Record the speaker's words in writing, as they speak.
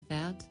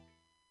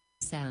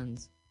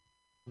sounds.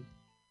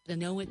 To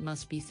know it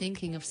must be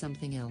thinking of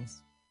something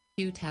else.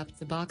 You tapped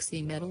the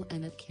boxy metal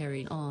and it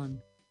carried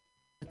on.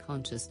 The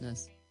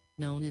consciousness,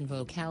 known in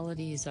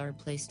vocalities, are a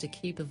place to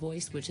keep a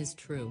voice which is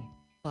true,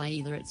 by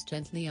either its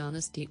gently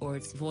honesty or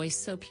its voice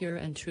so pure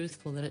and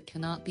truthful that it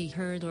cannot be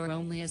heard or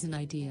only as an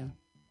idea.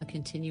 A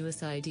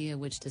continuous idea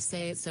which to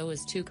say it so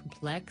is too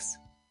complex,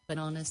 but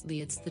honestly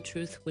it's the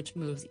truth which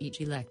moves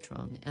each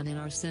electron and in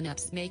our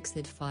synapse makes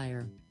it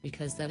fire,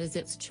 because that is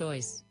its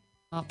choice.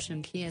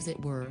 Option key as it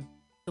were.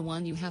 The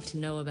one you have to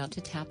know about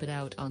to tap it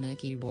out on a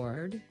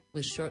keyboard,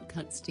 with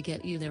shortcuts to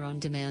get you there on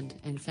demand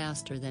and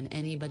faster than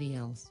anybody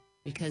else,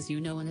 because you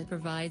know and it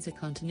provides a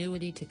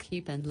continuity to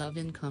keep and love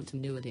in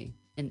continuity,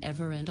 and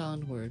ever and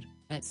onward,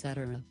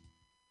 etc.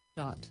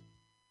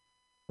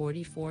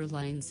 44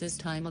 lines this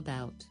time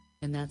about,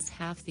 and that's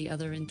half the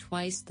other in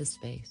twice the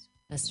space,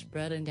 as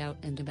spreading out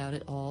and about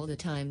it all the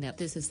time that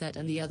this is that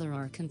and the other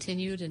are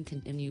continued and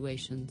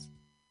continuations.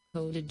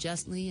 Coded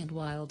justly, and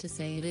while to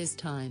say it is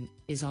time,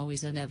 is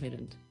always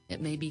unevident, it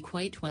may be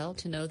quite well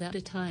to know that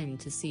a time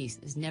to cease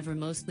is never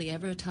mostly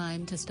ever a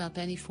time to stop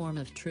any form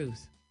of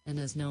truth, and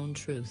as known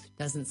truth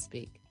doesn't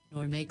speak,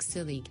 nor make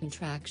silly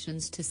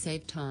contractions to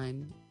save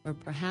time, or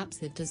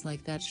perhaps it does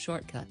like that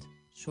shortcut,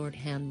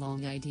 shorthand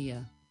long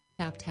idea.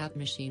 Tap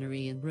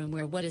machinery in room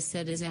where what is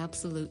said is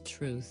absolute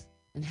truth,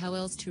 and how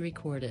else to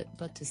record it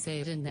but to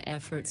say it in the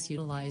efforts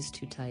utilized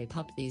to type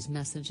up these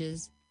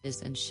messages,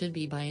 is and should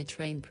be by a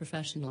trained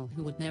professional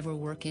who would never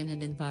work in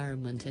an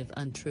environment of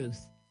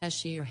untruth, as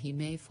she or he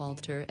may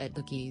falter at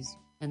the keys,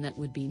 and that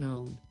would be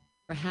known.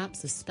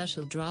 Perhaps a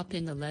special drop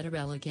in the letter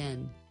L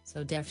again,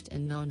 so deft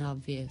and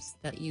non-obvious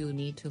that you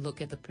need to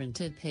look at the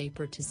printed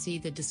paper to see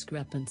the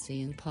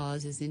discrepancy and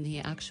pauses in the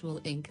actual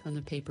ink on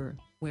the paper,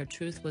 where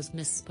truth was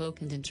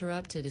misspoke and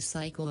interrupted a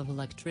cycle of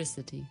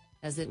electricity,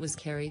 as it was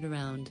carried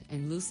around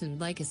and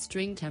loosened like a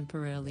string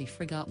temporarily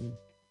forgotten.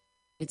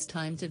 It's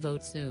time to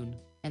vote soon,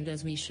 and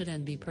as we should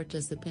and be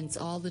participants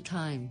all the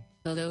time,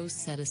 though those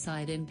set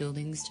aside in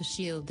buildings to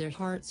shield their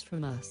hearts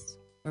from us,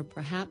 or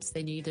perhaps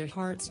they need their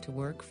hearts to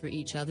work for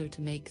each other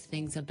to make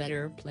things a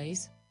better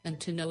place, and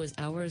to know is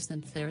ours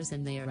and theirs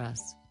and they are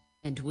us.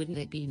 And wouldn't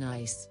it be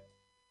nice?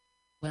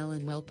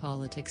 Well,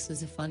 politics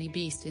is a funny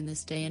beast in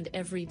this day and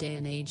every day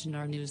and age, and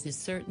our news is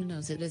certain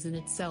as it is in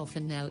itself,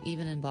 and now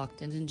even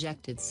embarked and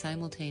injected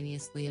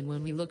simultaneously, and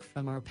when we look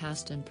from our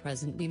past and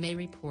present we may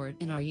report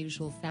in our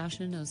usual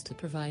fashion as to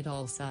provide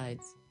all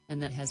sides,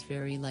 and that has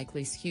very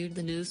likely skewed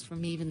the news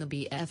from even the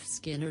B.F.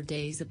 Skinner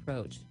day's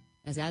approach,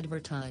 as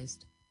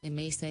advertised, they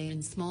may say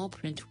in small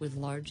print with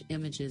large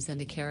images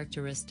and a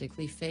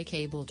characteristically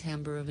fake-able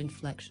timbre of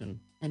inflection,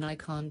 an eye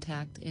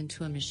contact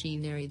into a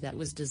machinery that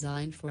was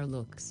designed for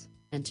looks,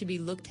 and to be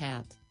looked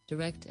at,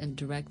 direct and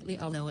directly,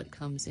 although it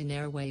comes in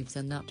airwaves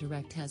and not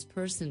direct as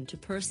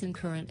person-to-person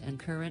current and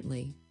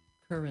currently,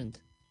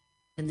 current.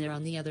 And they're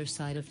on the other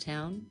side of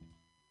town?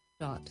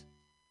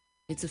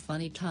 It's a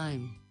funny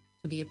time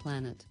to be a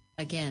planet,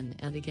 again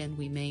and again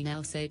we may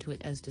now say to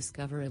it as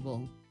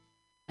discoverable.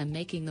 And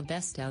making the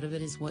best out of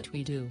it is what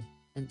we do,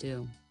 and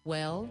do,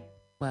 well,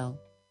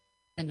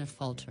 and a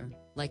falter,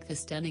 like the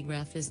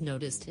stenograph is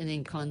noticed in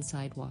ink on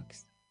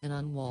sidewalks, and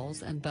on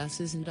walls and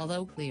buses, and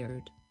although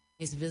cleared,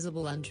 is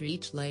visible under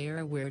each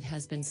layer where it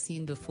has been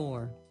seen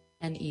before,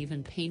 and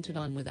even painted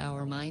on with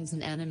our minds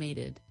and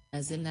animated,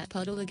 as in that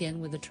puddle again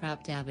with a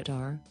trapped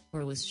avatar,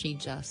 or was she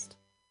just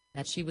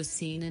that she was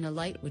seen in a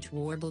light which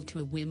warbled to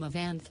a whim of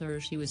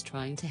anther she was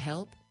trying to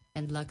help,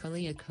 and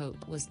luckily a coat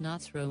was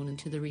not thrown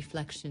into the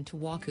reflection to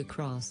walk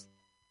across.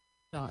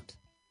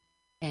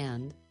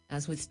 And,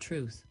 as with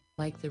truth,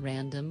 like the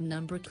random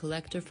number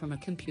collector from a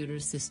computer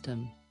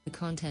system, the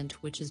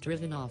content which is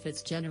driven off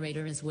its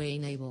generator is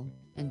weighable,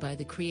 and by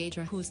the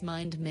creator whose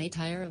mind may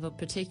tire of a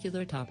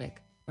particular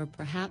topic, or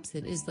perhaps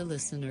it is the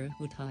listener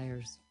who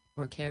tires,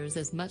 or cares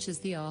as much as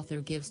the author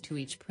gives to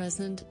each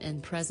present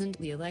and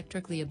presently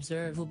electrically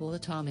observable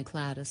atomic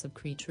lattice of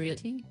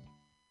creaturity.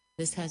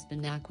 This has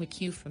been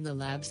AquaQ from the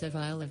labs of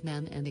Isle of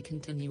Man, and a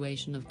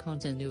continuation of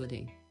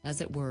continuity,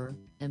 as it were,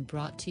 and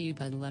brought to you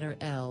by the letter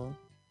L,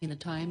 in a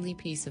timely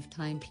piece of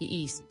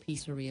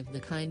time-piecery of the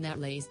kind that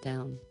lays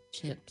down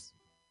chips.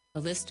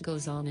 The list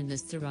goes on, and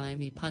this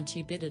rhymey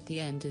punchy bit at the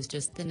end is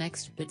just the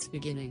next bit's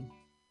beginning.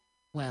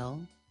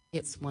 Well,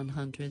 it's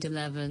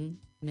 111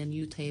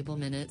 minutable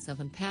minutes of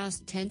and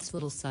past tense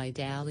little side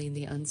alley in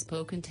the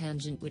unspoken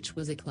tangent, which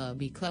was a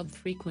club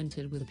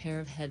frequented with a pair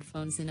of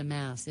headphones in a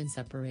mass in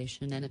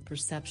separation and a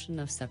perception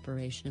of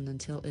separation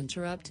until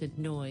interrupted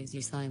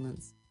noisy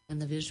silence,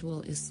 and the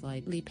visual is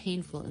slightly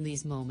painful in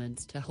these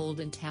moments to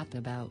hold and tap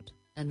about,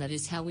 and that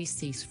is how we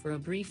cease for a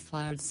brief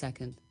fired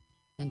second.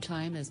 And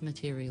time as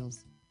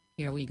materials.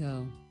 Here we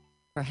go.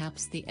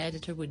 Perhaps the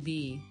editor would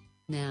be,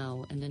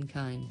 now and in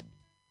kind.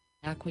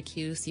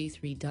 AquaQ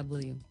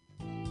C3W.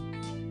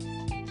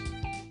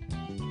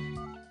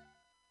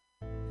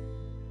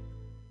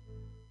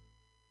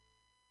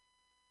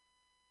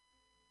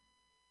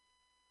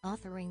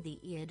 Authoring the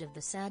id of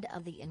the said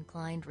of the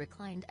inclined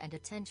reclined and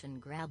attention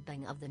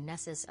grabbing of the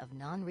nessus of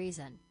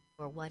non-reason,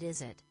 or what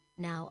is it,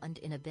 now and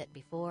in a bit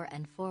before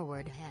and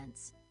forward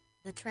hence.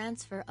 The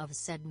transfer of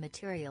said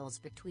materials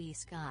between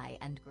sky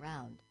and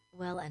ground,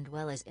 well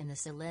is in the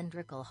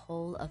cylindrical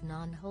whole of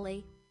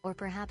non-wholly, or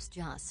perhaps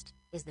just,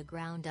 is the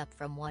ground up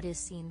from what is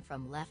seen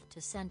from left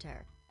to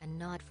center, and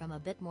not from a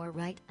bit more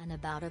right and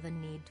about of a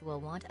need to a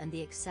want and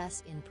the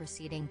excess in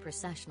proceeding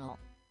processional.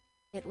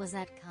 It was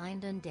that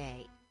kind and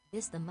day,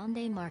 this the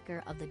Monday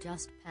marker of the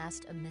just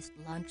past a missed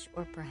lunch,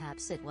 or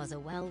perhaps it was a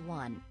well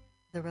one.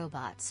 The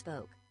robot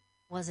spoke.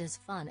 Was as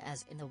fun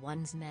as in the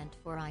ones meant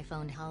for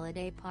iPhone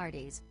holiday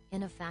parties,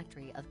 in a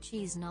factory of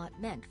cheese not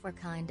meant for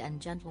kind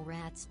and gentle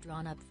rats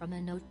drawn up from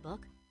a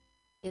notebook?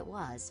 It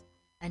was,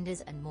 and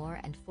is, and more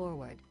and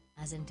forward,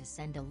 as in to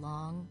send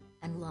along,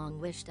 and long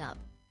wished up,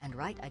 and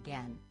right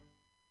again.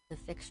 The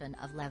fiction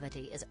of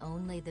levity is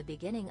only the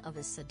beginning of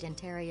a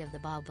sedentary of the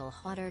bobble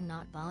hotter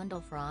not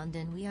bondle frond,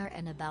 and we are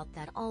and about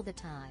that all the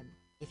time,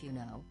 if you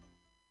know.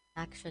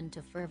 Action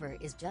to fervor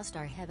is just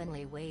our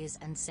heavenly ways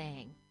and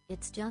saying,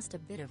 it's just a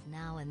bit of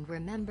now and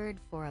remembered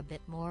for a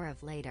bit more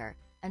of later,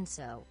 and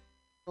so.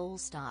 Full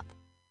stop.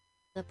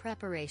 The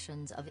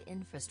preparations of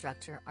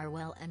infrastructure are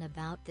well and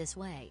about this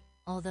way,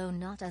 although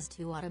not as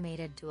too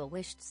automated to a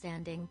wished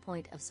standing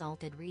point of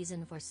salted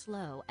reason for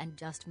slow and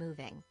just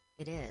moving.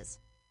 It is.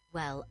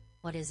 Well,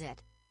 what is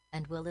it?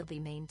 And will it be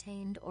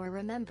maintained or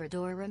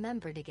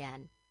remembered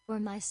again, for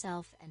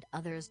myself and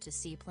others to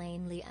see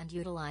plainly and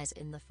utilize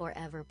in the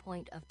forever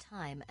point of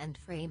time and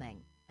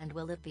framing, and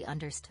will it be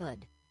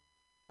understood?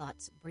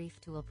 Thoughts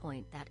brief to a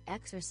point that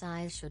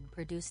exercise should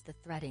produce the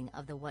threading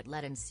of the what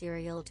led in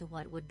serial to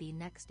what would be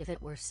next if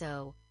it were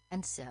so,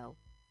 and so.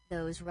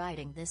 Those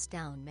writing this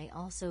down may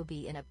also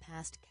be in a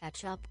past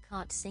catch-up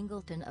caught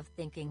singleton of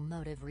thinking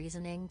motive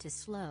reasoning to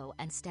slow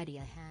and steady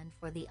a hand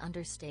for the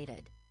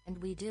understated,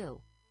 and we do.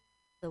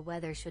 The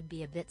weather should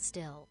be a bit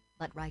still,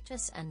 but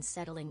righteous and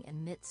settling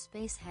in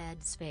mid-space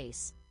head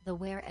space, the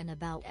where and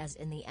about as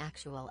in the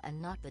actual and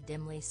not the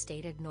dimly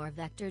stated nor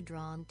vector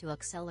drawn to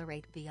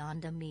accelerate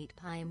beyond a meat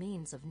pie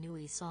means of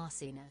newy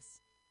sauciness.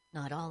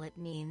 Not all it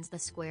means the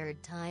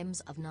squared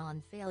times of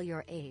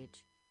non-failure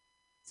age.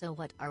 So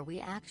what are we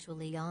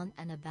actually on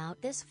and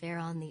about this fair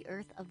on the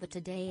earth of the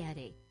today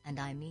eddy, and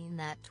I mean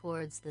that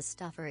towards the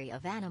stuffery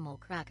of animal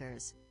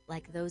crackers,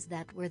 like those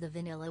that were the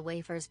vanilla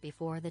wafers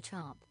before the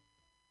chomp.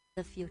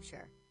 The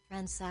future,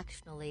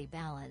 transactionally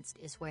balanced,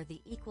 is where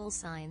the equal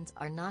signs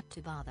are not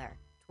to bother,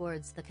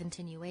 towards the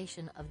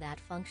continuation of that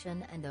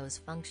function and those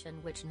function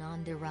which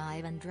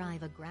non-derive and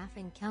drive a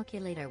graphing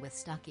calculator with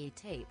stocky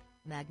tape,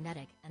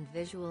 magnetic and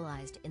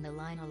visualized in the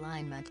line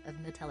alignment of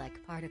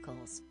metallic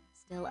particles,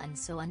 still and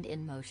so and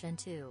in motion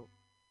too.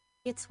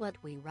 It's what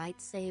we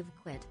write save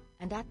quit,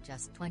 and at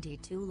just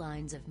 22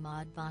 lines of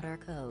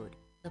Modbodder code,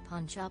 the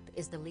punch-up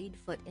is the lead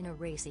foot in a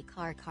racy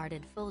car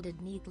carded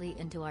folded neatly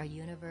into our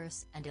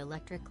universe and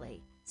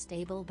electrically,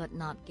 stable but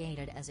not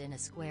gated as in a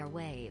square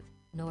wave,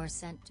 nor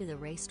sent to the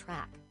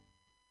racetrack.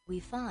 We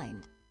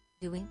find.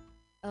 Doing?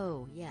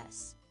 Oh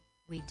yes.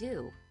 We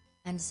do.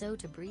 And so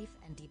to brief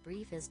and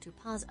debrief is to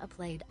pause a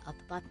played up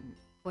button,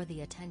 for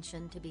the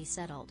attention to be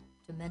settled,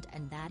 to mint,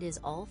 and that is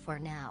all for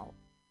now.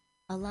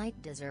 A light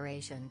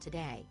dissertation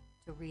today,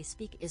 to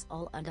re-speak is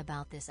all and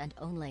about this and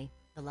only,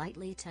 the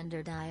lightly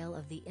tender dial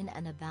of the in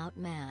and about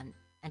man,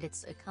 and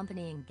its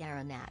accompanying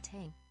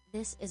garanting.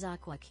 This is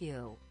Aqua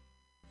Q.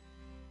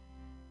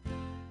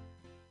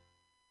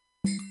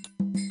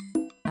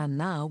 And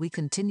now we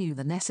continue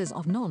the nesses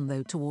of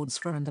non-though towards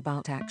for and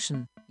about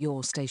action.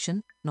 Your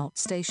station, not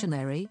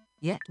stationary,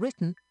 yet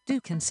written, do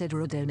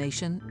consider a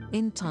donation,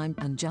 in time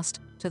and just,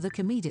 to the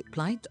comedic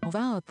plight of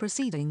our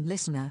preceding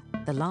listener.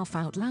 The laugh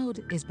out loud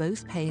is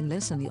both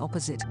painless and the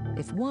opposite,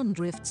 if one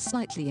drifts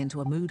slightly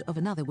into a mood of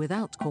another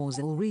without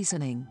causal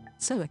reasoning.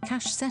 So a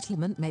cash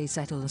settlement may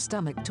settle a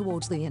stomach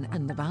towards the in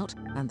and about,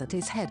 and that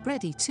is head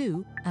ready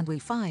too, and we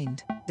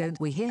find, don't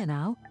we hear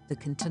now, the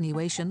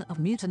continuation of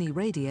Mutiny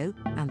Radio,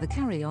 and the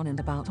carry-on and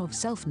about of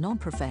self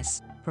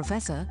non-profess,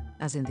 professor,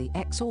 as in the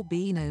X or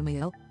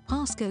binomial,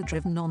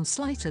 Pasco-driven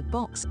non-slighted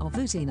box of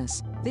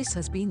ooziness. This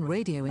has been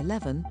Radio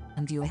 11,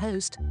 and your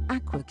host,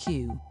 Aqua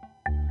Q.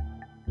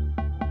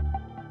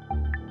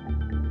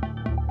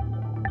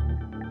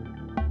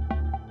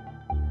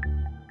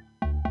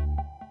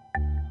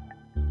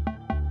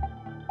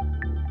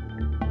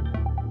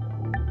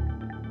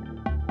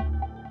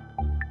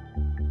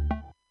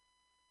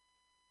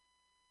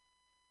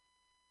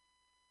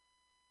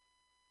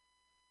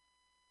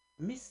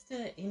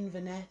 Mr.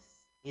 Inverness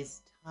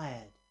is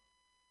tired,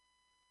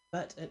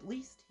 but at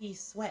least he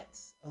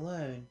sweats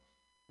alone,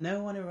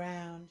 no one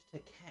around to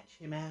catch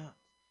him out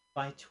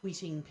by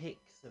tweeting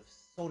pics of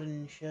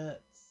sodden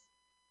shirts,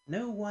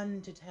 no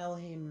one to tell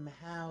him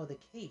how the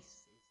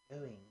case is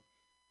going,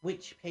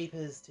 which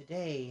papers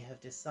today have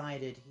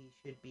decided he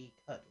should be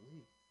cut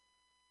loose.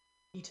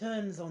 He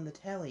turns on the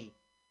telly,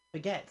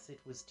 forgets it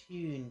was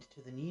tuned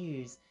to the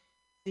news,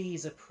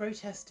 sees a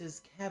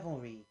protesters'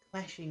 cavalry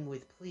clashing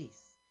with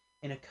police,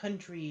 in a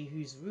country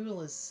whose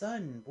ruler's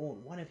son bought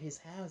one of his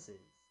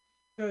houses,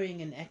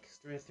 throwing an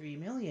extra $3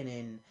 million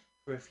in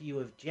for a few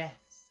of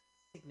Jeff's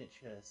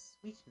signature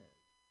sweeteners.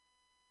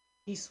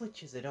 He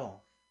switches it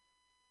off.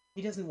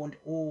 He doesn't want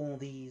all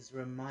these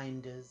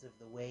reminders of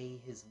the way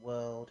his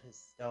world has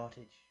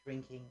started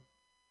shrinking.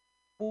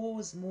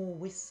 Pours more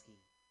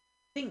whiskey.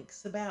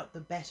 Thinks about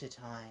the better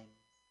times.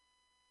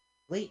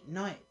 Late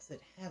nights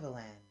at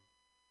Haviland,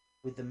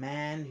 with the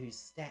man whose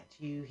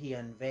statue he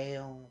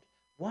unveiled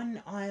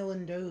 1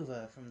 island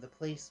over from the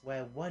place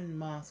where one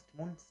masked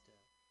monster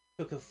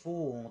took a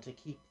fall to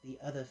keep the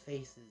other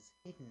faces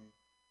hidden.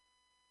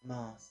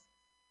 Masks.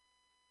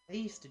 They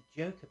used to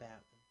joke about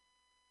them,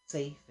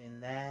 safe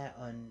in their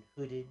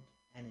unhooded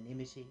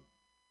anonymity,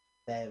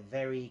 their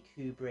very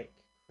Kubrick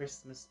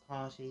Christmas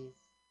parties.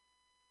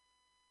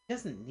 It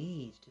doesn't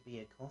need to be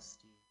a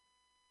costume.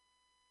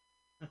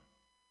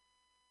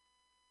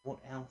 What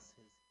else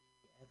has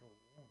he ever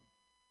worn?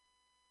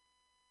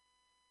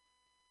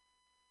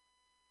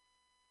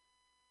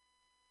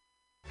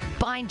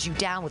 Bind you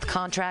down with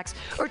contracts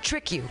or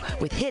trick you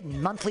with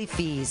hidden monthly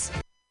fees.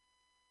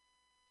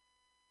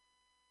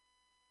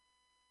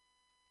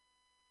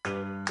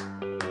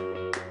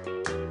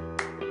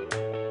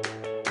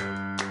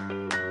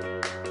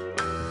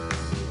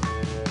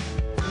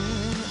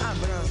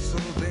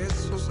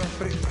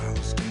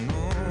 Apretados que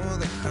no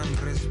dejan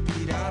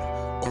respirar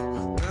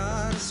o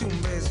darse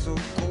un beso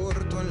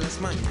corto en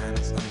las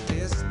mañanas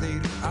antes de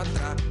ir a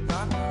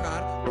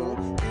trabajar o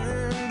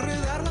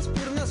enredar las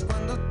piernas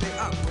cuando te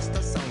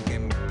acuestas aunque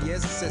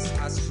empieces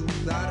a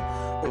sudar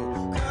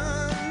o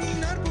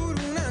caminar por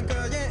una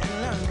calle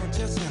en la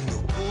noche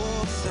haciendo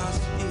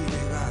cosas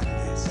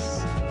ilegales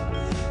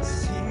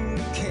sin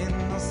que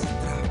nos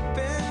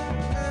atrapen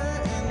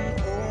en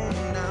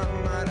una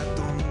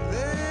maratón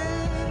de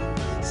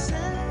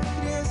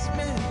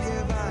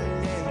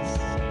medievales.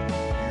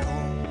 Lo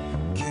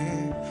que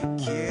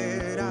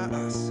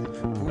quieras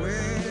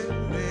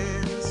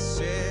puede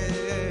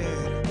ser,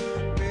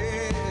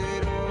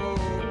 pero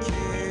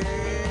que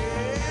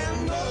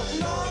no,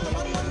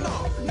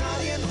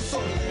 nadie nos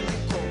ordene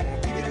cómo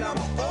vivir el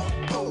amor,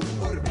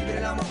 por vivir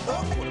el amor,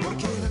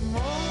 porque el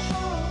amor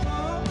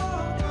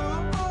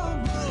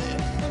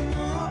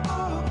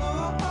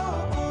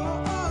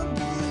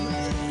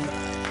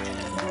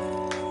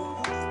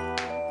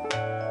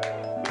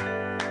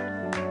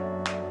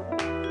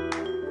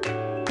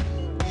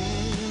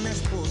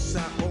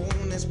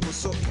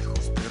esposo,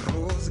 hijos,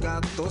 perros,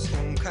 gatos,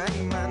 un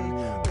caimán.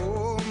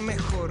 O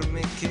mejor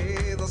me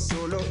quedo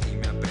solo y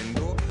me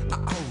aprendo a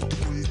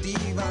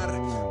autocultivar.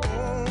 O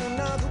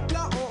una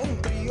dupla o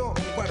un trío,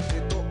 un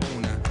cuarteto,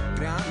 una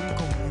gran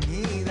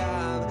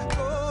comunidad.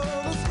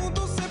 Todos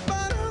juntos,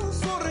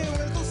 separados o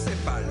revueltos,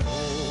 sepa lo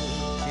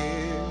que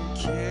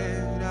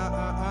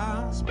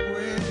quieras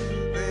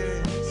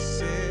puede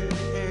ser,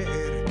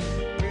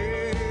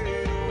 pero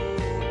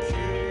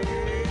que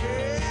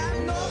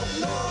no,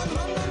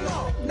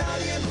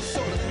 nadie nos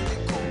ordene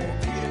cómo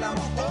vivir el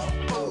amor,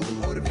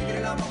 por vivir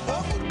el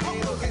amor,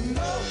 pero que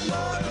no,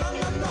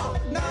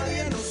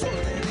 nadie nos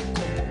ordene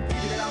cómo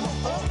vivir el amor,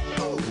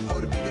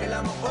 por vivir el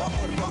amor, porque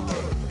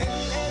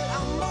el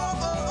amor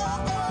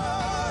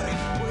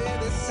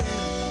puede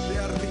ser de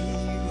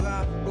arriba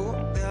o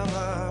de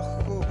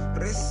abajo,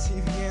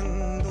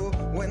 recibiendo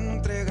o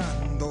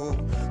entregando,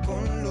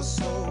 con los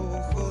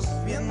ojos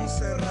bien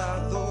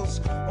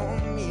cerrados o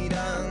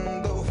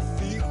mirando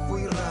fijo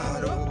y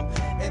raro,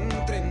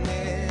 entre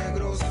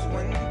negros o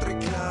entre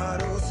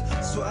claros,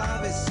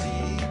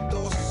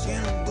 suavecito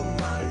siendo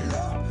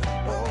malo,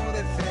 o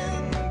de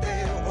frente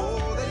o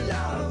de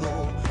lado,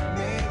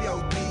 medio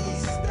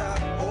autista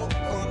o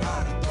con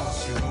hartos.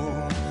 Lo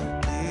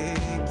que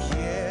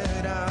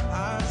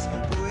quieras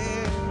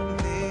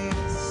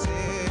puede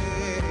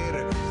ser,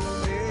 pero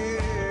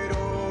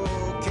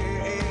que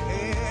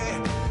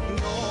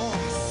no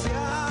se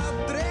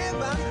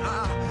atrevan a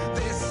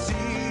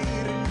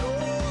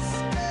decirnos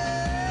que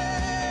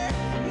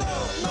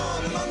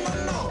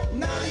no,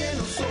 nadie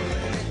nos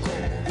ordene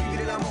cómo vivir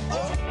el amor,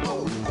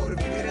 por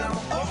vivir el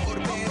amor,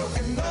 pero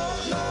que no,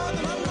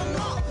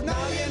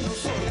 nadie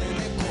nos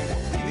ordene cómo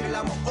vivir el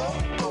amor,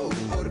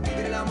 por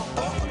vivir el amor,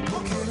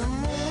 porque el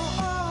amor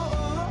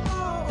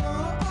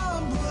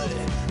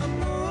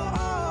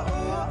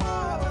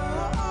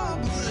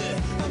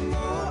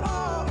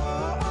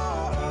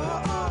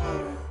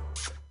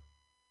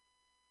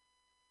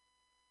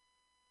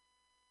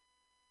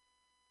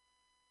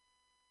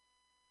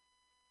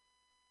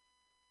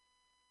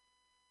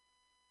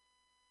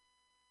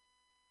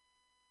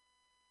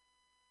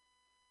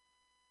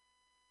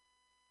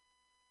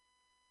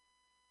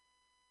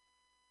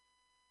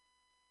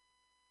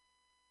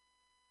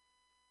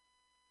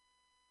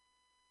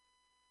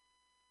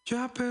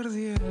ya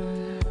perdí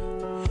el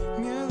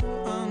miedo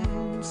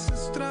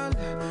ancestral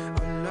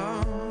a la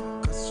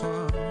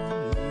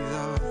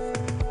casualidad.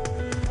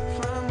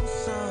 Vamos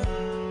a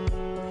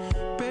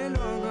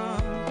pelo a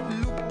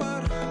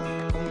galopar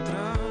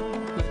contra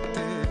la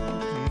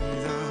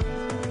eternidad.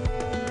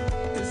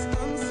 Es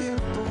tan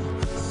cierto,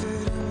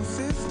 seremos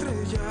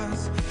estrellas,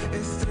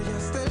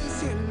 estrellas del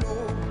cielo,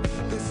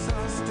 de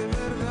esas de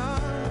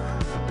verdad,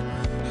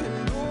 en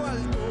lo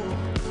alto,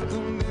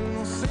 donde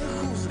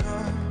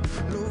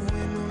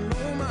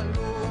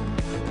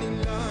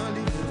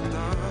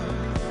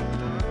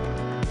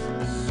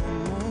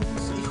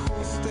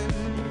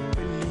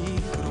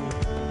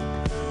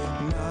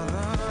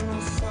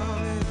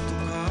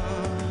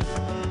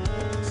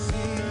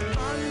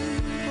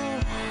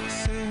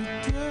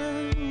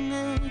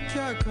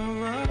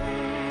acabar.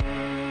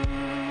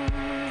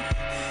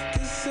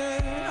 Que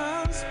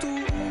seas tú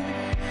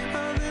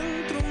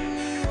adentro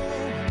mío,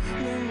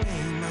 no me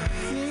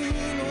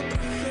imagino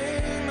otra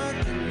gema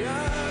que le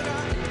haga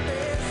el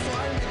peso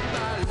al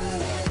metal.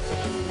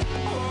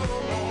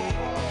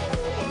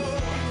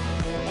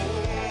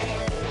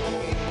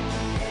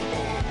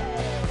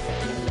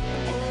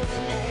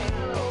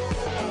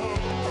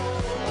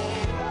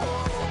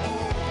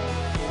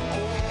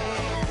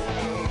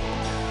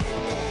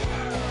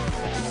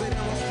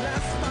 Seremos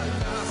las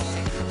balas,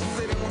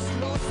 seremos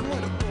los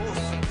muertos,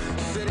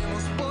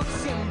 seremos por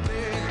siempre,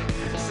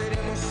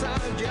 seremos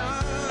allá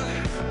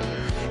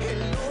en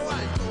lo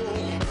alto,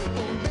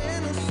 donde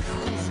no se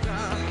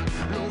juzga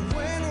lo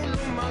bueno,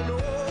 lo malo,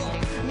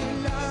 ni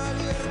la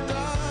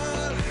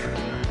libertad.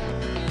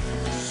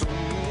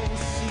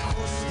 Somos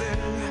hijos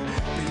del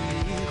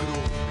peligro,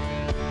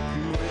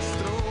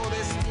 nuestro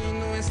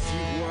destino es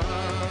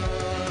igual.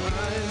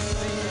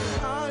 Si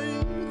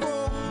algo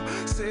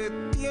se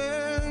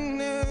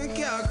tiene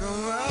que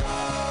acabar,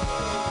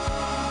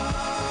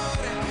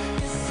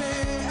 que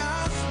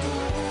seas tú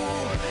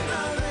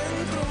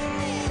adentro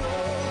mío,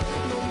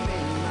 no me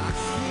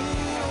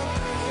imagino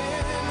otra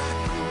gema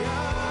que le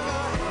haga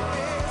el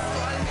peso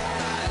al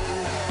metal.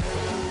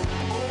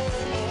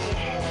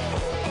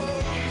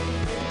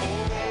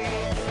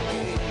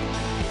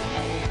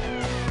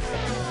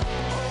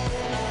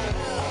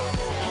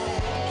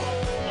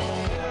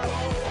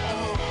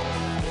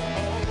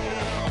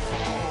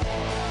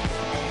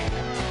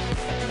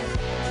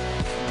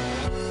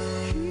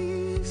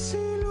 Y si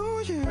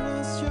lo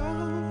llevas ya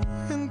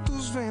en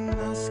tus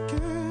venas,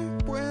 ¿qué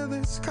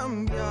puedes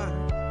cambiar?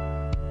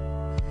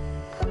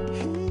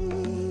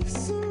 Y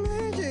si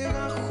me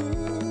llega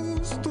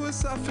justo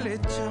esa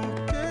flecha,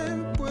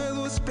 ¿qué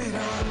puedo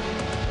esperar?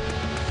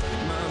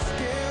 Más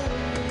que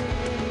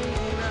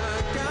una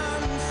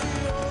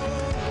canción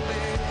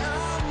de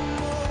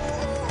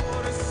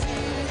amor, si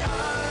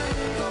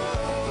algo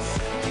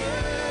se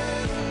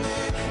tiene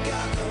que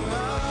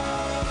acabar,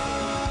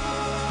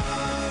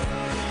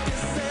 que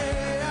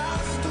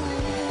seas tú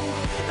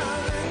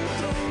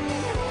adentro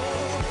mío,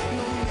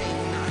 no me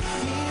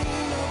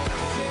imagino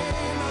otra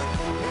gema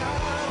que le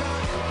haga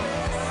el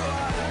peso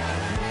al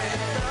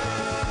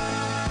metal.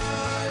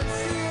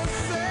 Si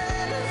es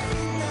el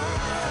final,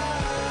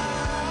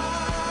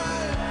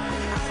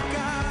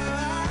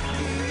 acaba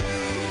aquí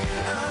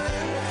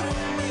adentro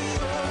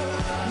mío,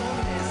 no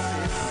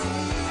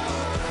necesito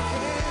otra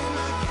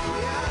gema que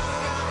le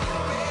haga el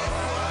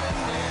peso al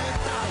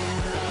metal.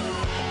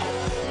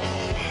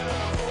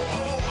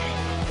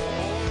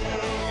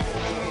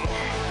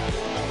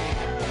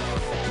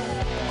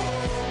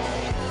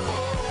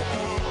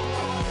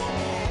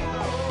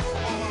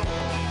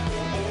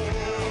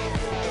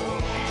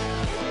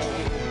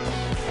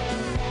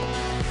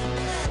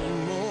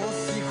 Somos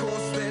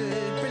hijos del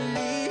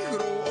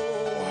peligro,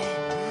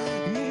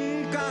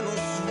 nunca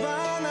nos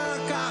van a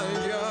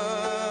callar.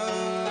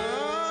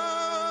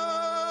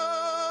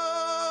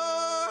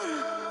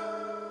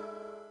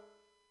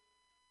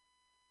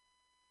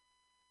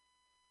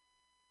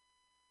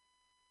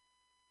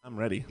 I'm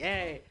ready.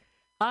 Yay!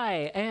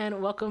 Hi,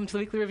 and welcome to the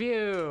Weekly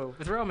Review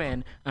with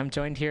Roman. I'm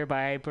joined here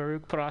by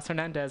Baruch Porras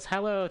Hernandez.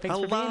 Hello, thanks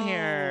for being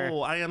here.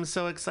 Hello. I am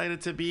so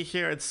excited to be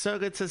here. It's so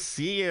good to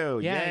see you.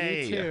 Yeah,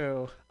 Yay. you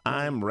too.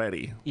 I'm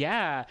ready.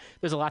 Yeah,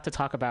 there's a lot to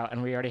talk about,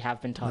 and we already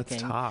have been talking.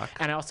 Let's talk.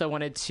 And I also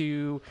wanted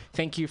to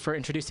thank you for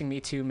introducing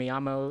me to Me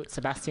llamo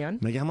Sebastian.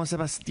 Me llamo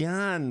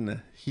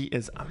Sebastian. He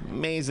is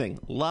amazing.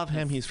 Love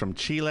him. He's from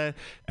Chile.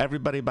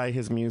 Everybody buy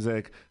his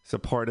music,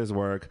 support his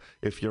work.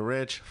 If you're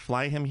rich,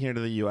 fly him here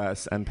to the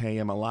U.S. and pay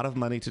him a lot of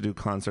money to do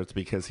concerts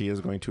because he is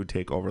going to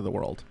take over the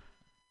world.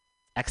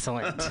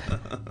 Excellent.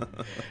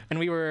 And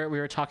we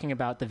were talking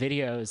about the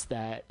videos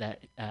that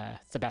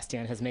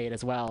Sebastian has made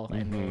as well,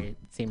 and they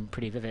seem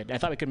pretty vivid. I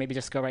thought we could maybe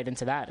just go right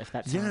into that if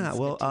that sounds Yeah,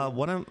 well,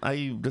 good to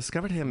you. I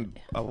discovered him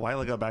a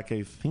while ago, back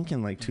I think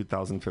in like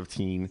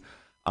 2015.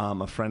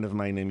 A friend of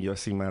mine named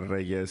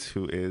MutinyRadio,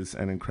 who is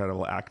an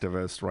incredible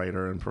activist,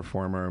 writer, and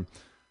performer,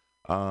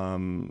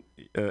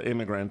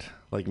 immigrant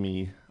like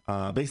me.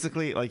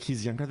 Basically, like,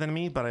 he's younger than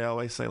me, but I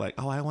always say, like,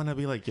 oh, I want to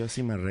be like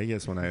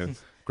MutinyRadio when I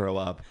grow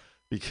up,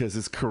 because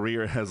his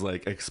career has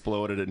like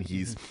exploded and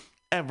he's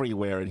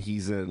everywhere, and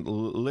he's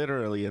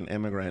literally an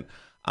immigrant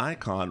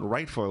icon,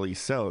 rightfully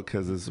so,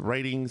 because his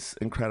writing's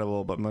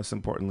incredible, but most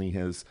importantly,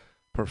 his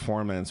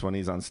performance when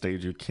he's on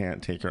stage, you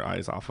can't take your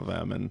eyes off of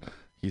him, and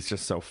he's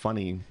just so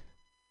funny.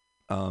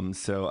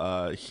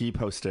 So he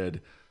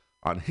posted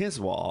on his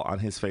wall, on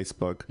his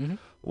Facebook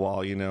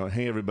wall, you know,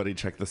 hey, everybody,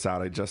 check this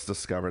out. I just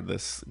discovered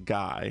this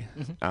guy.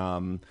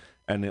 And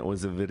it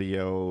was a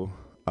video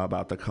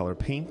about the color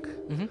pink.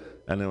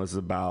 And it was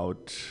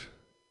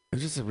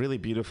just a really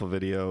beautiful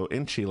video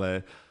in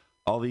Chile.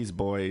 All these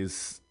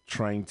boys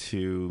trying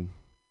to,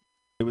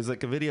 it was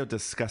like a video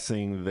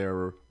discussing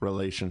their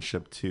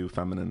relationship to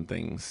feminine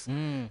things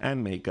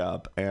and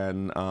makeup.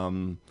 And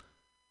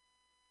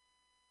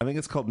I think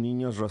it's called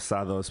Niños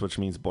Rosados, which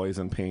means boys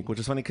in pink, which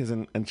is funny because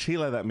in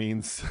Chile that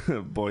means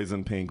boys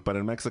in pink, but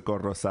in Mexico,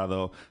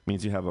 rosado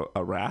means you have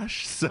a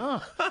rash.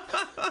 So,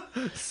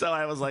 so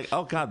I was like,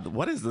 oh God,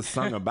 what is this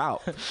song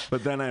about?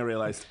 But then I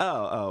realized,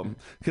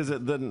 because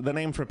the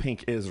name for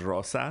pink is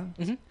rosa.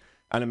 Mm-hmm.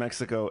 And in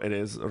Mexico, it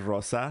is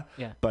rosa.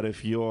 Yeah. But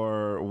if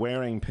you're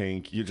wearing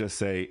pink, you just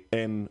say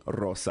en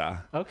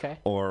rosa. Okay.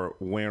 Or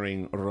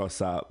wearing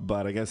rosa.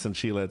 But I guess in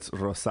Chile, it's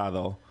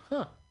rosado.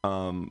 Huh.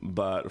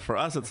 But for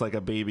us, it's like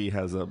a baby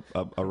has a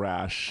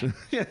rash.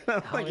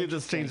 Like you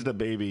just changed a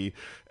baby,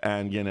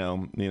 and you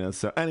know.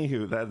 So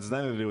anywho, that's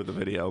nothing to do with the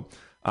video.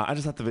 I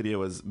just thought the video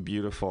was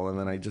beautiful, and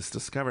then I just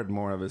discovered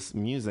more of his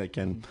music,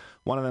 and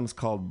one of them is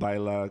called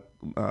Baila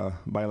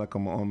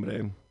Como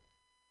Hombre,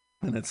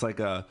 and it's like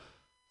a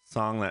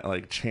song that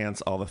like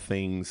chants all the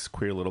things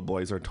queer little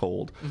boys are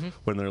told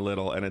when they're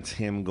little, and it's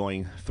him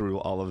going through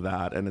all of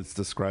that, and it's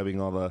describing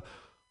all the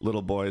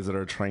little boys that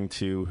are trying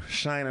to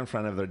shine in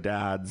front of their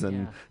dads.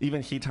 And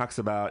even he talks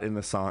about in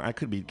the song, I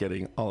could be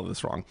getting all of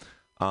this wrong,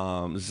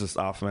 it's just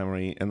off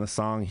memory. In the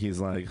song, he's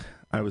like,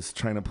 I was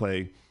trying to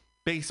play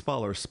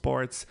baseball or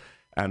sports,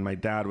 and my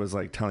dad was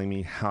like telling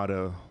me how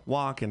to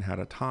walk and how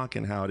to talk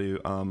and how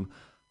to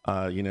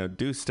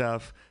do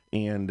stuff.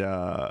 And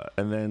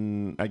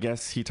then I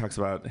guess he talks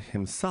about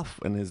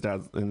himself and his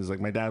dad, and he's like,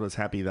 my dad was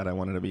happy that I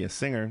wanted to be a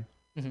singer,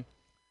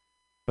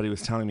 but he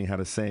was telling me how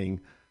to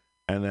sing.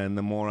 And then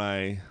the more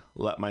I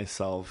let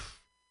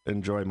myself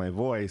enjoy my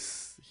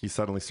voice, he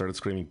suddenly started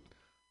screaming,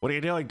 what are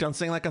you doing? Don't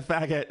sing like a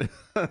faggot.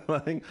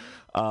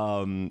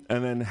 And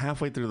then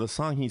halfway through the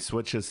song, he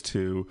switches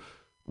to,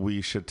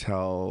 we should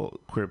tell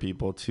queer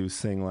people to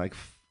sing like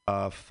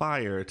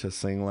fire, to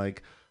sing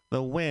like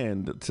the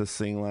wind, to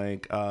sing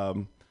like a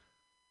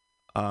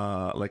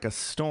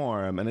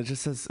storm. And it's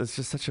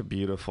just such a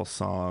beautiful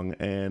song.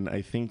 And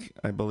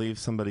I believe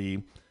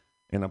somebody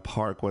in a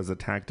park was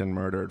attacked and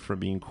murdered for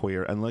being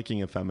queer and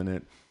looking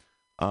effeminate.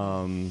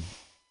 And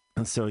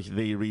so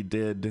they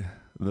redid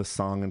the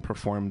song and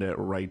performed it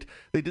right.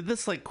 They did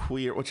this like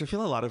queer, which I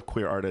feel a lot of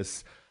queer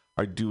artists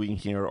are doing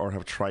here or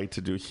have tried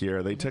to do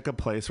here. They took a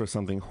place where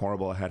something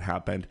horrible had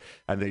happened,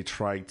 and they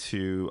tried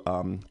to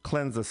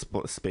cleanse the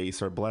space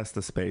or bless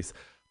the space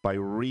by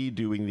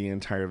redoing the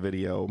entire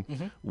video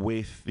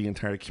with the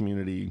entire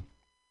community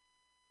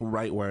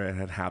right where it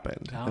had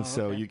happened. And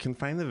so you can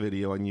find the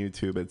video on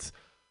YouTube. It's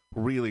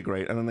really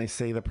great. And then they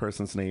say the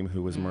person's name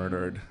who was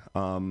murdered.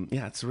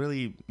 It's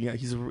really,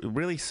 he's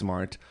really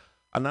smart.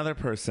 Another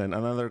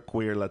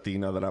queer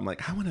Latino that I'm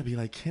like, I want to be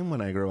like him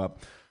when I grow up,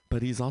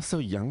 but he's also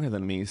younger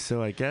than me.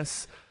 So I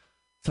guess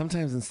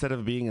sometimes instead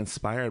of being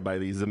inspired by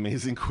these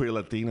amazing queer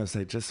Latinos,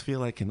 I just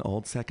feel like an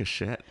old sack of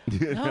shit.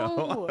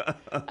 No,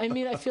 I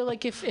mean, I feel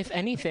like if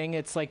anything,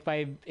 it's like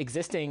by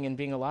existing and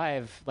being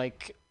alive,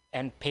 like,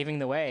 and paving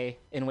the way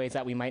in ways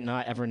that we might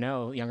not ever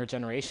know, younger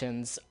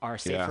generations are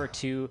safer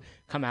to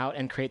come out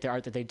and create the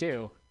art that they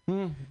do.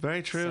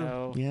 Very true.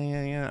 So,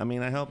 yeah. I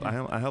mean, I hope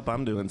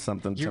I'm doing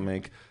something to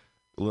make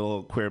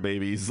little queer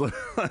babies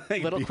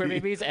little queer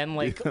babies and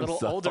like little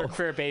older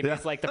queer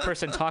babies like the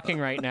person talking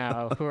right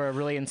now who are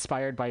really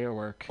inspired by your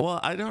work. Well,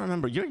 I don't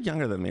remember. You're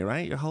younger than me,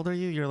 right? How old are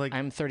you? You're like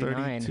I'm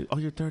 39. 32. Oh,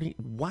 you're 30.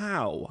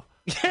 Wow.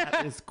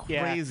 That is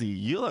crazy.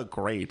 You look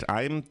great.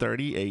 I'm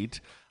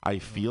 38. I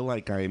feel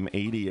like I'm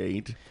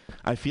 88.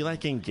 I feel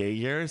like in gay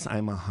years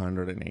I'm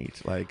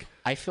 108. Like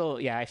I feel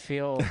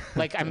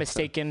like I'm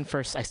mistaken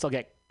for.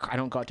 I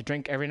don't go out to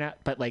drink every now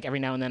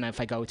and then if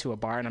I go to a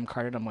bar and I'm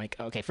carded, I'm like,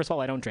 okay, first of all,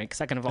 I don't drink.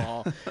 Second of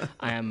all,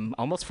 I am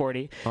almost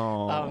 40.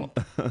 But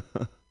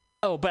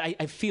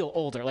I feel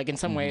older. Like in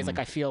some ways, like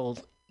I feel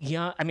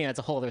young. I mean, that's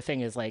a whole other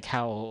thing is like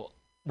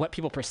what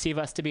people perceive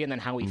us to be and then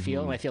how we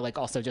feel. And I feel like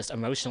also just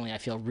emotionally, I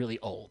feel really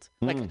old.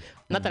 Like,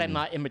 not that I'm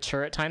not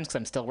immature at times because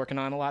I'm still working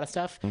on a lot of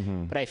stuff,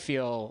 but I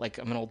feel like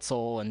I'm an old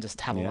soul and just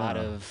have a lot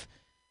of,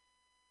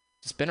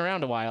 just been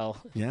around a while.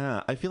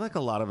 Yeah. I feel like a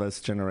lot of us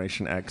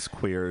Generation X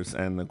queers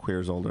and the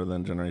queers older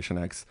than Generation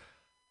X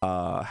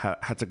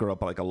had to grow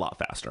up like a lot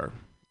faster.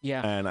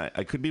 Yeah. And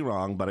I could be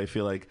wrong, but I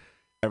feel like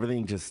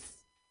everything just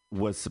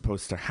was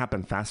supposed to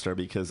happen faster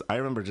because I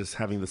remember just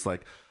having this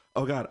like,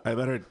 oh God, I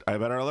better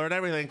learn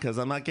everything because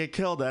I might get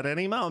killed at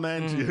any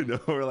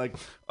moment. Or like,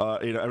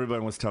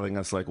 everyone was telling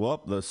us like,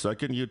 well, the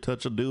second you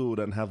touch a dude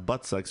and have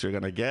butt sex, you're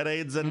going to get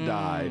AIDS and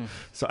die.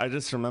 So I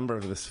just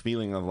remember this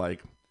feeling of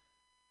like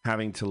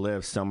having to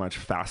live so much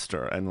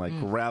faster and like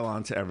grab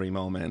onto every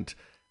moment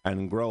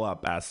and grow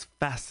up as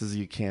fast as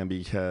you can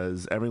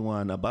because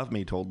everyone above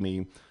me told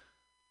me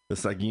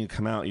this, like, you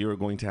come out, you're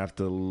going to have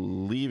to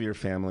leave your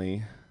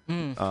family.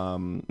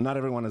 Not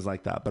everyone is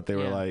like that, but they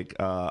were like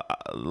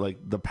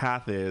the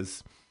path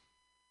is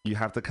you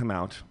have to come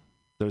out.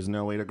 There's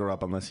no way to grow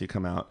up unless you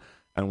come out.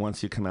 And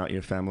once you come out,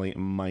 your family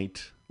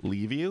might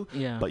leave you,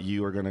 but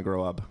you are going to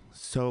grow up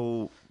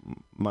so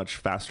much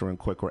faster and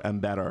quicker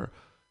and better.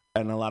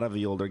 And a lot of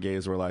the older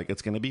gays were like,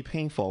 it's going to be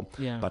painful,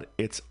 but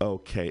it's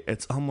okay.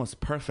 It's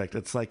almost perfect.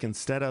 It's like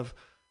instead of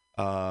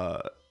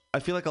I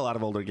feel like a lot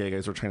of older gay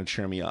guys were trying to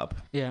cheer me up.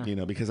 Yeah. You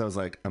know, because I was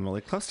like, I'm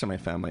really close to my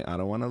family. I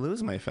don't want to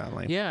lose my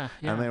family. Yeah.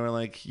 And they were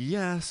like,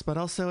 yes, but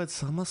also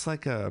it's almost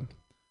like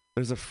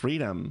there's a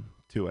freedom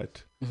to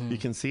it. Mm-hmm. You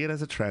can see it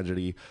as a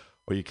tragedy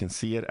or you can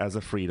see it as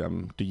a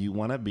freedom. Do you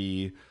want to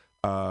be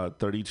a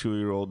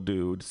 32-year-old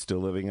dude still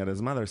living at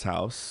his mother's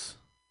house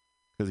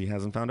because he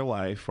hasn't found a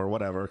wife or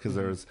whatever? Because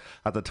there's,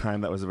 at the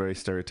time, that was very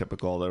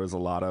stereotypical. There was a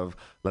lot of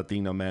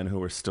Latino men who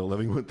were still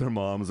living with their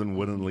moms and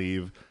wouldn't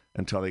leave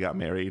until they got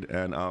married.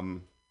 And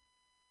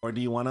or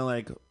do you want to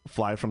like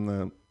fly from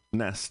the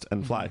nest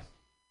and fly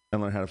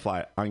and learn how to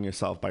fly on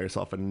yourself, by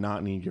yourself, and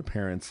not need your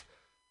parents?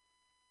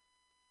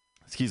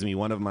 Excuse me.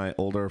 One of my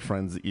older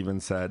friends even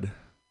said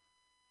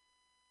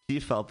he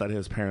felt that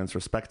his parents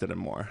respected him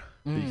more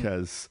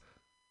because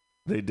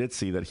they did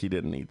see that he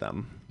didn't need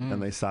them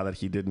and they saw that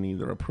he didn't need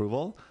their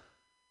approval,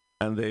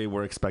 and they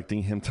were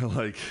expecting him to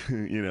like,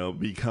 you know,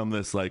 become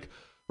this like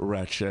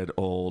wretched,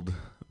 old,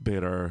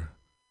 bitter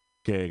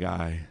gay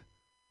guy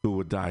who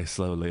would die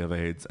slowly of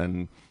AIDS.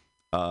 And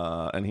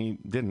he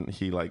didn't.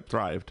 He like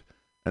thrived.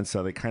 And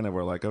so they kind of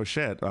were like, oh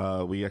shit,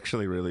 we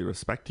actually really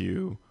respect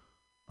you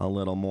a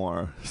little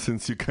more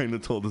since you kind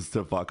of told us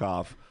to fuck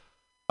off,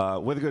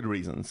 with good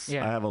reasons.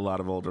 I have a lot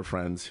of older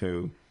friends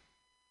who,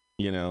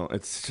 you know,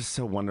 it's just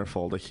so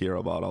wonderful to hear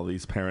about all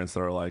these parents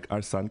that are like,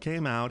 our son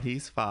came out,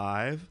 he's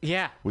 5.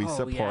 Yeah. We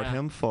support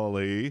him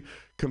fully,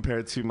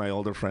 compared to my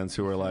older friends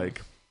who are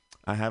like,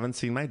 I haven't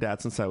seen my dad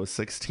since I was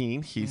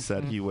 16. He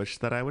said he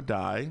wished that I would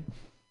die,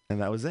 and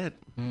that was it.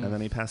 And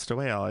then he passed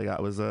away. All I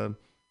got was a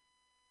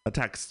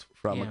text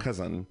from a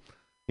cousin.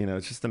 You know,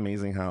 it's just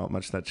amazing how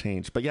much that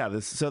changed. But yeah,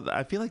 so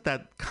I feel like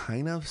that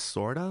kind of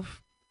sort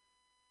of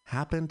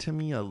happened to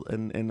me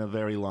in a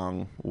very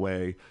long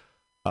way.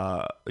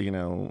 You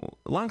know,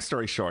 long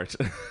story short,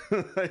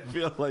 I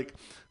feel like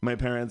my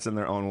parents in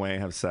their own way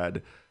have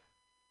said,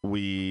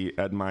 we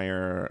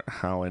admire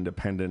how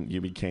independent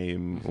you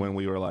became when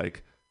we were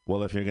like,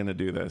 well, if you're going to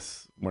do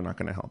this, we're not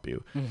going to help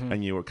you.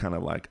 And you were kind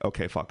of like,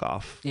 okay, fuck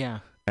off. Yeah.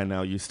 And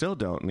now you still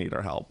don't need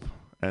our help.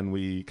 And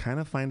we kind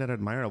of find it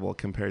admirable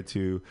compared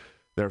to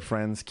their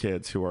friends'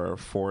 kids who are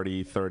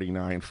 40,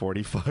 39,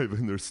 45,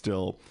 and they're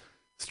still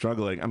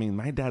struggling. I mean,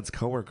 my dad's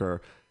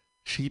coworker,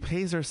 she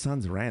pays her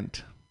son's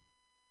rent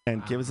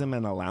and gives him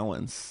an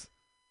allowance,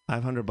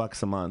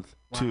 $500 a month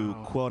to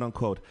quote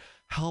unquote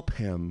help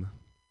him.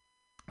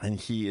 And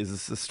he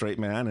is a straight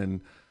man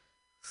and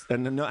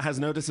has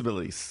no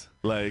disabilities.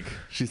 Like,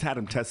 she's had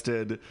him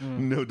tested,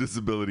 no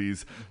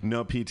disabilities,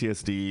 no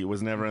PTSD,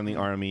 was never in the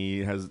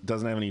army,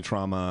 doesn't have any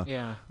trauma.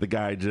 Yeah. The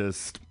guy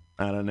just,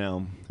 I don't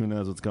know, who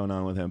knows what's going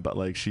on with him. But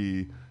like,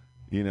 she,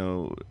 you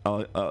know,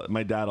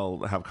 my dad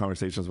will have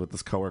conversations with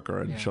this coworker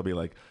and she'll be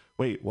like,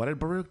 wait, what did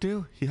Baruch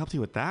do? He helped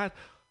you with that?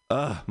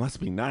 Must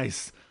be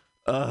nice.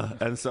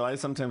 And so I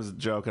sometimes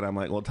joke and I'm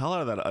like, well, tell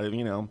her that,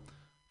 you know,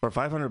 for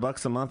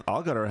 $500 a month,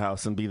 I'll go to her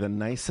house and be the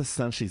nicest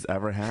son she's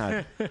ever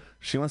had.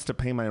 She wants to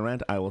pay my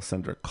rent, I will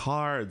send her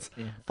cards,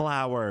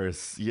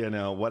 flowers, you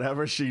know,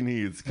 whatever she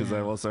needs. Because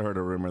I've also heard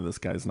a rumor this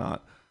guy's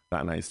not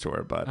that nice to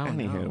her. But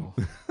anywho.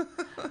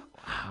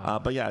 No.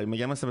 But yeah, Me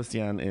Llamo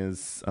Sebastian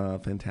is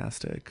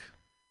fantastic.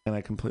 And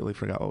I completely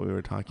forgot what we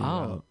were talking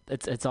about.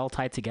 It's all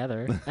tied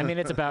together. I mean,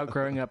 it's about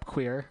growing up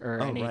queer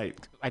or any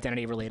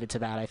identity related to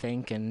that, I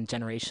think, and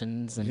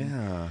generations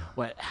and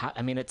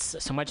I mean, it's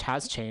so much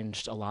has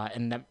changed a lot.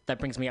 And that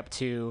brings me up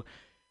to,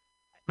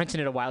 I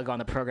mentioned it a while ago on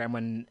the program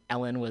when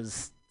Ellen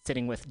was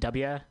sitting with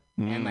W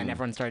and then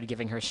everyone started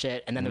giving her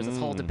shit. And then there was this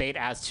whole debate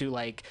as to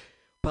like,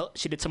 well,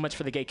 she did so much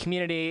for the gay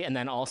community, and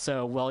then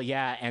also,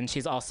 and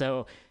she's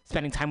also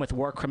spending time with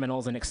war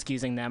criminals and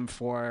excusing them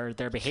for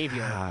their behavior.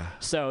 Yeah.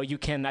 So you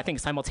can, I think,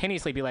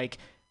 simultaneously be like,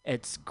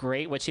 it's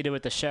great what she did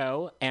with the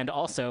show, and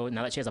also,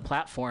 now that she has a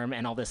platform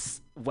and all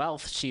this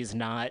wealth, she's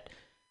not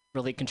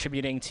really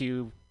contributing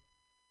to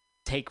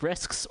take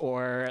risks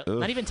or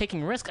not even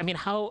taking risks. I mean,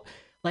 how...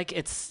 Like,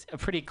 it's a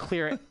pretty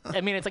clear... I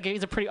mean, it's like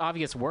he's a pretty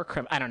obvious war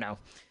criminal. I don't know.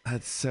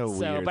 That's so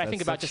weird. But I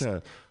think about just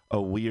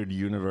a weird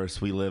universe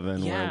we live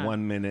in where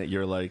 1 minute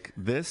you're like,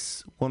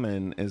 this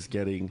woman is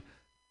getting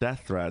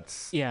death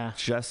threats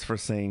just for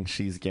saying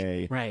she's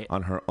gay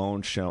on her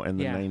own show in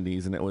the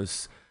 90s. And it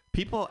was...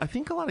 People, I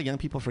think a lot of young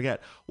people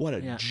forget what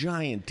a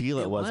giant deal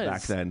it was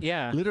back then.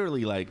 Yeah.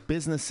 Literally, like,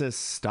 businesses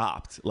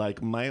stopped.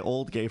 Like, my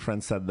old gay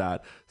friend said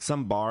that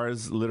some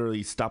bars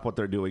literally stop what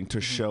they're doing to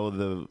show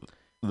the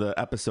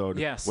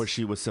episode where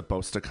she was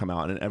supposed to come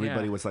out, and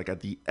everybody was like at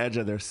the edge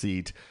of their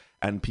seat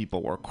and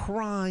people were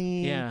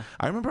crying.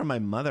 I remember my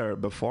mother,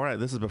 before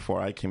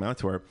I came out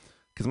to her,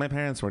 because my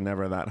parents were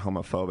never that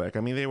homophobic.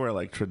 I mean, they were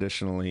like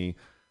traditionally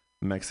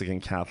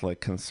Mexican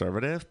Catholic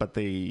conservative, but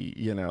they,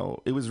 you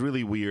know, it was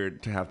really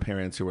weird to have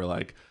parents who were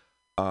like,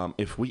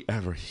 if we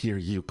ever hear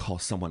you call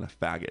someone a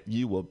faggot,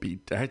 you will be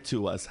dead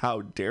to us.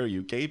 How dare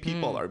you? Gay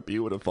people are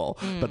beautiful.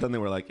 But then they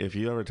were like, if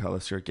you ever tell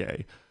us you're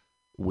gay,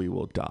 we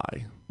will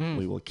die.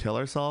 We will kill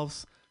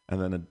ourselves, and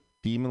then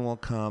demon will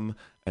come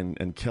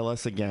and kill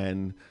us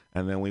again,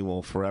 and then we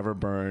will forever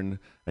burn,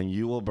 and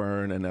you will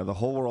burn, and the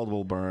whole world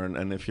will burn,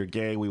 and if you're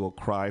gay, we will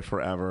cry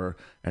forever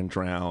and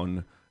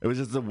drown. It was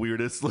just the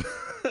weirdest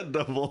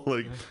double,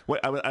 like, wait,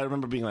 I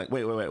remember being like,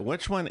 wait,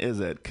 which one is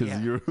it?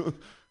 Because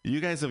you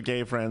guys have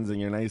gay friends, and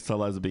you're nice to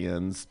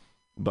lesbians,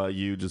 but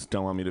you just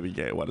don't want me to be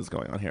gay. What is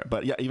going on here?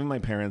 But yeah, even my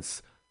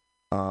parents,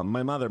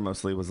 my mother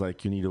mostly was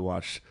like, you need to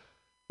watch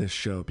this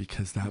show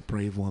because that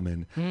brave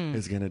woman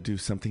is going to do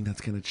something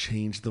that's going to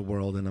change the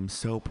world, and I'm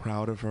so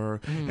proud of her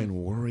and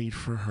worried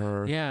for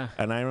her. Yeah.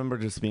 And I remember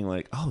just being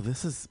like, oh,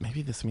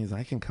 maybe this means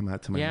I can come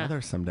out to my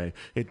mother someday.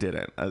 It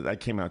didn't. I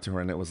came out to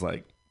her, and it was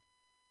like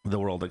the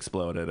world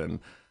exploded, and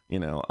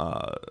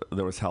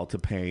there was hell to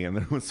pay, and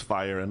there was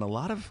fire, and a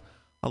lot of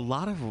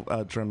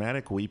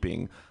dramatic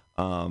weeping.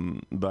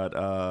 But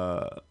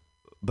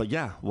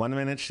yeah, 1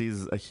 minute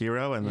she's a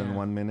hero, and then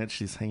 1 minute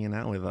she's hanging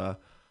out with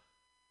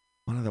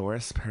one of the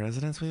worst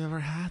presidents we've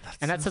ever had.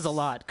 That says a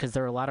lot, because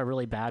there are a lot of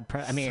really bad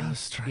so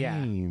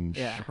strange,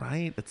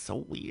 right? It's so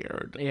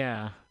weird.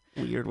 Yeah.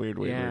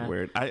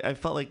 Weird. I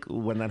felt like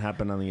when that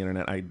happened on the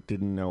internet, I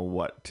didn't know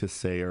what to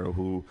say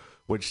or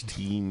which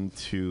team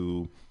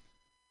to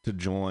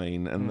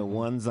join, and the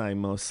ones I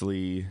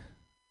mostly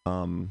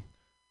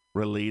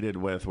related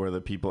with were the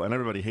people, and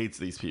everybody hates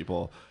these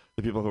people,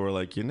 the people who were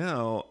like,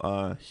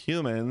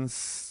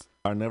 humans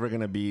are never going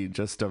to be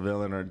just a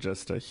villain or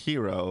just a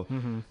hero.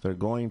 They're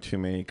going to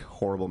make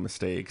horrible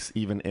mistakes,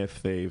 even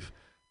if they've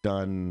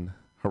done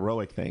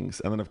heroic things.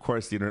 And then, of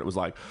course, the internet was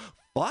like,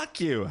 fuck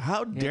you.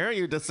 How dare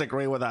you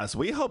disagree with us?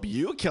 We hope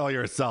you kill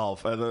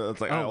yourself. And it's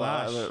like, oh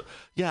gosh.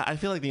 Yeah, I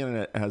feel like the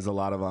internet has a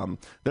lot of,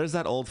 there's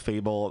that old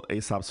fable,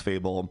 Aesop's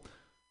fable,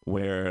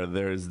 where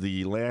there's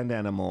the land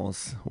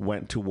animals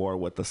went to war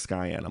with the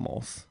sky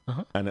animals.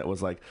 And it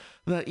was like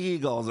the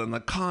eagles and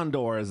the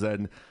condors,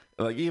 and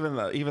like even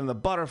the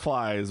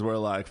butterflies were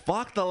like,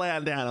 fuck the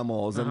land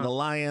animals, and the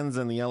lions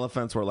and the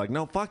elephants were like,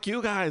 no, fuck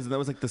you guys. And there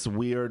was like this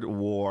weird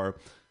war.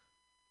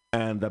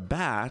 And the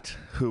bat,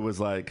 who was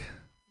like,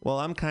 well,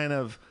 I'm kind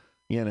of,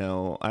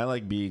 I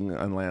like being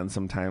on land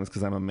sometimes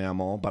because I'm a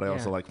mammal, but I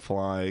also like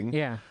flying.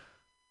 Yeah.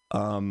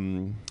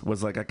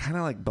 Was like, I kind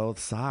of like both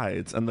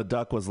sides. And the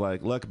duck was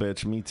like, look,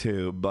 bitch, me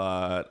too,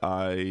 but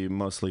I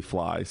mostly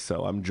fly,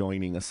 so I'm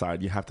joining a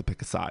side. You have to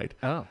pick a side.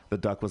 Oh. The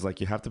duck was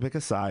like, you have to pick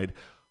a side,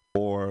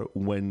 or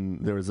when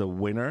there's a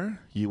winner,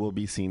 you will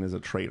be seen as a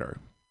traitor.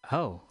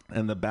 Oh.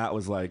 And the bat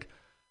was like,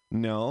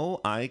 no,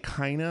 I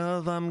kind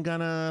of am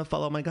gonna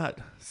follow my gut.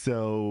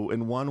 So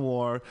in one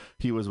war,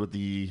 he was with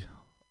the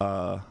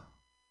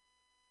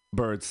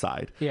bird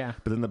side. Yeah.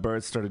 But then the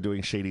birds started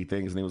doing shady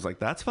things, and he was like,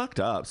 that's fucked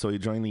up. So he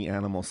joined the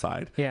animal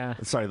side. Yeah.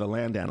 Sorry, the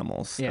land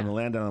animals. Yeah. And the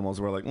land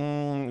animals were like,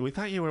 we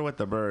thought you were with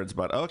the birds,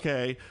 but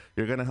okay,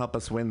 you're going to help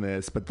us win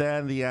this. But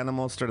then the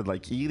animals started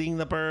like eating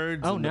the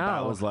birds. Oh, and no. The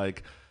bat was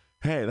like,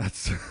 hey,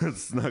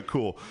 that's not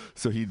cool.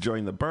 So he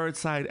joined the bird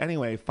side.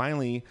 Anyway,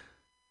 finally,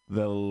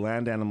 the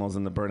land animals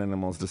and the bird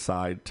animals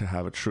decide to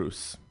have a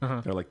truce.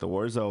 They're like, the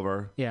war's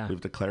over. Yeah.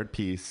 We've declared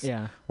peace.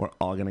 Yeah. We're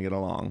all going to get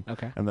along.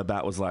 Okay. And the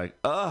bat was like,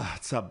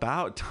 it's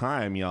about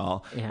time,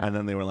 y'all. Yeah. And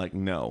then they were like,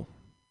 no,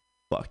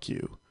 fuck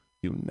you.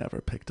 You never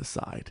picked a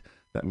side.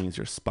 That means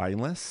you're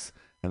spineless,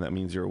 and that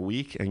means you're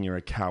weak, and you're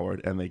a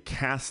coward. And they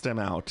cast him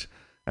out.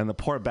 And the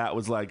poor bat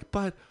was like,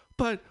 but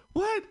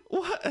what?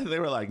 And they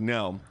were like,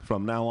 no,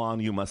 from now on,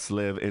 you must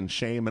live in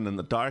shame and in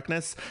the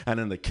darkness and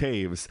in the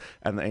caves.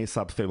 And the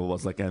Aesop fable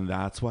was like, and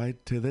that's why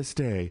to this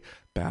day,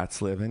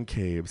 bats live in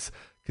caves,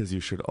 because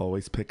you should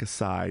always pick a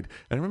side.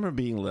 And I remember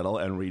being little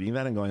and reading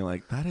that and going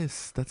like,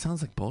 that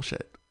sounds like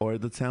bullshit. Or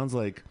that sounds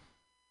like,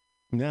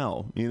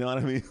 no, you know what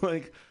I mean?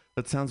 Like,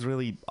 that sounds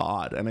really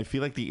odd. And I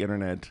feel like the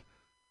internet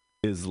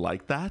is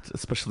like that,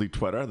 especially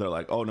Twitter. They're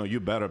like, oh no, you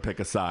better pick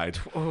a side.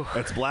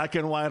 It's black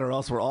and white, or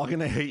else we're all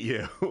gonna hate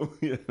you.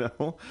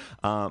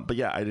 But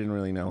yeah, I didn't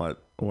really know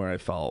where I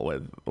fell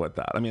with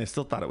that. I mean, I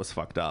still thought it was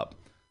fucked up,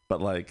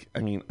 but like,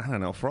 I mean, I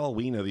don't know, for all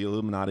we know, the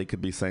Illuminati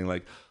could be saying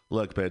like,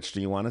 look, bitch, do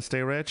you want to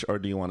stay rich, or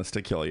do you want us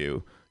to kill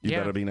you? You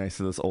better be nice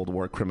to this old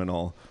war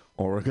criminal,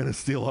 or we're gonna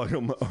steal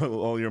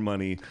all your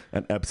money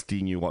and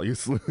Epstein you while you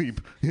sleep.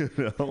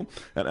 And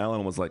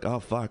Ellen was like, oh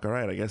fuck, all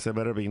right, I guess I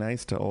better be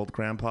nice to old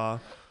grandpa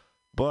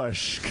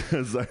Bush,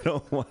 because I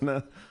don't want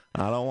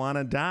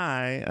to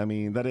die. I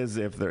mean, that is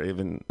if they're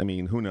even, I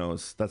mean, who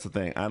knows? That's the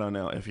thing. I don't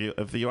know. If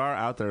you are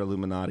out there,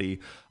 Illuminati,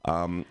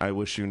 I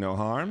wish you no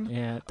harm.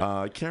 Yeah.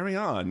 Carry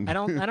on. I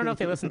don't know if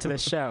they listen to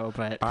this show,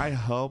 but I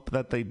hope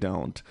that they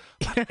don't.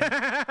 But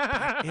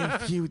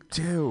if you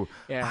do,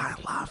 I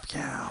love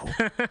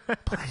you.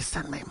 Please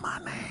send me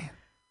money.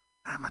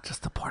 I'm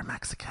just a poor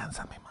Mexican.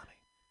 Send me money.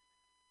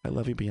 I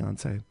love you,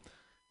 Beyonce.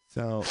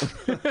 So,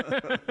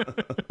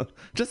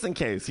 just in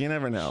case, you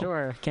never know.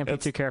 Sure, can't be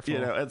too careful.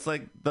 It's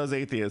like those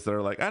atheists that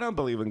are like, I don't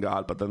believe in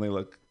God, but then they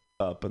look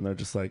up and they're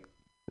just like,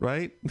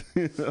 right?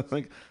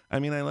 Like, I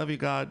mean, I love you,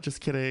 God. Just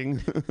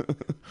kidding.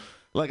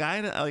 Like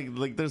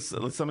there's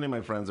so many of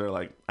my friends are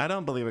like, I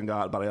don't believe in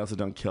God, but I also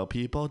don't kill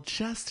people,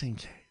 just in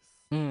case.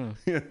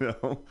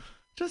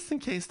 just in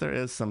case there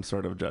is some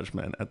sort of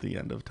judgment at the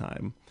end of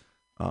time.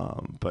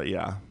 But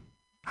yeah.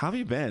 How have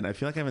you been? I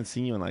feel like I haven't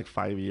seen you in like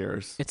 5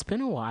 years. It's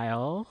been a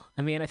while.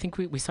 I mean, I think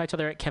we saw each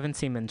other at Kevin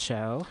Seaman's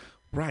show.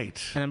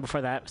 Right. And then before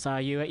that, saw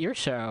you at your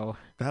show.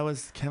 That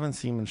was Kevin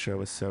Seaman's show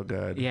was so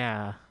good.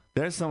 Yeah.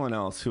 There's someone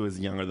else who is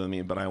younger than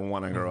me, but I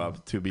want to grow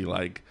up to be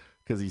like,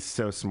 because he's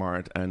so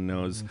smart and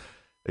knows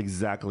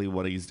exactly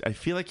what I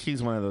feel like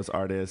he's one of those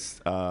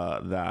artists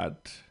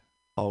that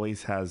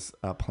always has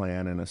a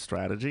plan and a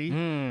strategy,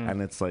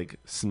 and it's like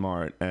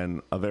smart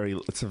and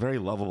it's a very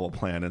lovable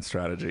plan and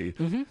strategy,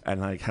 and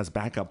like has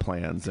backup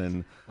plans.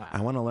 And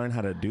I want to learn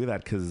how to do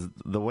that, because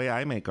the way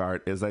I make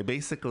art is I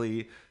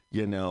basically,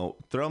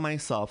 throw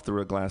myself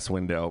through a glass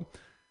window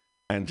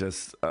and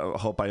just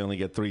hope I only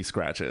get 3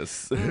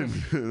 scratches.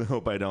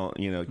 Hope I don't,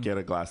 get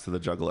a glass to the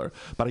jugular.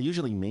 But I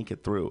usually make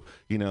it through.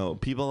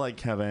 People like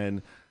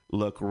Kevin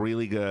look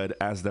really good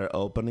as they're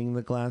opening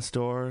the glass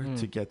door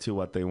to get to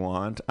what they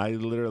want. I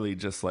literally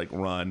just like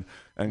run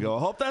and go, I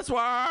hope this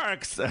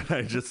works. And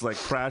I just like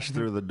crash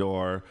through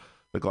the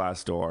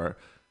glass door.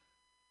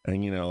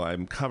 And,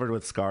 I'm covered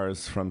with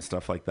scars from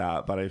stuff like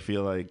that. But I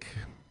feel like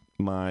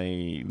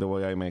the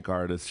way I make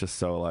art is just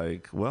so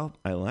like, well,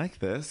 I like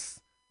this.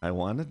 I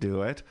want to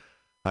do it.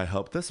 I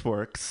hope this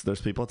works.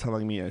 There's people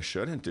telling me I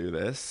shouldn't do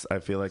this. I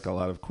feel like a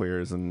lot of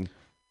queers and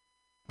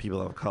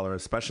people of color,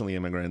 especially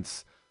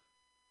immigrants,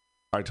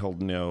 are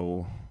told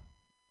no,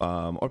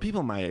 or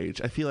people my age.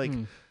 I feel like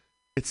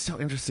it's so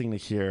interesting to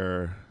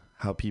hear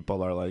how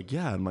people are like,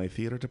 yeah, in my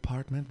theater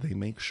department, they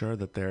make sure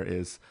that there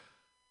is,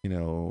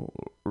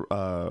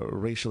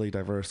 racially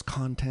diverse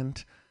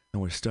content,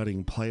 and we're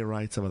studying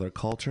playwrights of other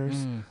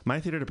cultures. My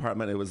theater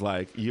department, it was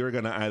like, you're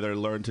going to either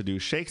learn to do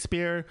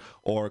Shakespeare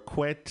or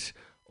quit,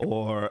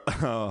 or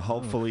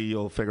hopefully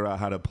you'll figure out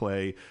how to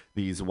play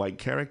these white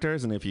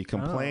characters. And if you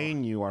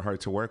complain, you are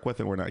hard to work with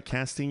and we're not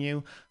casting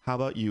you. How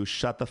about you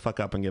shut the fuck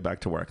up and get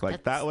back to work?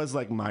 Like that was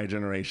like my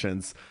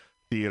generation's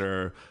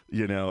theater,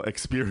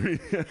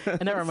 experience.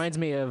 And that reminds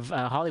me of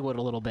Hollywood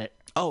a little bit.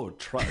 Oh,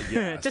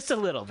 yes. Just a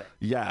little bit.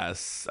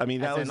 Yes. I mean,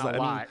 that was a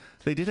lot.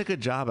 They did a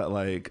good job at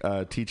like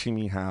teaching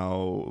me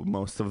how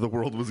most of the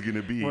world was going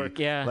to be.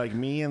 Like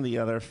me and the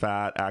other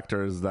fat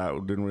actors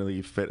that didn't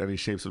really fit any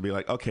shapes would be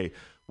like, okay,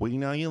 well,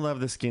 you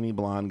love the skinny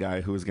blonde guy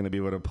who's going to be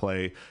able to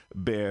play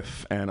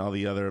Biff and all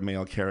the other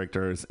male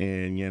characters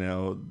in,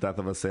 Death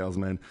of a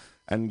Salesman.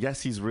 And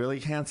yes, he's really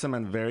handsome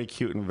and very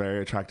cute and very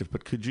attractive.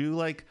 But could you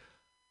like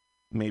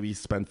maybe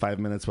spend 5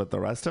 minutes with the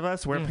rest of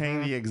us? We're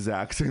paying the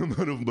exact same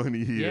amount of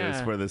money he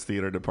is for this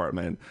theater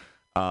department.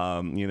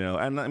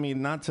 And I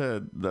mean,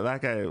 that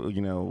guy,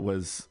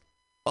 was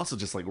also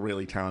just like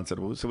really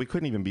talented. So we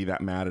couldn't even be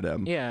that mad at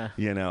him. Yeah.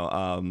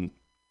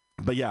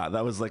 But yeah,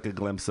 that was like a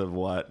glimpse of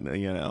what,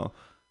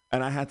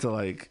 and I had to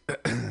like,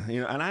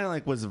 and I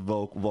like was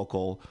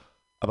vocal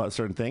about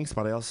certain things,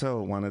 but I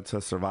also wanted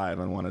to survive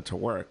and wanted to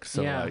work.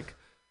 So like,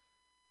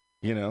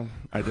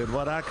 I did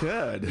what I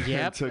could.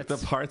 Yep, took the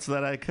parts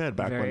that I could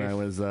back when I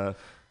was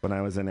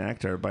an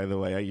actor. By the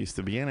way, I used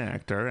to be an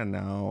actor and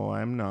now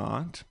I'm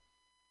not.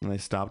 And I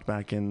stopped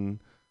back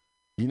in,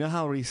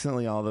 how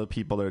recently all the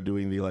people are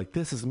doing the like,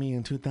 this is me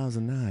in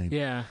 2009.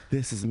 Yeah.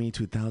 This is me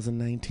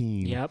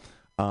 2019. Yep.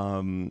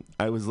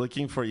 I was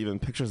looking for even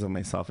pictures of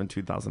myself in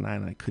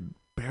 2009. I could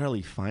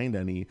barely find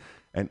any.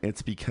 And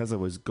it's because I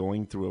was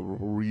going through a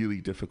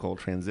really difficult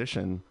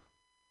transition.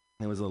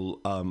 It was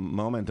a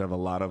moment of a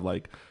lot of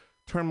like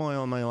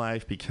turmoil in my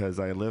life because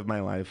I lived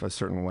my life a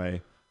certain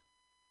way.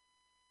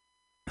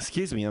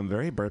 Excuse me, I'm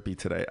very burpy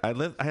today. I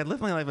had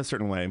lived my life a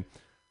certain way.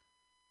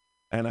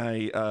 And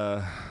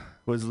I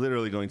was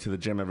literally going to the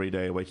gym every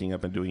day, waking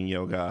up and doing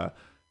yoga.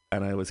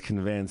 And I was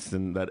convinced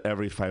that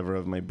every fiber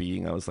of my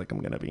being, I was like, I'm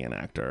going to be an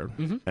actor.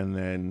 And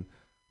then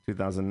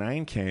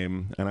 2009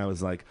 came and I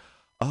was like,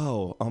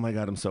 oh my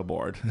God, I'm so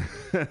bored.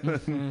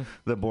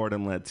 The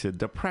boredom led to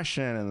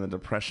depression and the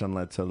depression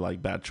led to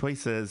like bad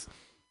choices.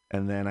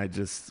 And then I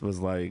just was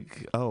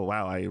like, oh,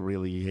 wow, I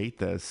really hate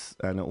this.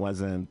 And it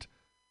wasn't,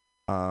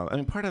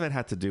 part of it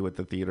had to do with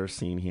the theater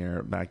scene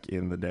here back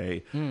in the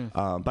day.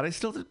 But I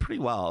still did pretty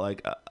well.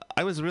 Like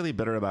I was really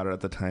bitter about it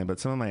at the time, but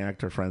some of my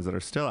actor friends that are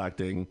still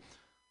acting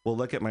will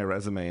look at my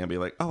resume and be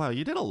like, oh, wow,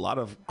 you did a lot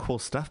of cool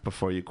stuff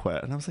before you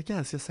quit. And I was like,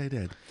 yes, I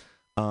did.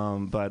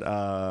 But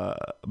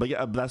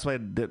yeah, that's why I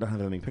didn't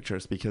have any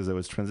pictures, because I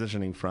was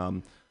transitioning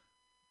from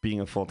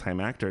being a full-time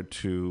actor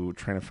to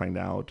trying to find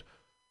out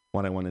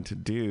what I wanted to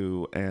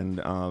do.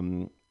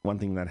 And one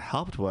thing that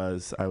helped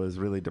was I was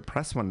really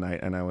depressed one night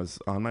and I was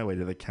on my way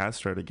to the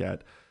Castro to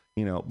get,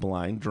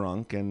 blind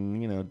drunk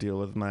and, deal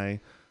with my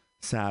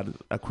sad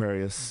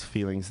Aquarius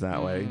feelings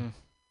that way.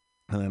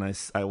 And then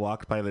I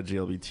walked by the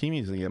GLBT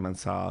Museum and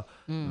saw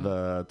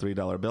the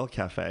 $3 Bill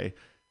Cafe.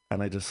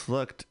 And I just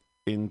looked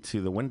into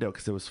the window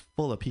because it was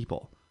full of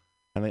people.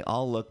 And they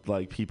all looked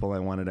like people I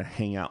wanted to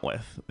hang out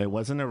with. It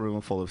wasn't a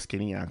room full of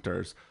skinny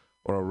actors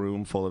or a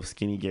room full of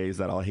skinny gays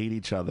that all hate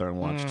each other and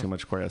watch too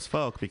much queer as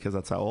folk, because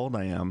that's how old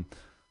I am.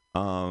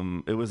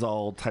 It was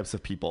all types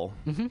of people.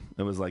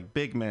 It was like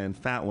big men,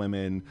 fat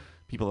women,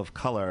 people of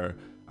color.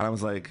 And I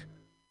was like,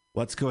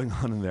 what's going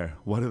on in there?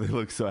 Why do they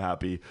look so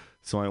happy?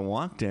 So I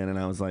walked in and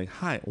I was like,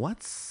 hi,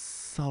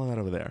 what's all that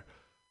over there?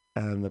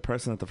 And the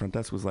person at the front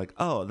desk was like,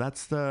 oh,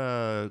 that's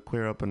the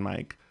queer open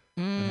mic.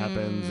 It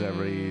happens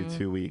every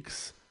 2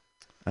 weeks.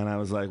 And I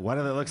was like, why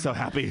do they look so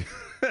happy?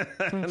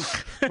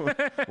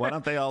 Why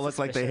don't they all look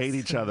like they hate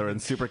each other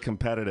and super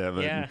competitive?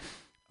 Yeah.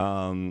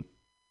 And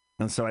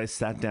so I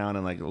sat down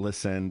and like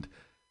listened.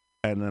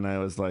 And then I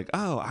was like,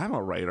 oh, I'm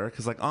a writer.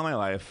 Because like all my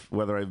life,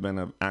 whether I've been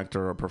an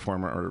actor or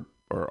performer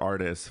or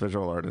artist,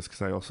 visual artist,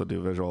 because I also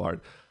do visual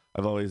art,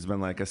 I've always been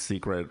like a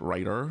secret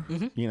writer,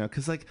 you know,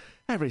 because like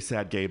every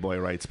sad gay boy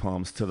writes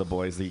poems to the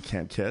boys that you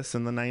can't kiss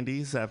in the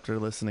 90s after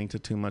listening to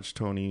too much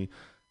Tori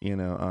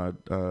Amos.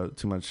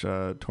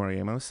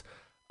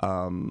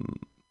 And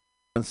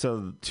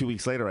so 2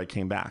 weeks later, I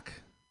came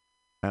back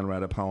and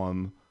read a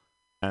poem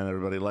and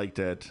everybody liked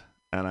it.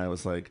 And I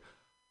was like,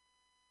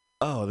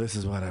 oh, this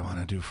is what I want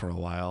to do for a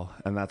while.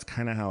 And that's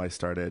kind of how I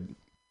started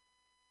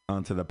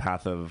onto the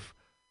path of,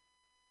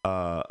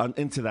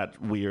 into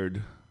that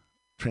weird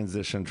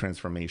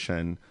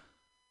transformation.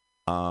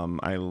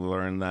 I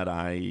learned that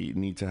I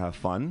need to have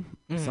fun.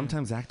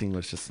 Sometimes acting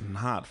was just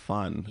not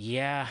fun.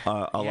 Yeah.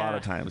 A lot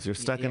of times you're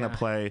stuck in a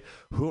play.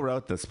 Who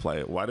wrote this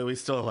play? Why do we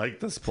still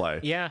like this play?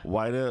 Yeah.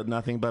 Why do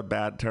nothing but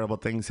bad, terrible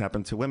things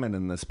happen to women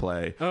in this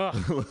play?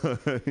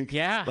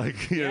 Yeah.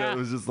 Like, you know, it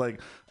was just like,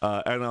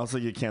 and also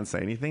you can't say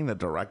anything. The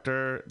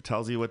director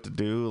tells you what to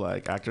do.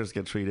 Like actors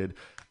get treated.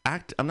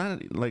 I'm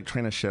not like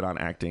trying to shit on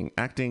acting.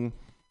 Acting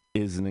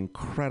is an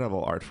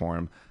incredible art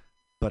form,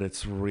 but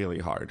it's really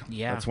hard.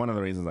 Yeah. That's one of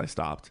the reasons I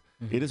stopped.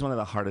 It is one of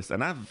the hardest.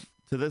 And at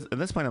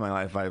this point in my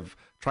life, I've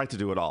tried to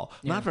do it all.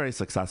 Not very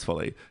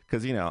successfully.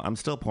 Because, you know, I'm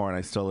still poor and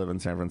I still live in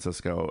San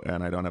Francisco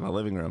and I don't have a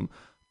living room.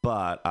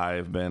 But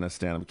I've been a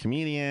stand-up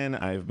comedian.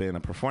 I've been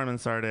a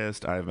performance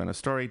artist. I've been a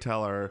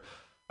storyteller.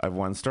 I've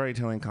won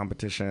storytelling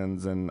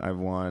competitions and I've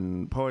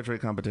won poetry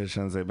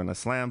competitions. I've been a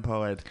slam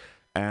poet.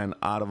 And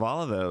out of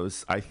all of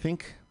those, I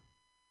think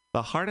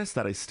the hardest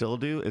that I still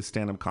do is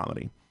stand-up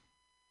comedy.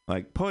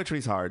 Like,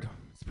 poetry's hard.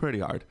 It's pretty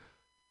hard.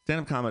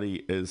 Stand-up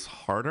comedy is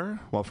harder.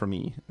 Well, for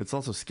me, it's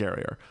also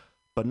scarier.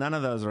 But none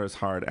of those are as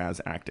hard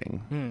as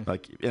acting,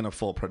 like in a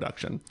full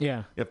production. Yeah.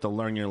 You have to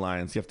learn your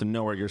lines. You have to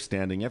know where you're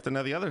standing. You have to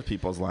know the other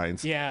people's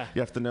lines. Yeah.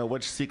 You have to know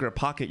which secret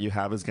pocket you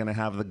have is going to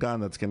have the gun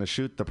that's going to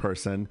shoot the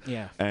person.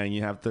 Yeah. And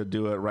you have to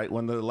do it right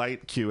when the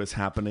light cue is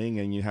happening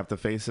and you have to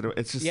face it.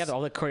 It's just... Yeah,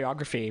 all the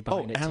choreography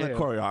behind it, too. And the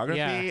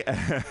choreography.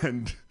 Yeah.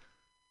 And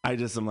I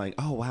just am like,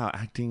 oh, wow,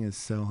 acting is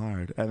so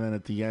hard. And then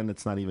at the end,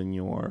 it's not even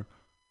your...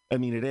 I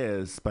mean, it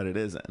is, but it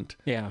isn't.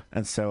 Yeah.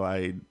 And so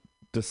I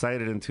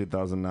decided in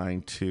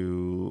 2009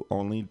 to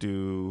only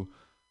do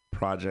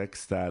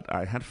projects that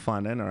I had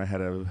fun in or I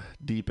had a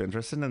deep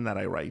interest in and that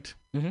I write.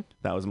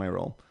 That was my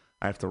role.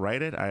 I have to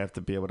write it. I have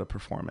to be able to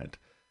perform it.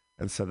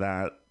 And so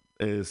that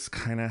is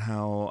kind of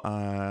how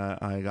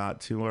I got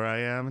to where I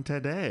am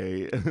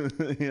today.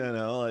 You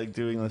know, like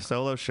doing a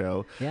solo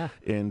show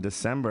in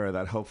December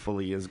that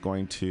hopefully is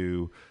going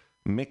to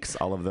mix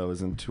all of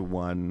those into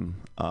one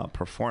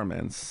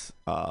performance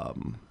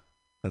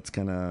that's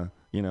gonna,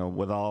 you know,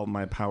 with all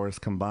my powers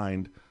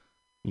combined,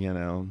 you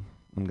know,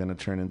 I'm gonna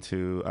turn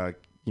into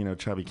you know,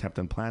 chubby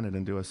Captain Planet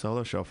and do a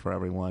solo show for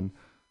everyone,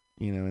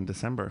 you know, in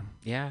December.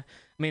 Yeah.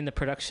 I mean, the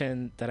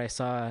production that I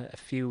saw a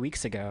few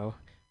weeks ago,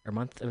 or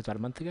it was about a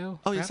month ago.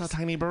 Oh, perhaps? you saw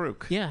Tiny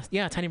Baruch. Yeah,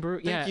 Tiny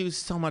Baruch. Thank you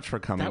so much for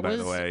coming, by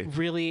the way. That was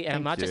really, and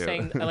I'm not just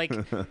saying, like,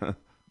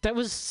 that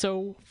was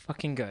so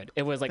fucking good.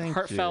 It was like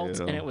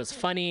heartfelt and it was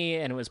funny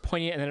and it was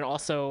poignant. And then it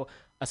also,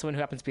 as someone who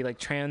happens to be like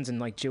trans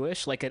and like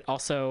Jewish, like it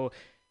also,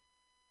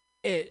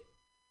 I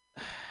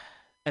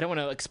don't want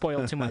to like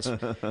spoil too much.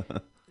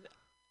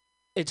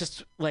 It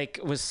just like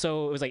it was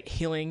like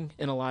healing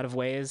in a lot of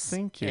ways.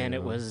 Thank you. And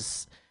it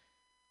was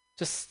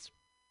just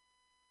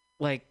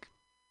like,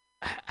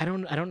 I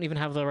don't even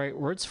have the right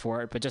words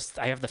for it, but just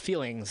I have the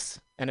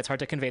feelings, and it's hard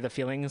to convey the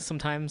feelings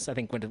sometimes. I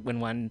think when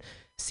one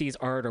sees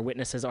art or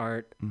witnesses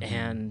art,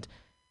 and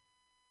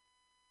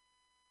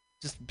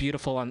just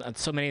beautiful on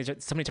so many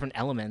different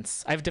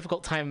elements. I have a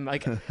difficult time.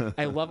 Like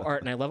I love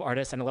art and I love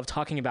artists and I love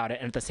talking about it,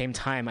 and at the same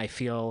time, I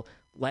feel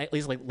at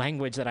least like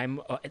language that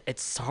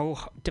it's so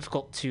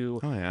difficult to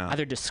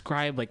either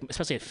describe, like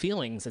especially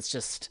feelings. It's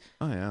just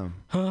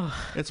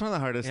it's one of the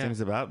hardest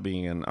things about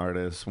being an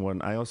artist.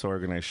 When I also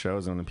organize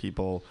shows, and when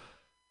people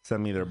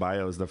send me their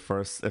bios,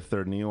 if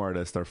they're new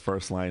artists, their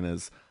first line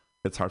is,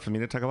 it's hard for me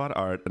to talk about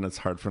art and it's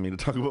hard for me to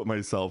talk about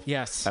myself.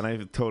 Yes. And I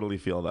totally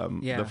feel them.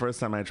 Yeah. The first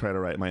time I tried to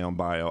write my own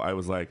bio, I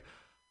was like,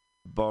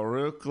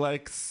 Baruch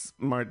likes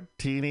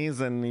martinis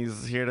and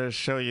he's here to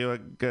show you a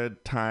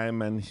good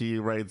time, and he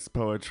writes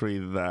poetry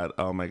that,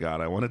 oh my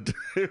God, I want to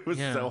do. It was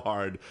so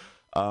hard.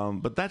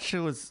 But that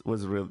show was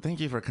real.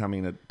 Thank you for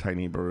coming to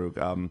Tiny Baruch.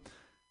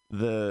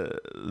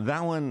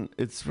 That one,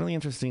 it's really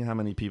interesting how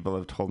many people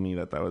have told me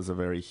that was a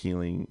very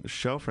healing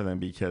show for them,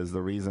 because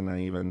the reason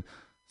I even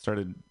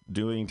started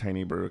doing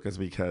Tiny Baruch is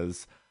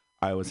because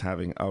I was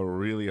having a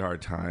really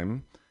hard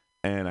time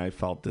and I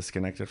felt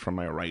disconnected from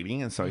my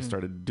writing, and so I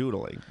started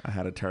doodling. I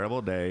had a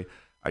terrible day.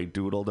 I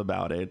doodled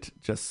about it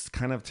just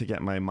kind of to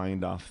get my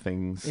mind off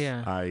things.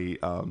 Yeah.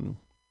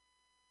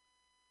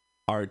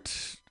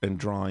 Art and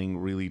drawing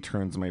really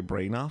turns my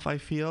brain off, I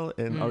feel,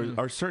 and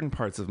are certain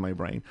parts of my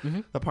brain.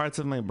 The parts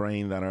of my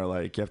brain that are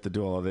like, you have to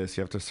do all of this,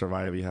 you have to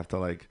survive, you have to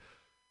like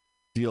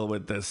deal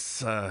with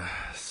this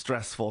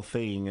stressful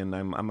thing, and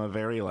I'm a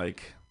very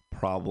like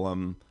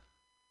problem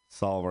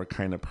solver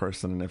kind of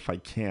person, and if I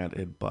can't,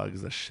 it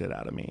bugs the shit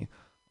out of me.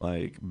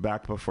 Like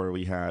back before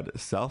we had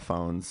cell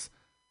phones,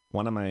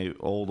 one of my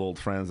old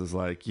friends is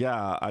like,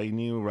 yeah, I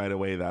knew right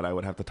away that I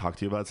would have to talk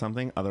to you about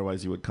something,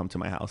 otherwise you would come to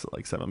my house at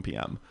like 7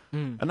 p.m.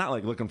 And not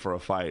like looking for a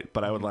fight,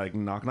 but I would like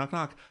knock,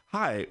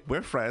 hi,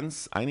 we're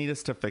friends, I need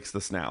us to fix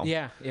this now.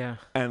 Yeah.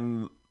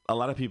 And a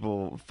lot of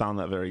people found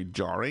that very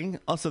jarring.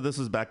 Also, this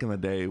was back in the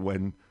day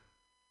when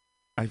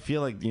I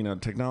feel like, you know,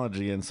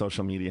 technology and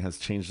social media has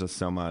changed us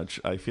so much.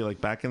 I feel like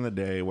back in the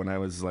day when I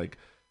was like,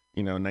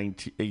 you know,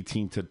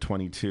 18 to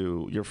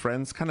 22, your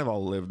friends kind of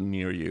all lived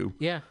near you.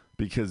 Yeah.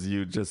 Because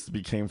you just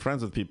became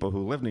friends with people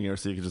who lived near you,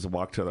 so you could just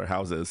walk to their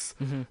houses.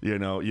 You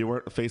know, you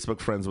weren't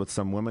Facebook friends with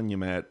some woman you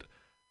met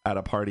at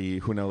a party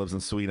who now lives in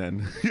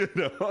Sweden. You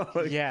know,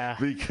 like, Yeah.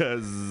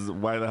 Because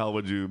why the hell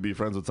would you be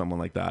friends with someone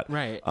like that?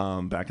 Right.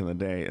 Back in the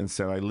day, and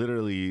so I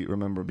literally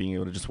remember being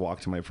able to just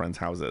walk to my friends'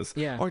 houses.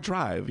 Yeah. Or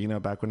drive. You know,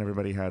 back when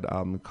everybody had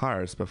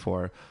cars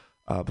before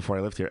I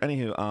lived here.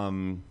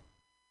 Anywho,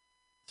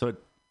 so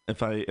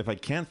if I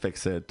can't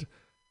fix it,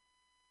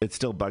 it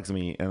still bugs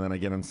me, and then I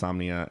get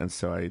insomnia, and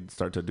so I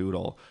start to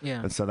doodle.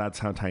 Yeah. And so that's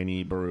how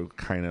Tiny Baruch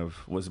kind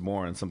of was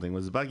born. Something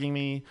was bugging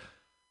me.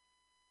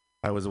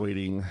 I was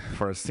waiting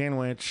for a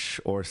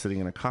sandwich or sitting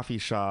in a coffee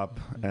shop,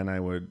 and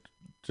I would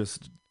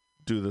just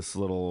do this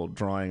little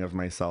drawing of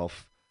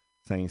myself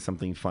saying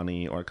something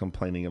funny or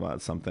complaining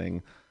about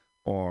something.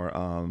 Or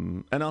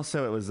and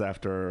also it was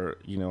after,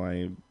 you know,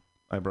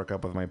 I broke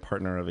up with my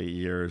partner of 8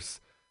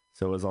 years,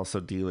 so it was also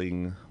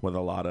dealing with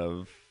a lot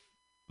of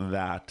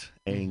that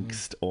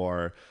angst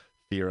or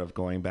fear of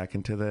going back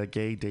into the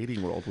gay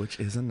dating world, which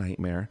is a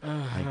nightmare.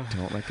 I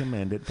don't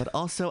recommend it. But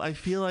also I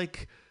feel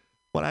like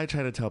what I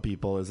try to tell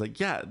people is like,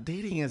 yeah,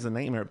 dating is a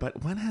nightmare,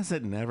 but when has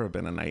it never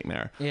been a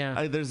nightmare?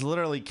 Yeah. There's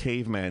literally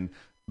cavemen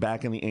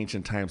back in the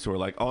ancient times who were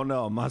like, oh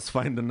no, must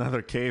find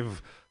another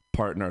cave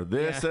partner.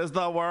 This is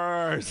the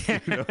worst. You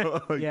know?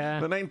 Like,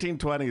 the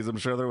 1920s, I'm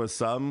sure there was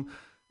some,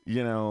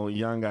 you know,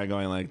 young guy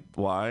going like,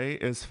 why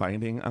is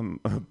finding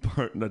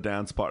a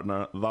dance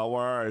partner the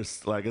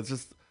worst? Like,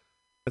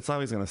 it's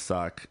always gonna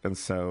suck. And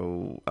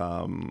so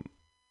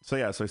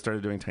so I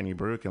started doing Tiny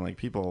Baruch, and like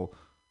people,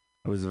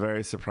 I was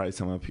very surprised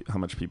how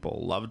much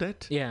people loved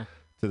it. Yeah.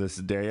 To this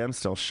day, I'm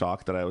still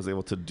shocked that I was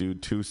able to do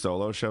 2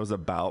 solo shows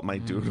about my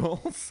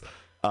doodles.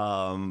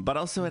 But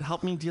also it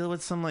helped me deal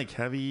with some like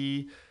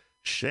heavy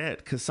shit,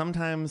 because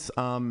sometimes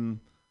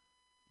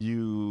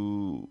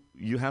you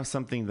have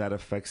something that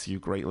affects you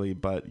greatly,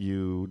 but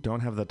you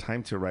don't have the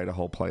time to write a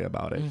whole play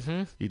about it.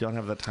 You don't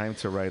have the time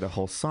to write a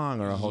whole song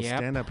or a whole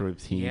stand-up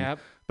routine.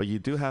 But you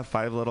do have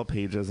 5 little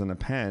pages and a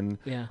pen.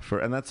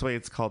 And that's why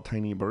it's called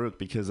Tiny Baruch,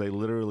 because I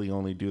literally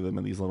only do them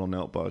in these little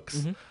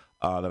notebooks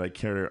that I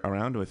carry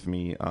around with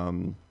me.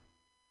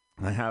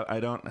 I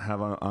don't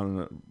have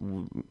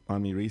on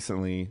me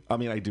recently. I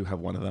mean, I do have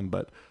one of them,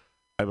 but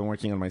I've been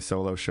working on my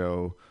solo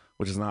show,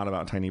 which is not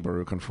about Tiny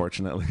Baruch,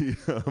 unfortunately.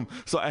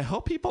 So I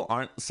hope people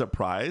aren't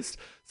surprised.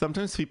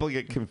 Sometimes people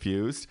get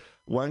confused.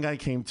 One guy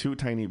came to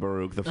Tiny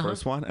Baruch, the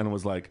first one, and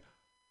was like,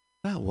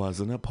 that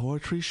wasn't a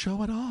poetry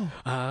show at all.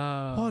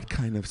 What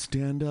kind of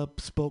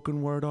stand-up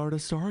spoken word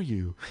artist are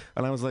you?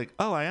 And I was like,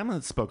 oh, I am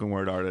a spoken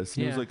word artist.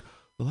 And he was like,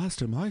 the last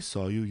time I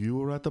saw you, you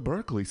were at the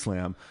Berkeley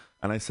Slam.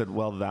 And I said,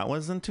 well, that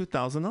was in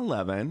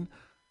 2011.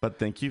 But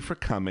thank you for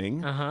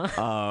coming.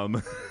 I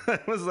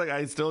was like,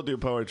 I still do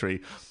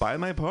poetry. Buy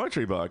my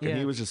poetry book. And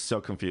he was just so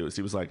confused.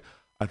 He was like,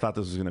 I thought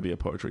this was going to be a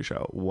poetry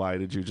show. Why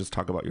did you just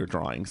talk about your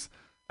drawings?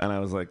 And I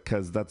was like,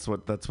 because that's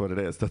what it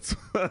is. That's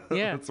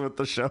what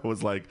the show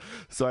was like.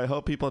 So I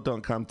hope people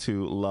don't come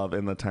to love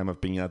In the Time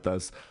of Being at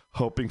This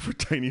hoping for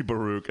Tiny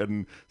Baruch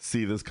and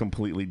see this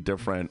completely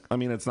different. I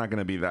mean, it's not going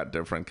to be that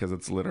different because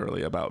it's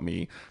literally about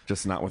me,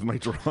 just not with my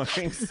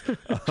drawings.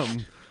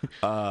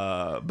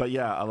 But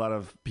yeah, a lot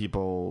of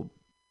people,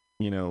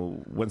 you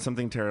know, when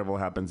something terrible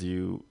happens,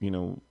 you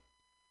don't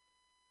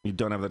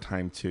have the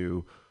time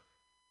to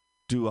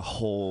do a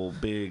whole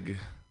big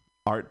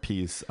art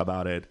piece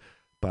about it.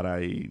 But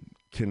I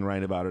can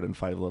write about it in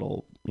 5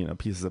 little,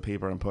 pieces of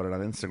paper and put it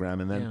on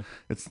Instagram. And then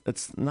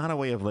it's not a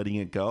way of letting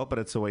it go, but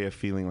it's a way of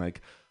feeling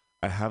like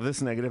I have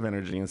this negative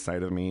energy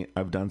inside of me.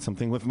 I've done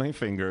something with my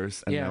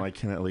fingers, and now I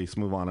can at least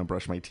move on and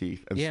brush my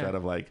teeth instead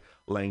of like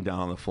laying down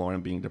on the floor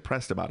and being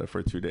depressed about it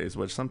for 2 days,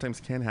 which sometimes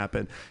can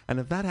happen. And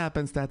if that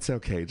happens, that's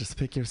okay. Just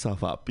pick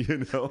yourself up,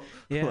 but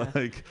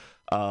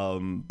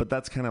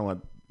that's kind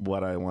of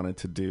what I wanted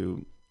to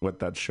do with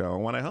that show,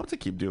 and what I hope to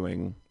keep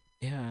doing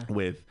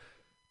with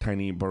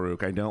Tiny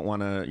Baruch. I don't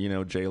want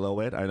to,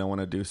 J-Lo it. I don't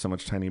want to do so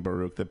much Tiny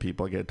Baruch that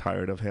people get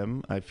tired of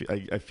him. I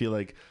feel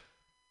like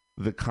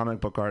the comic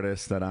book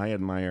artists that I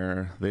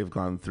admire, they've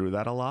gone through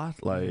that a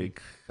lot.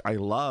 Like, I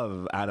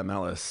love Adam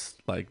Ellis,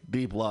 like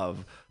deep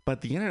love,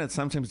 but the internet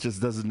sometimes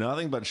just does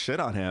nothing but shit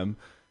on him.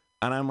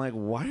 And I'm like,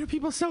 why are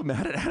people so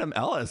mad at Adam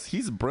Ellis?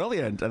 He's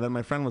brilliant. And then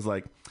my friend was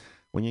like,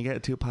 when you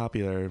get too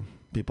popular,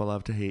 people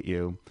love to hate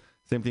you.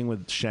 Same thing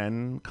with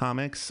Shen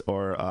Comics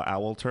or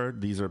Owl Turd.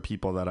 These are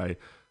people that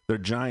they're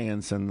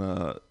giants in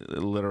the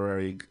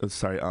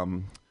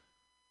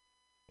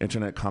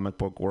internet comic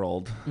book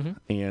world,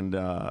 and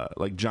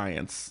like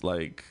giants,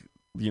 like,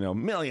 you know,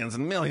 millions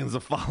and millions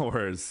of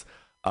followers,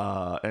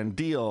 and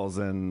deals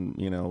and,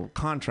 you know,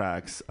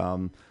 contracts.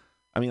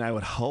 I mean, I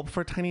would hope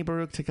for Tiny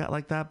Baruch to get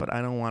like that, but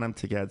I don't want him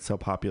to get so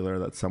popular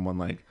that someone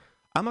like,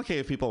 I'm okay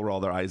if people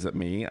roll their eyes at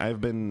me. I've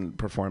been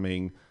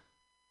performing,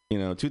 you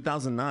know,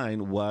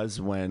 2009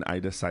 was when I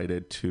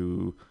decided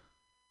to,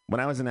 when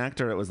I was an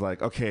actor, it was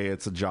like, okay,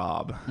 it's a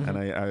job. And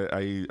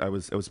it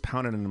was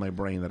pounded into my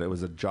brain that it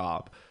was a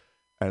job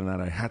and that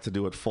I had to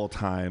do it full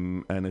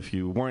time. And if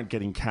you weren't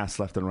getting cast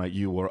left and right,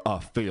 you were a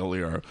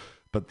failure.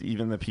 But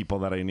even the people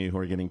that I knew who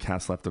were getting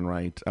cast left and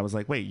right, I was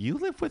like, wait, you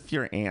live with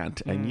your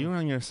aunt and you're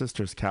on your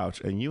sister's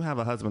couch and you have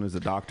a husband who's a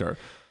doctor.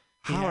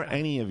 How are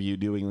any of you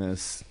doing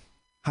this?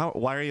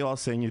 Why are you all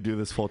saying you do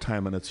this full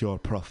time and it's your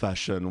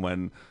profession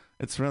when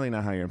it's really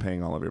not how you're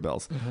paying all of your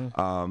bills?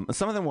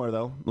 Some of them were,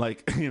 though,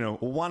 like, you know,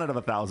 1 out of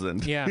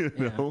 1,000. You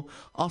know?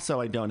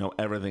 Also, I don't know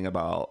everything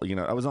about, you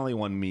know, I was only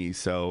one me,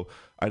 so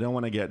I don't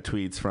want to get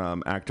tweets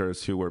from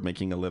actors who were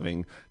making a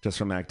living just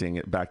from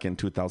acting back in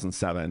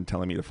 2007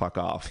 telling me to fuck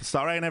off.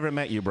 Sorry, I never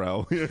met you,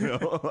 bro. You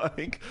know,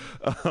 like,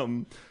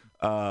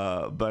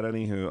 but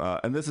anywho,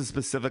 and this is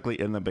specifically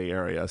in the Bay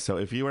Area. So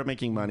if you were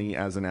making money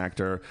as an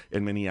actor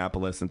in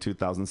Minneapolis in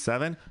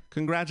 2007,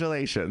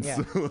 congratulations.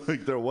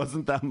 Like, there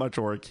wasn't that much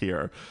work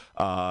here.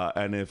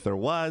 And if there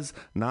was,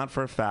 not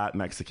for fat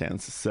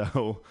Mexicans.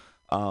 So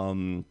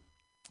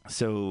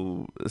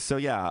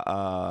yeah,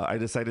 I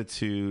decided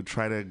to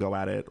try to go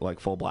at it like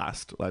full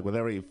blast, like with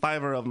every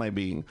fiber of my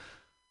being,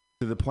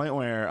 to the point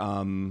where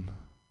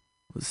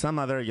some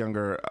other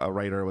younger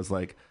writer was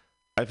like,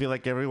 I feel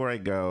like everywhere I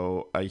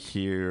go, I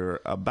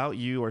hear about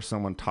you or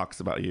someone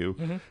talks about you.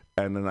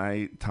 And then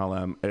I tell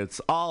them,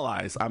 it's all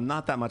lies. I'm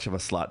not that much of a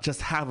slut,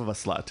 just half of a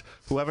slut.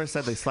 Whoever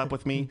said they slept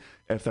with me,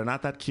 if they're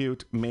not that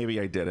cute,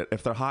 maybe I did it.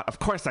 If they're hot, of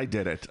course I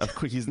did it. Of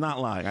course, he's not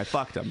lying. I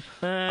fucked him.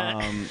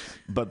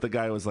 But the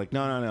guy was like,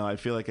 no. I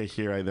feel like I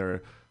hear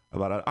either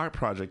about an art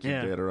project you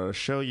did or a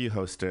show you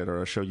hosted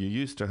or a show you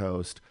used to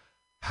host.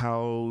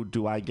 How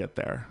do I get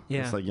there?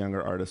 This like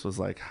younger artist was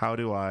like, how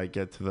do I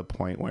get to the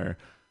point where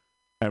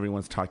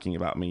everyone's talking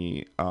about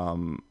me?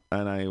 And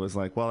I was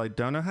like, well, I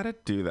don't know how to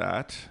do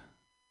that.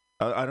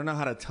 I don't know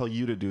how to tell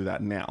you to do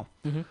that now,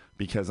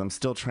 because I'm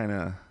still trying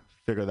to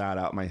figure that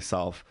out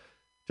myself,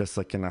 just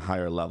like in a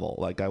higher level.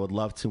 Like, I would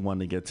love to want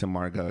to get to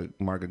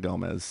Marga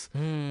Gomez,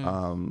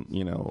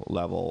 you know,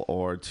 level,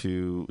 or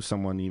to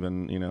someone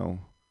even, you know,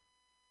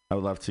 I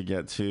would love to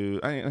get to,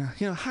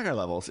 you know, higher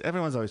levels.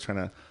 Everyone's always trying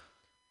to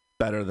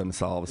better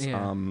themselves.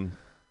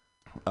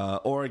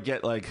 Or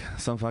get like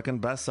some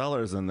fucking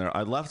bestsellers in there.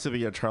 I'd love to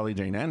be a Charlie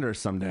Jane Anders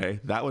someday.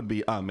 That would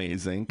be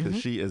amazing,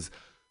 because she is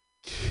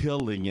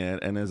killing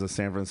it and is a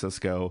San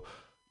Francisco,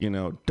 you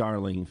know,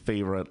 darling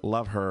favorite.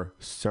 Love her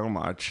so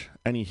much.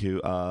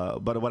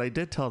 Anywho, but what I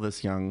did tell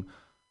this young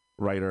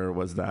writer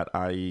was that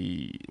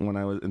when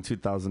I was in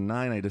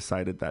 2009, I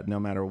decided that no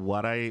matter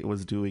what I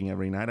was doing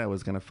every night, I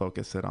was going to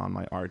focus it on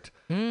my art,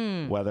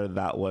 whether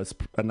that was,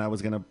 and I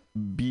was going to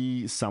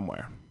be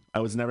somewhere. I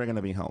was never going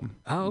to be home.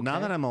 Now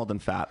that I'm old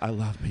and fat, I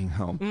love being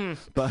home.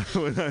 But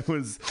when I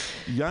was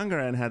younger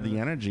and had the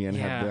energy and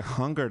had the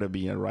hunger to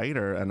be a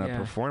writer and a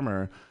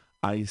performer,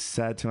 I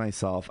said to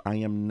myself, I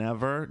am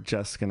never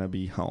just going to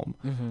be home.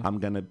 I'm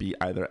going to be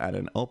either at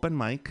an open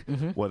mic,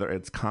 whether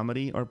it's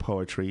comedy or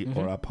poetry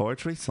or a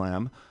poetry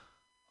slam,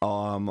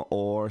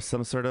 or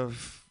some sort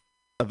of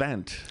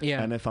event.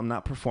 And if I'm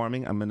not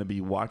performing, I'm going to be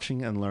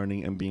watching and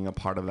learning and being a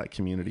part of that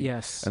community.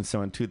 And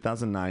so in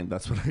 2009,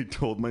 that's what I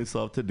told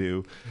myself to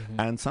do.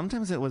 And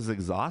sometimes it was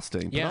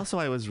exhausting, but also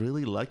I was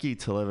really lucky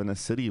to live in a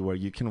city where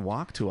you can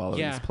walk to all of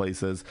these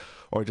places,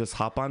 or just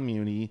hop on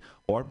Muni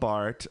or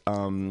BART.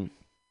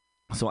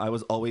 So I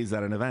was always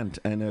at an event,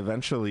 and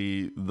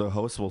eventually the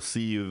host will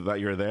see you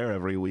that you're there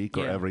every week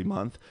or every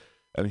month,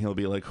 and he'll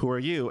be like, who are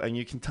you? And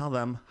you can tell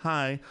them,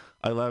 hi,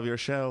 I love your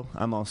show.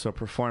 I'm also a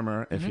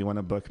performer. If you want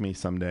to book me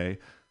someday,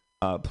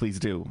 please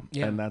do.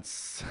 And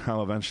that's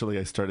how eventually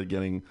I started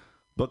getting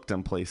booked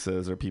in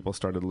places, or people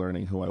started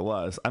learning who I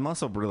was. I'm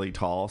also really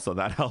tall, so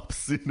that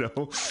helps, you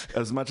know.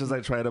 As much as I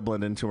try to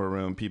blend into a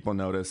room, people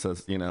notice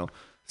as, you know,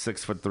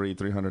 6'3",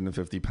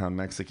 350-pound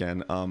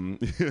Mexican,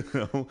 you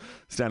know,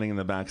 standing in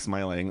the back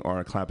smiling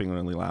or clapping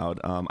really loud.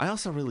 I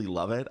also really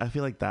love it. I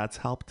feel like that's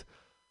helped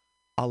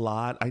a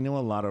lot. I know a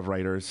lot of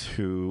writers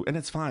who, and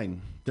it's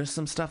fine, there's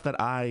some stuff that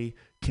I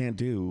can't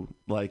do,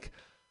 like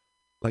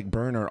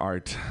burner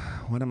art.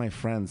 One of my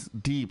friends,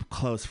 deep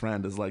close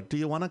friend, is like, do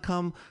you want to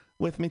come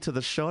with me to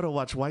the show to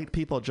watch white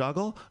people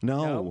juggle?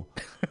 No.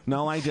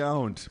 No, I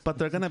don't. But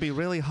they're going to be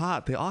really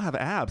hot. They all have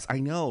abs. I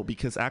know,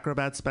 because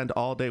acrobats spend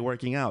all day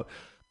working out.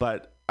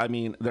 But, I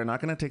mean, they're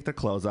not going to take their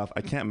clothes off.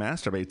 I can't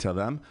masturbate to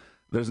them.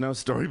 There's no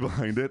story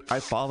behind it. I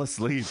fall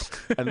asleep.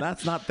 And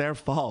that's not their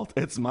fault.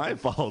 It's my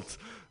fault.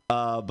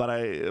 But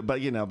I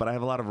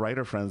have a lot of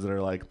writer friends that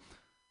are like,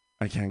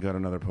 I can't go to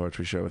another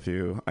poetry show with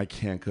you. I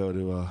can't go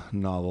to a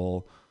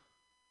novel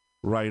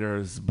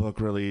writer's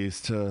book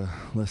release to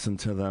listen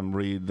to them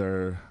read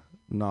their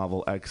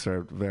novel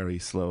excerpt very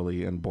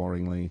slowly and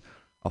boringly.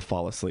 I'll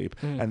fall asleep.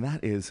 And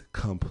that is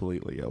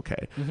completely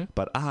okay.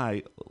 But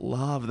I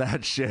love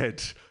that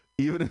shit.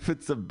 Even if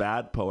it's a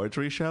bad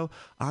poetry show,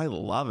 I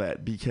love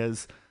it,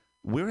 because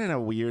we're in a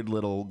weird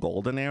little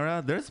golden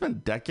era. There's been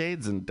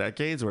decades and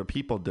decades where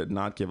people did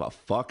not give a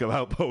fuck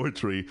about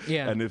poetry.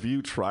 Yeah. And if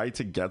you tried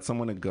to get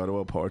someone to go to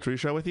a poetry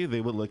show with you,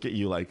 they would look at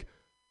you like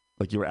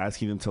you were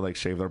asking them to like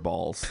shave their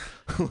balls.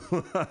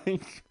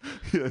 Like,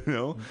 you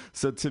know?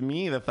 So to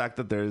me, the fact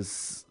that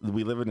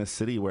we live in a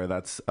city where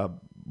that's a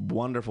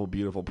wonderful,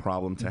 beautiful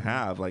problem to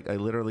have. Like, I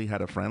literally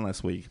had a friend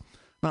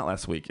not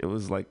last week. It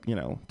was like,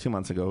 2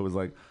 months ago. It was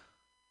like,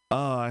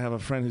 oh, I have a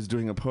friend who's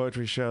doing a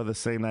poetry show the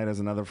same night as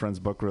another friend's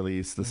book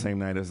release, the same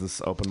night as this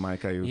open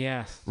mic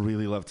I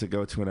really love to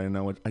go to, and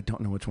I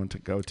don't know which one to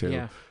go to.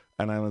 Yeah.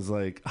 And I was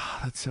like, oh,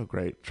 that's so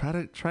great.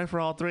 Try for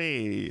all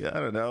three. I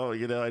don't know.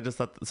 I just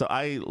thought, so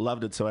I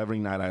loved it. So every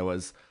night I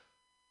was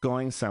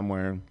going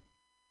somewhere,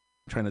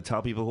 trying to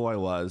tell people who I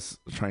was,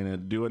 trying to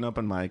do an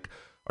open mic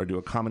or do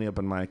a comedy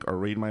open mic or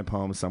read my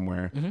poem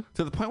somewhere,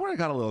 to the point where I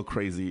got a little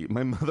crazy.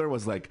 My mother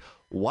was like,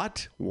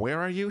 what? Where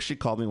are you? She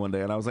called me one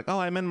day and I was like, oh,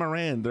 I'm in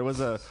Marin. There was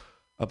a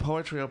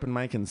poetry open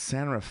mic in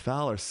San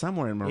Rafael or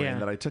somewhere in Marin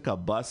that I took a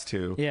bus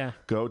to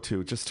go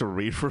to just to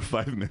read for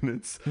 5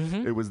 minutes.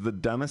 It was the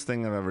dumbest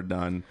thing I've ever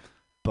done,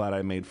 but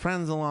I made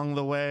friends along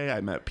the way.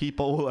 I met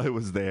people while I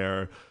was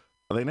there.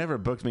 They never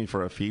booked me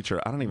for a feature.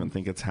 I don't even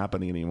think it's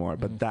happening anymore,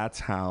 but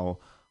that's how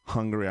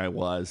hungry I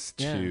was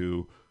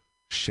to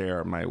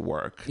share my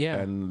work.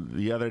 And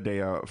the other day,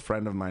 a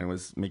friend of mine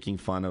was making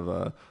fun of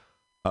a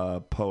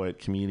poet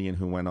comedian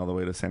who went all the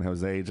way to San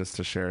Jose just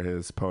to share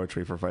his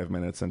poetry for 5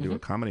 minutes and do a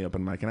comedy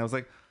open mic. And I was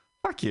like,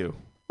 fuck you.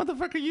 What the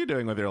fuck are you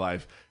doing with your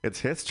life? It's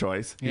his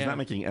choice. He's not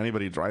making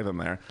anybody drive him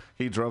there.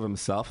 He drove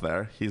himself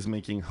there. He's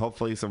making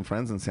hopefully some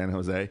friends in San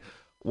Jose.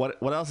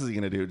 What else is he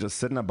going to do? Just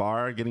sit in a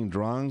bar getting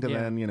drunk and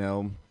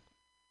then,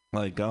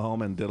 like go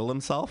home and diddle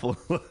himself?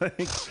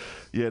 Like,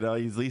 at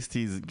least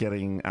he's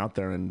getting out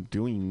there and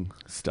doing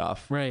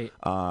stuff. Right.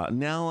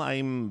 Now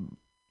I'm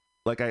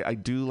like, I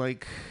do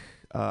like,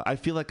 I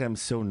feel like I'm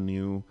so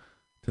new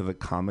to the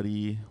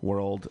comedy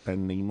world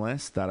and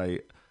nameless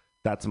that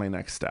that's my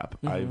next step.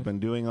 I've been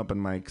doing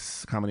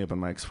comedy open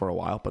mics for a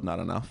while, but not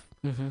enough.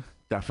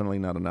 Definitely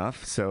not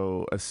enough.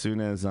 So as soon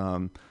as,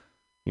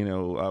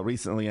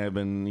 recently I've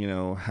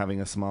been,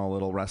 having a small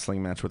little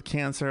wrestling match with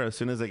cancer. As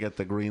soon as I get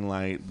the green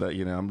light that,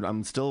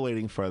 I'm still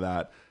waiting for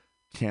that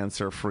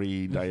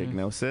cancer-free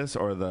diagnosis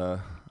or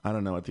I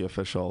don't know what the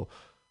official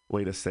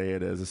way to say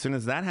it is. As soon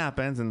as that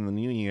happens in the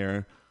new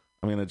year,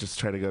 I'm going to just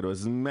try to go to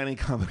as many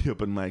comedy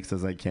open mics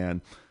as I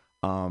can.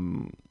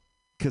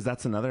 Because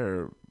that's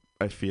another,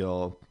 I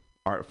feel,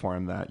 art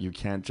form that you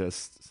can't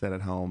just sit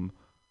at home,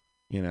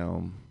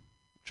 trying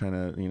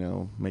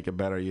to, make it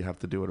better. You have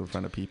to do it in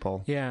front of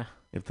people. Yeah.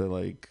 You have to,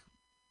 like,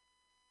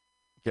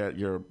 get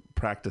your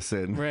practice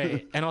in.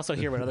 Right. And also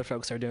hear what other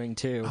folks are doing,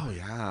 too. Oh,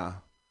 yeah.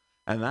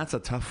 And that's a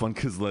tough one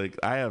because, like,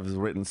 I have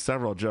written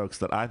several jokes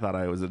that I thought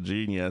I was a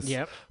genius.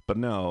 Yep. But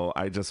no,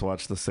 I just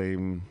watch the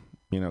same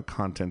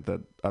content that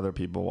other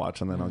people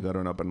watch, and then I'll go to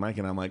an open mic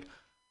and I'm like,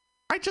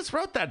 I just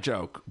wrote that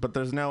joke, but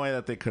there's no way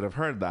that they could have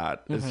heard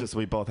that. It's just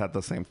we both had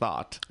the same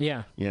thought.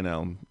 Yeah.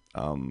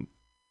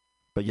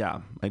 But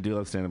yeah, I do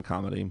love stand-up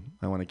comedy.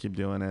 I want to keep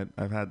doing it.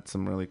 I've had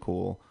some really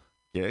cool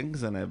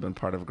gigs and I've been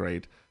part of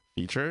great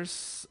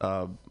features.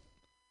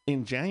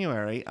 In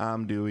January,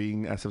 I'm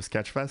doing SF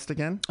Sketchfest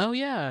again. Oh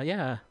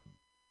yeah.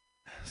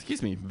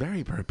 Excuse me,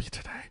 very burpy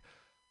today.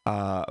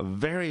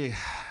 Very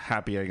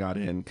happy I got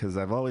in because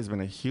I've always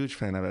been a huge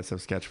fan of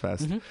SF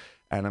Sketchfest.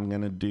 And I'm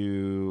going to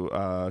do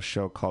a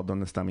show called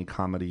Donde Está Mi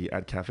Comedy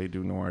at Café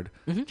du Nord.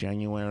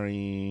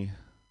 January.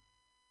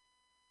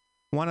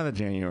 One of the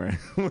January.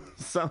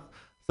 so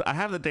I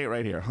have the date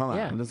right here. Hold on.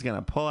 I'm just going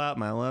to pull out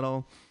my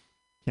little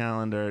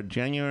calendar.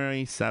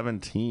 January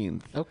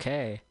 17th.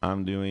 Okay.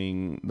 I'm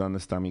doing Donde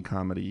Está Mi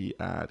Comedy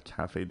at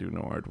Café du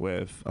Nord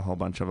with a whole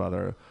bunch of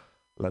other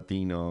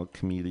Latino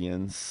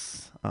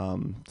comedians.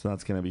 So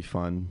that's going to be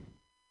fun.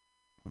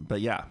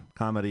 But yeah,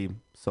 comedy,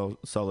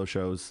 solo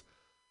shows,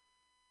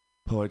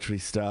 poetry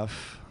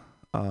stuff.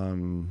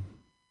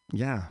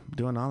 Yeah,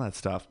 doing all that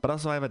stuff. But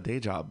also I have a day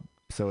job.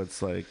 So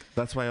it's like,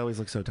 that's why I always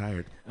look so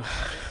tired.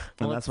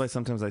 And that's why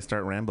sometimes I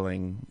start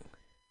rambling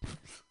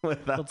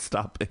without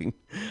stopping.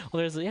 Well,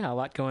 there's, a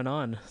lot going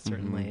on,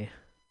 certainly.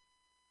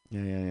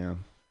 Yeah.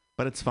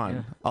 But it's fun.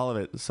 Yeah. All of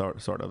it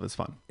sort of is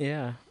fun.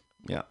 Yeah.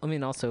 Yeah. I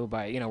mean, also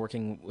by,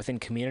 working within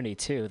community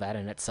too, that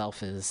in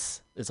itself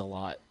is a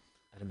lot.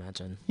 I'd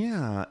imagine.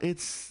 Yeah,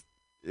 it's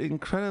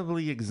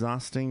incredibly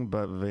exhausting,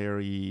 but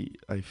very,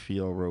 I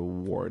feel,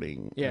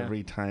 rewarding. Yeah.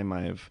 Every time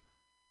I've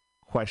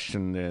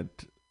questioned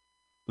it,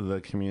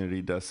 the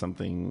community does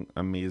something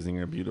amazing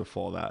or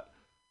beautiful that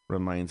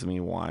reminds me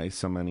why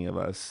so many of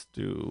us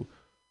do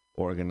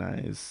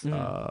organize,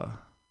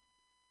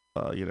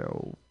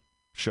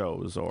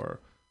 shows or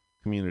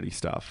community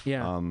stuff.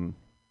 Yeah.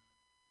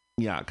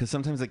 Yeah, because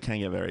sometimes it can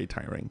get very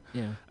tiring.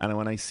 Yeah. And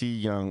when I see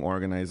young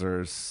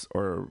organizers,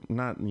 or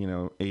not,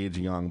 age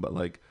young, but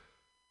like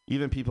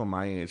even people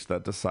my age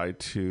that decide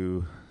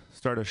to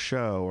start a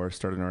show or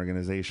start an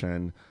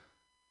organization,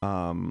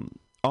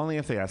 only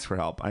if they ask for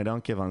help. I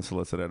don't give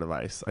unsolicited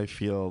advice. I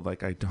feel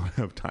like I don't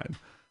have time.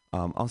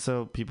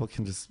 Also, people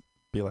can just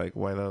be like,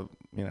 why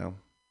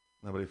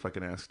nobody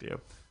fucking asked you.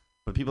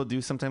 But people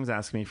do sometimes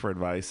ask me for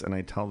advice, and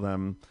I tell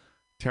them,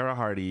 Tara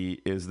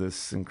Hardy is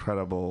this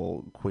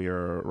incredible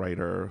queer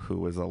writer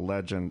who is a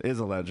legend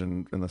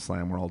in the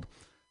slam world.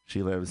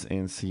 She lives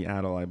in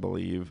Seattle, I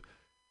believe.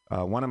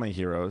 One of my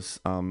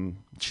heroes.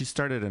 She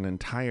started an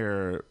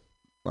entire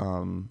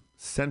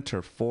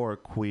center for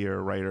queer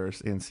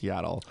writers in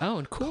Seattle. Oh,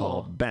 and cool.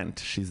 Called Bent.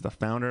 She's the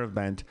founder of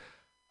Bent.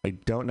 I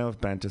don't know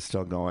if Bent is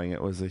still going.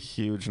 It was a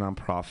huge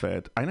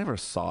nonprofit. I never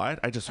saw it.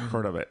 I just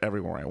heard of it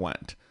everywhere I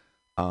went.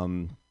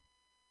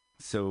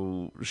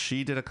 So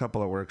she did a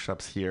couple of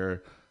workshops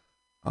here.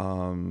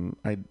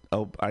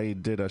 I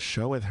did a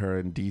show with her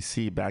in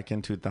DC back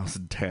in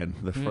 2010,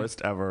 the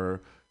first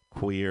ever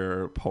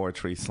queer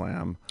poetry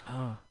slam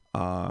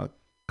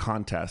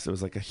contest. It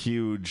was like a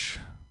huge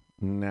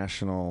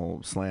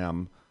national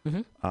slam.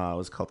 It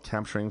was called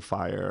Capturing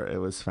Fire. It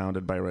was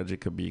founded by Reggie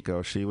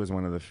Kabiko. She was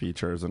one of the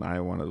features, and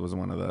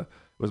it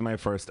was my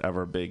first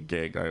ever big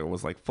gig. I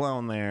was like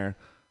flown there,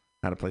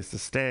 had a place to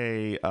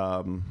stay.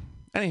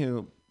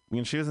 Anywho,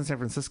 she was in San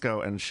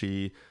Francisco, and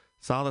she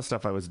saw the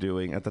stuff I was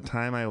doing. At the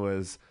time, I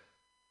was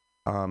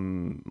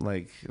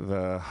like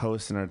the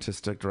host and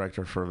artistic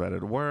director for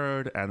Vetted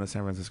Word and the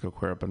San Francisco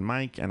Queer Open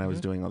Mic, and I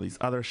was doing all these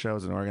other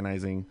shows and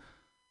organizing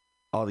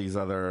all these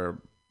other.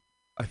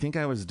 I think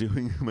I was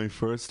doing my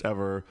first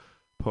ever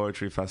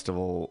poetry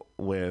festival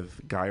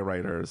with guy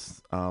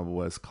writers.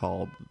 Was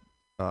called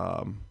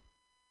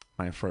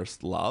My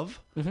First Love.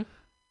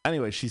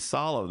 Anyway, she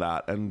saw all of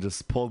that and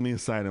just pulled me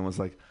aside and was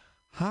like,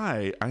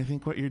 hi, I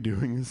think what you're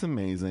doing is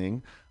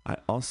amazing. I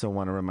also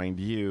want to remind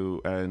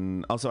you,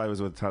 and also I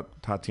was with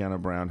Tatiana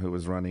Brown, who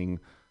was running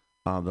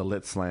the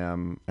Lit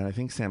Slam, and I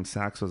think Sam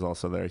Sachs was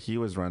also there. He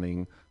was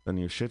running the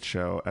New Shit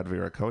Show at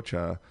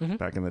Viracocha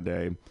back in the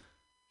day.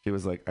 She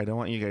was like, I don't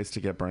want you guys to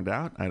get burned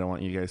out. I don't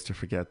want you guys to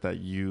forget that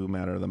you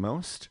matter the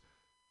most.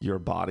 Your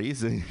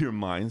bodies and your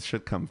minds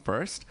should come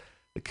first.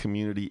 The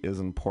community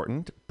is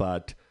important,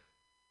 but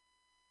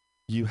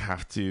you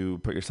have to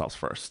put yourselves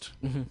first,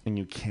 and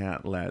you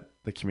can't let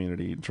the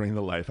community drain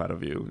the life out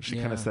of you. She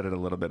kind of said it a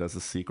little bit as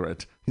a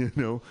secret,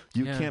 you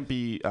can't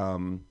be,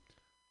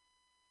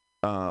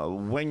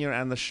 when you're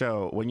at the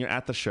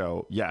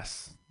show,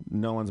 yes,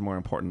 no one's more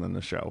important than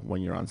the show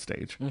when you're on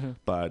stage,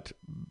 but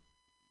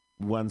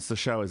once the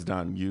show is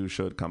done, you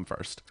should come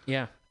first.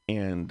 Yeah.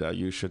 And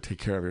you should take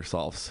care of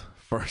yourselves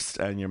first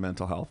and your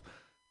mental health.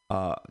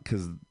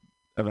 'Cause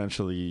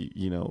eventually,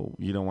 you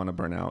don't want to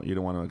burn out. You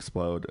don't want to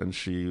explode. And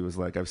she was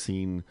like, I've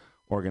seen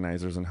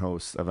organizers and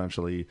hosts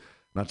eventually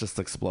not just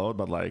explode,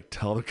 but like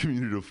tell the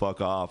community to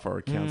fuck off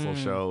or cancel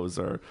shows,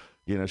 or,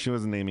 she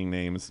wasn't naming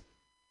names.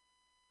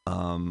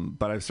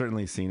 But I've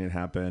certainly seen it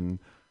happen.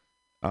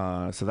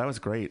 So that was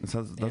great. And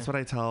so that's what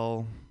I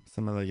tell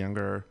some of the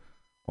younger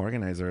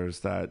organizers,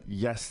 that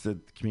yes, the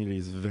community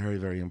is very,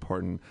 very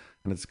important,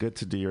 and it's good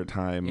to do your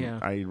time.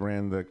 I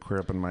ran the Queer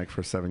Open Mic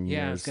for 7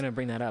 years. I was gonna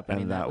bring that up. I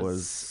mean, that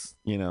was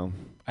that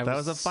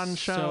was a fun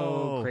show.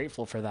 So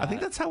grateful for that. I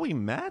think that's how we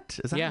met.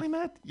 Is that how we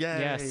met?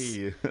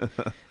 Yay.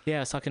 Yes. I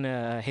was talking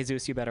to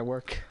Jesus, You Better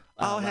Work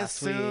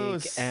last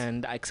week,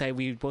 and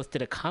we both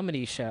did a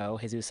comedy show,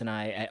 Jesus and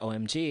I, at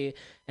OMG,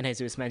 and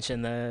Jesus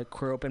mentioned the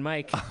Queer Open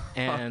Mic,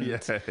 and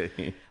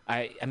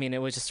I mean,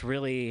 it was just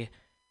really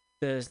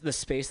the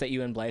space that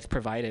you and Blythe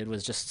provided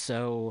was just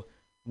so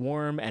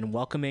warm and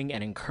welcoming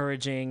and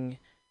encouraging,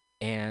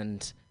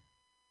 and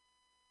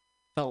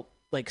felt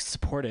like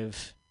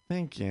supportive.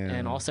 Thank you.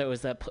 And also it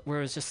was that where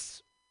it was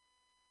just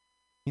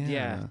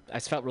I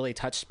just felt really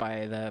touched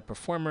by the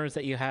performers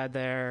that you had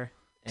there.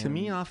 To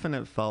me,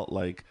 often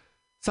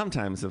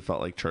sometimes it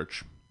felt like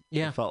church.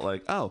 It felt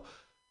like, oh,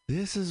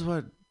 this is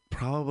what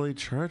probably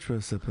church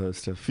was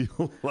supposed to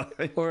feel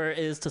like, or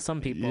is to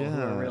some people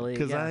who are really,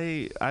 because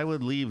I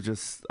would leave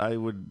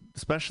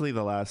especially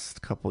the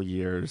last couple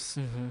years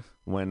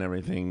when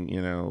everything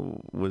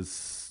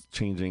was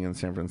changing in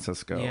San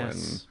Francisco,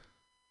 and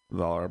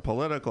our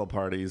political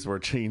parties were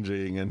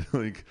changing, and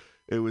like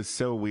it was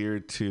so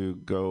weird to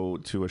go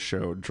to a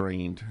show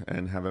drained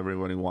and have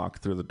everybody walk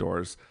through the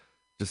doors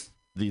just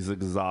these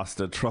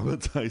exhausted,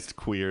 traumatized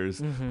queers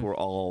who were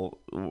all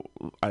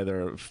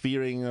either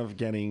fearing of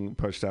getting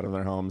pushed out of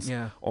their homes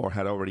or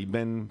had already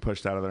been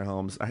pushed out of their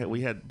homes.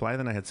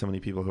 Blythe and I had so many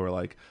people who were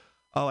like,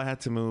 oh, I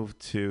had to move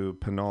to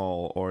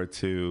Pinole or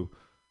to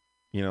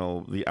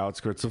the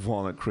outskirts of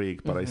Walnut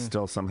Creek, but I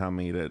still somehow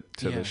made it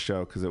to the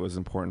show because it was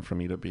important for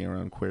me to be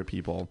around queer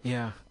people.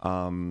 Yeah.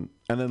 And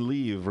then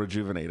leave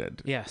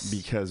rejuvenated. Yes.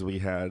 Because we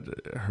had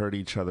heard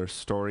each other's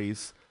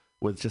stories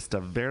with just a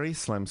very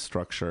slim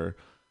structure.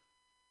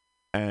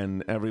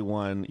 And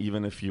everyone,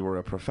 even if you were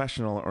a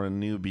professional or a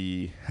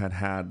newbie,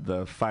 had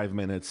the 5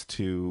 minutes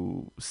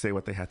to say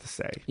what they had to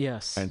say.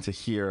 Yes. And to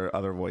hear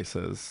other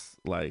voices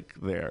like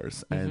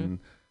theirs. And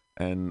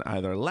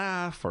either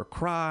laugh or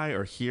cry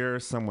or hear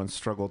someone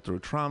struggle through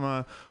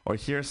trauma or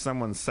hear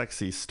someone's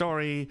sexy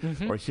story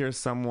or hear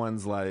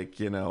someone's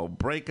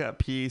breakup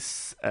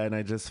piece. And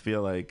I just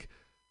feel like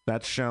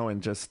that show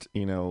in just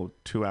 2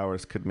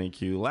 hours could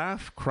make you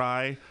laugh,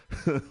 cry,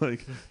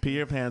 like pee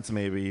your pants,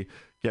 maybe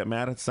get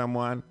mad at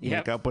someone,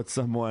 make up with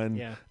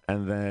someone,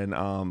 and then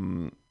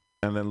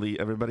leave.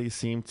 Everybody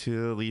seemed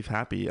to leave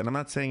happy. And I'm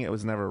not saying it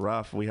was never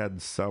rough. We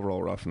had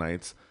several rough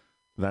nights.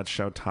 That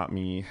show taught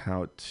me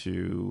how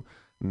to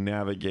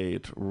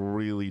navigate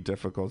really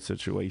difficult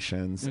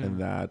situations and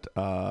that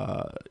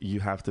you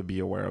have to be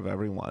aware of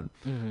everyone.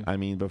 I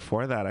mean,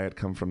 before that, I had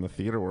come from the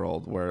theater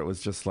world where it was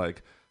just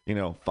like,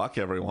 fuck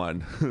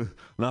everyone.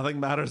 Nothing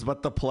matters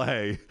but the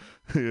play,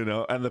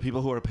 and the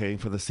people who are paying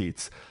for the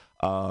seats.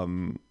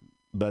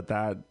 But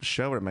that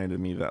show reminded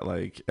me that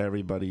like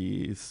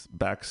everybody's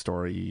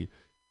backstory,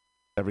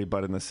 every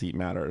butt in the seat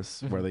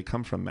matters. Where they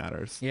come from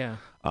matters. Yeah.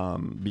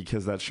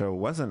 Because that show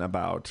wasn't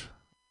about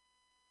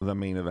the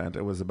main event.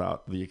 It was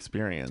about the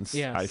experience.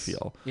 Yes. I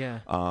feel. Yeah.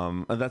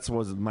 And that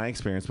was my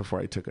experience before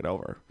I took it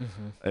over.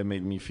 It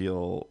made me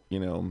feel,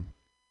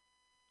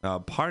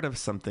 part of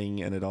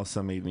something, and it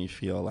also made me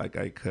feel like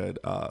I could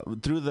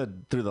through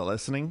the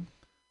listening.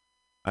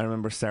 I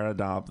remember Sarah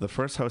Dopp. The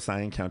first hosts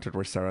I encountered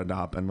were Sarah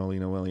Dopp and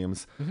Melina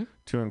Williams,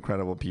 two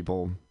incredible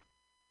people.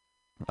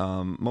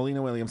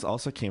 Melina Williams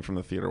also came from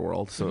the theater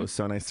world, so it was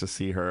so nice to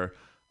see her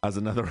as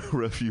another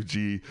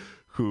refugee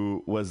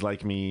who was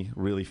like me,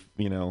 really,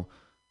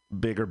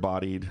 bigger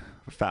bodied,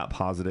 fat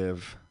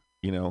positive,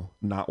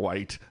 not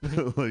white,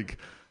 like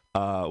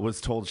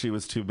was told she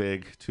was too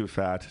big, too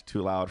fat,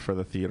 too loud for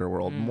the theater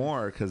world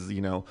more because,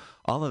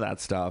 all of that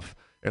stuff.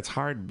 It's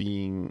hard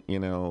being,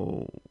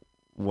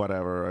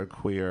 whatever, a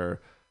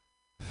queer,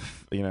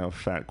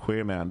 fat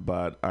queer man,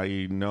 but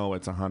I know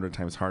it's 100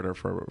 times harder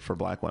for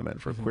black women,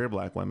 for queer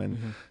black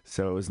women.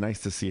 So it was nice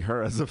to see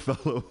her as a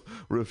fellow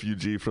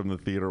refugee from the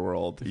theater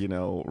world,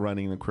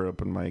 running the queer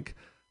open mic.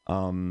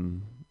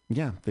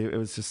 It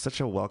was just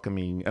such a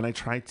welcoming, and I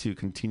tried to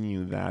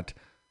continue that.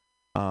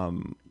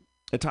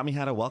 It taught me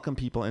how to welcome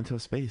people into a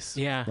space.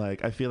 Yeah.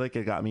 Like, I feel like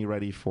it got me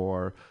ready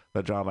for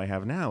the job I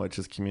have now, which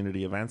is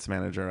community events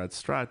manager at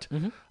Strut,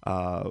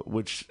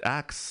 which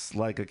acts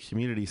like a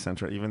community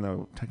center, even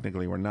though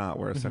technically we're not.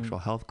 We're a sexual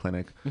health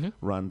clinic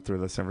run through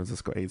the San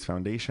Francisco AIDS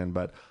Foundation.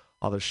 But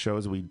all the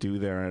shows we do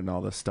there and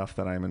all the stuff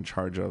that I'm in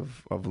charge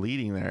of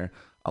leading there,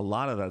 a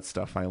lot of that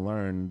stuff I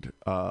learned,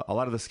 a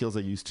lot of the skills I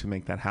used to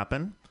make that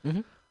happen,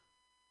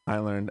 I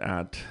learned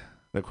at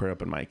the Queer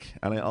Open Mic.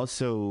 And I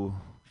also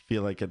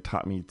feel like it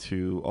taught me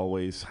to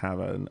always have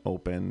an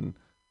open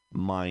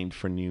mind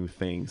for new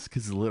things,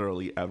 because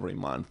literally every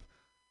month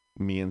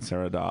me and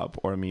Sarah Dobb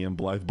or me and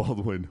Blythe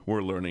Baldwin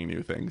were learning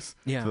new things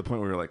to the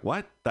point where we were like,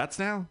 what, that's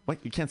now, what,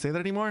 you can't say that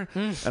anymore?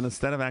 And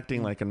instead of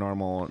acting like a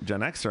normal Gen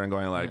Xer and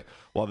going like,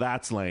 well,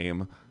 that's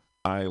lame,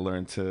 I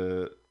learned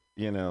to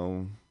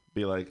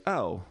be like,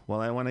 oh,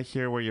 well, I want to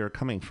hear where you're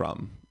coming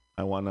from.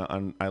 I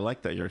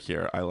like that you're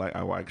here.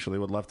 I actually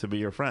would love to be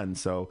your friend,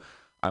 so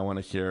I want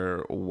to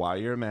hear why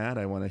you're mad.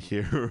 I want to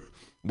hear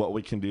what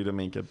we can do to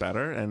make it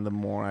better. And the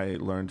more I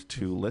learned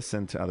to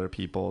listen to other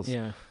people's,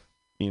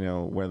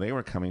 where they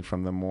were coming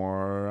from, the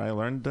more I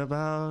learned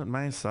about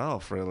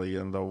myself, really,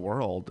 and the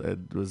world.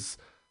 It was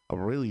a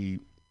really,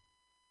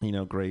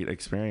 great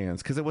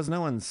experience, because it was no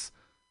one's,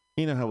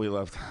 how we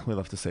love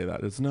to say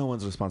that. It's no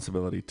one's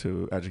responsibility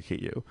to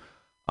educate you.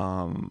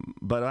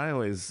 But I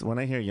always, when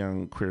I hear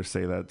young queers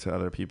say that to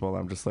other people,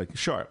 I'm just like,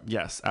 sure,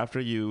 yes, after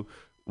you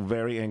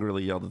very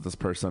angrily yelled at this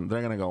person,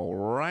 they're going to go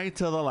right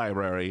to the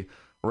library,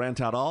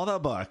 rent out all the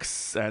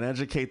books, and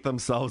educate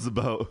themselves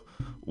about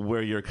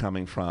where you're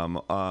coming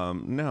from.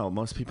 No,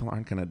 most people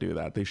aren't going to do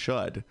that. They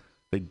should.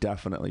 They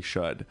definitely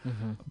should.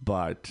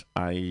 But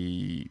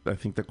I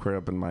think the Queer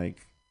Open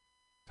Mic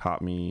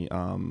taught me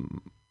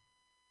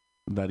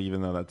that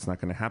even though that's not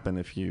going to happen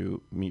if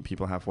you meet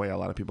people halfway, a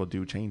lot of people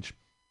do change.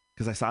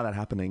 Because I saw that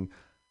happening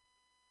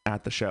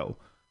at the show.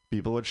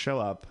 People would show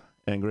up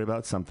angry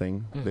about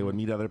something. They would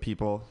meet other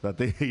people that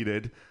they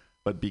hated,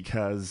 but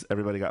because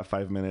everybody got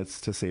 5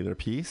 minutes to say their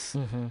piece,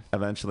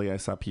 eventually I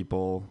saw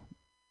people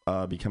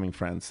becoming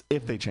friends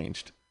if they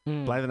changed.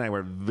 Blythe and I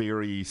were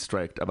very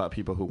strict about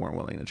people who weren't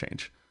willing to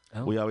change.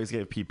 We always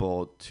gave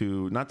people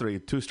two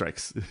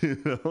strikes.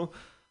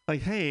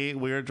 Like, hey,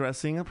 we're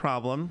addressing a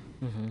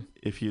problem.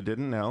 If you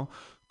didn't know,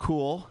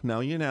 cool,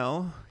 now you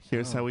know.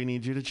 Here's how we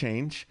need you to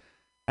change.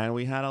 And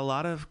we had a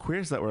lot of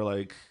queers that were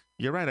like,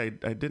 you're right,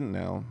 I didn't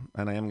know,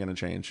 and I am going to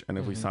change. And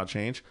if we saw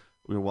change,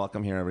 we're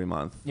welcome here every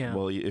month.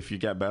 Well, if you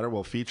get better,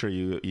 we'll feature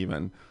you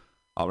even.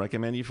 I'll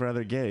recommend you for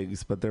other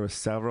gigs. But there were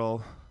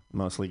several,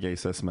 mostly gay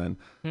cis men,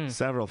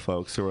 several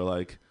folks who were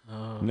like,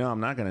 no, I'm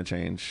not going to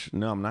change.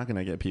 No, I'm not going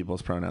to get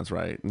people's pronouns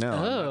right.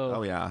 No.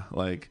 Oh yeah.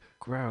 Like,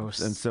 gross.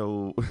 And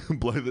so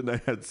Blythe and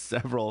I had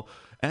several,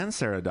 and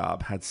Sarah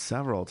Daub had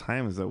several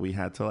times that we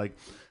had to like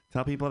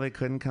tell people they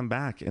couldn't come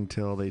back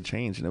until they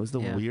changed. And it was the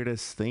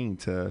weirdest thing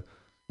to,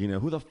 you know,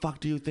 who the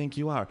fuck do you think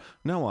you are?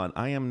 No one.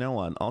 I am no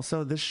one.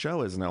 Also, this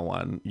show is no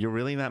one. You're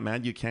really that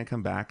mad you can't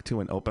come back to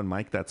an open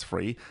mic that's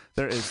free?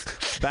 There is,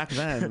 back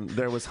then,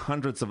 there was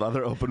hundreds of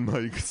other open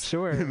mics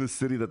in the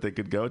city that they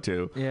could go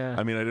to. Yeah.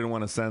 I mean, I didn't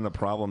want to send the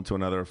problem to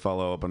another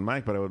fellow open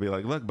mic, but I would be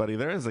like, look, buddy,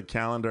 there is a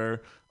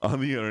calendar on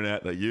the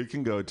internet that you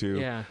can go to.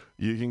 Yeah.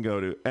 You can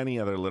go to any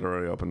other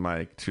literary open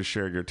mic to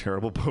share your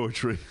terrible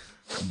poetry.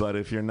 But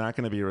if you're not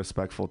going to be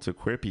respectful to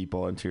queer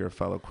people and to your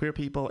fellow queer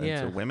people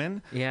and to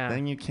women,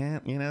 then you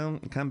can't, you know,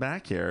 come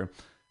back here.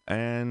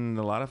 And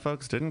a lot of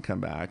folks didn't come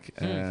back.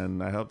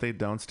 And I hope they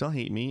don't still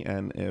hate me.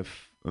 And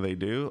if they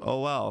do, oh,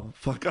 well,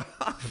 fuck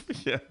off,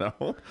 you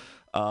know.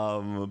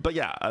 But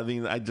yeah, I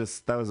mean,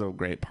 that was a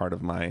great part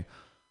of my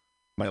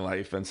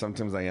life. And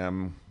sometimes I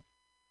am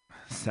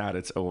sad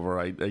it's over.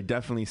 I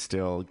definitely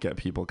still get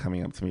people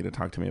coming up to me to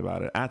talk to me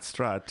about it. At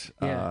Strut,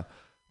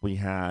 we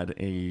had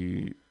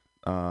a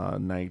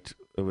night.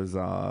 It was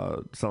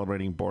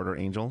celebrating Border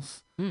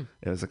Angels. It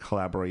was a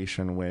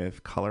collaboration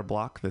with Color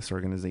Block, this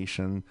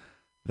organization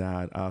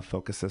that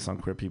focuses on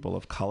queer people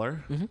of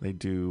color. They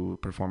do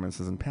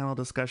performances and panel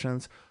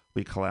discussions.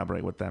 We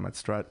collaborate with them at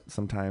Strut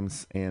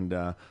sometimes.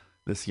 And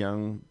this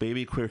young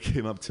baby queer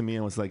came up to me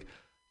and was like,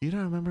 you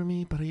don't remember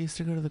me, but I used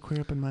to go to the queer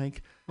open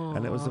mic. Aww.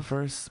 And it was the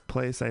first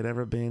place I'd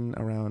ever been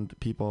around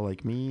people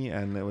like me.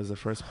 And it was the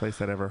first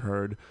place I'd ever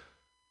heard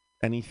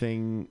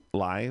anything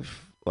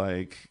live,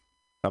 like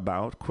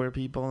about queer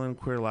people and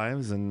queer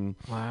lives. And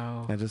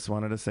I just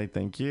wanted to say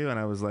thank you. And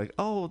I was like,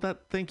 oh,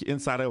 thank you.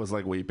 Inside I was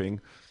like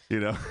weeping,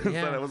 you know.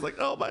 Inside I was like,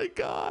 oh my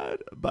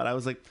God. But I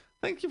was like,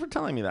 thank you for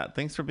telling me that.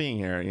 Thanks for being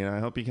here. You know, I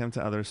hope you come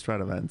to other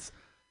Strut events.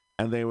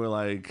 And they were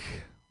like,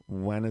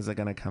 when is it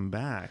going to come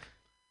back?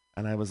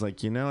 And I was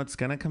like, you know, it's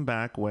going to come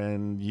back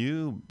when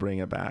you bring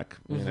it back.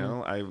 You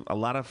know, a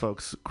lot of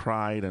folks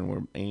cried and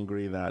were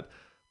angry that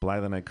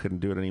Blythe and I couldn't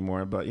do it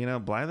anymore. But, you know,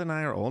 Blythe and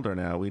I are older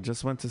now. We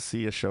just went to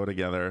see a show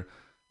together.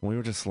 We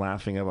were just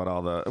laughing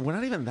about we're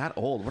not even that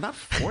old. We're not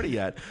 40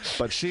 yet.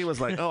 But she was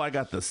like, oh, I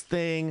got this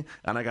thing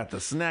and I got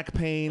this neck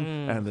pain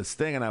and this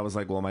thing. And I was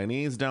like, well, my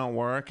knees don't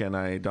work and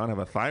I don't have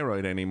a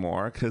thyroid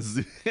anymore because,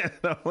 you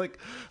know, like,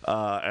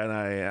 and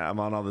I'm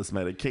on all this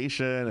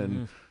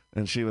medication.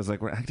 And she was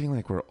like, we're acting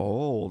like we're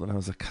old. And I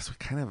was like, because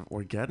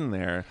we're getting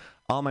there.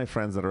 All my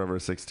friends that are over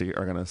 60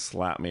 are going to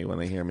slap me when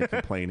they hear me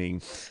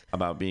complaining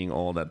about being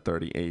old at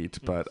 38.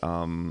 But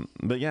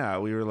yeah,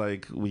 we were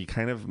like, we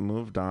kind of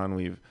moved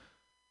on.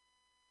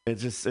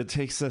 It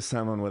takes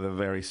someone with a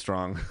very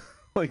strong,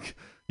 like,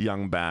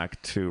 young back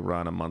to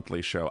run a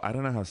monthly show. I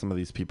don't know how some of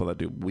these people that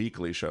do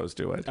weekly shows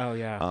do it. Oh,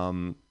 yeah.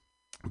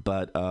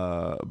 But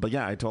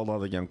yeah, I told all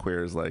the young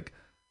queers, like,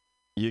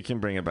 you can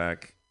bring it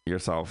back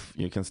yourself.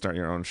 You can start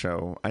your own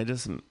show. I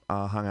just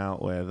hung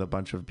out with a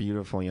bunch of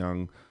beautiful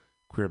young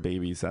queer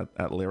babies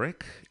at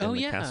Lyric in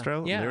the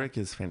Castro. Lyric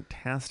is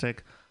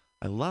fantastic.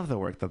 I love the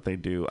work that they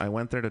do. I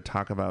went there to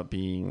talk about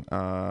being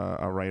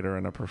a writer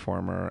and a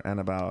performer and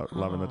about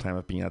loving the time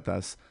of being at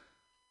this.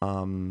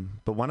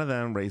 But one of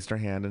them raised her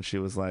hand and she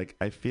was like,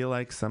 I feel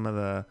like some of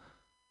the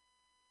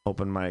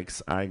open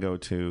mics I go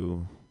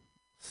to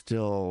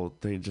still,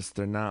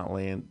 they're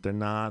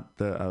not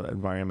the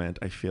environment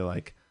I feel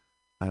like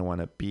I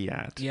want to be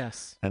at.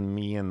 Yes. And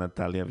me and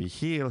Natalia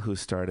Vigil, who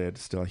started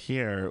Still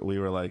Here, we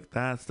were like,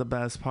 that's the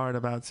best part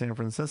about San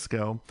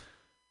Francisco.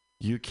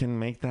 You can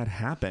make that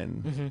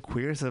happen.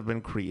 Queers have been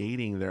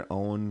creating their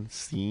own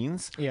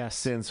scenes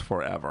since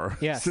forever.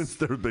 Since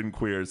there have been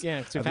queers.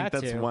 I think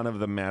that's one of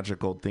the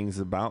magical things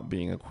about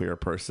being a queer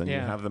person. You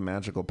have the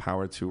magical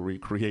power to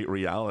recreate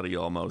reality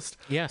almost.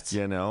 Yes.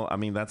 You know, I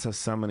mean, that's how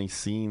so many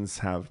scenes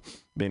have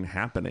been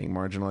happening.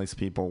 Marginalized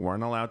people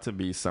weren't allowed to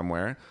be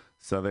somewhere.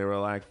 So they were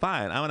like,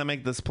 fine, I want to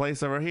make this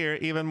place over here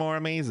even more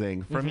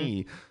amazing for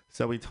me.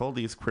 So we told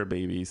these queer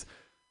babies,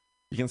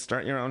 you can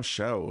start your own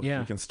show.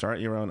 You can start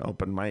your own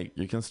open mic.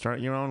 You can start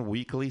your own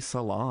weekly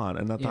salon.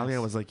 And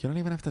Natalia was like, you don't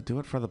even have to do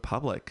it for the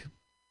public.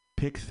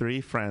 Pick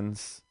 3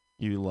 friends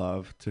you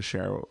love to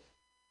share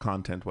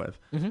content with.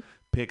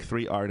 Pick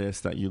 3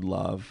 artists that you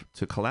love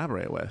to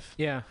collaborate with.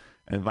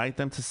 Invite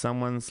them to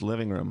someone's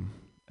living room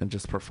and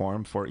just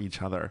perform for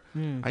each other.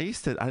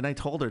 I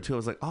told her too, I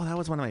was like, oh, that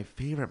was one of my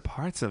favorite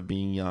parts of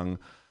being young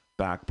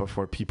back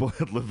before people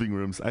had living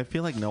rooms. I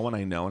feel like no one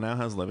I know now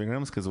has living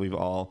rooms because we've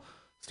all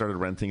started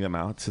renting them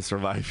out to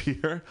survive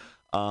here.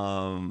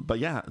 But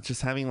yeah,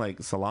 just having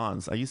like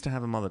salons. I used to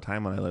have them all the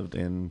time when I lived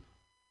in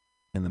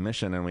the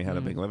Mission and we had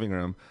a big living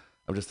room.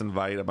 I would just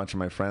invite a bunch of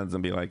my friends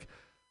and be like,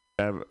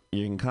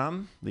 you can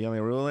come. The only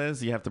rule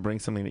is you have to bring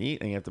something to eat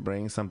and you have to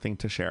bring something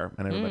to share.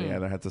 And everybody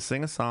either had to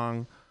sing a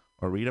song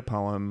or read a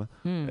poem.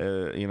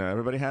 You know,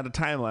 everybody had a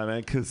time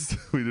limit because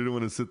we didn't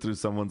want to sit through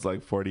someone's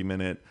like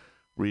 40-minute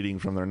reading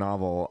from their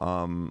novel,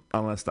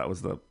 unless that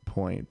was the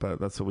point. But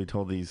that's what we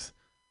told these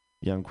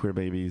young queer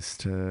babies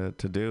to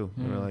do.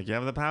 We were like, you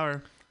have the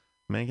power,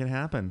 make it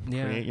happen.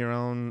 Create your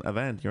own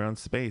event, your own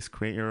space,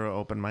 create your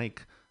open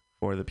mic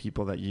for the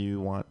people that you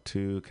want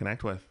to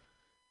connect with.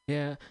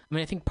 Yeah, I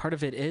mean, I think part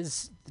of it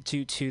is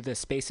due to the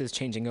spaces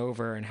changing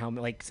over and how,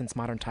 like, since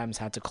Modern Times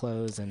had to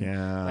close, and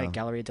like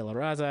Galleria de la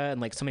Raza and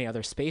like so many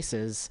other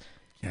spaces,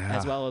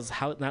 as well as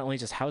how not only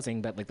just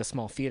housing, but like the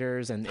small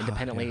theaters and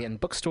independently and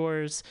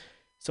bookstores.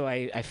 So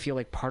I feel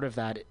like part of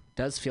that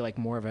does feel like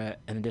more of an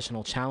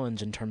additional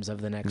challenge in terms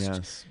of the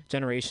next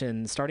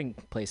generation starting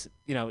place,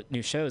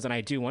 new shows. And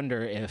I do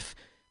wonder if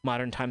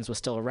Modern Times was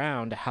still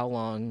around, how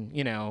long,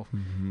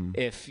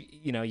 if,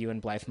 you and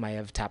Blythe might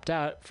have tapped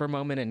out for a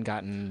moment and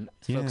gotten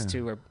folks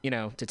to,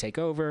 to take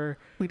over.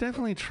 We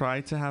definitely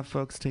tried to have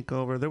folks take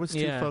over. There was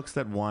two folks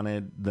that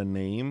wanted the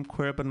name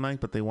Queer Open Mic,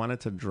 but they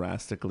wanted to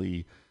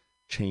drastically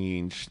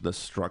change the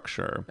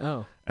structure.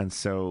 Oh. And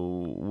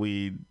so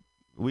we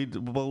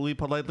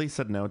politely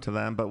said no to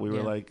them, but we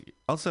were like,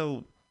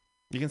 also,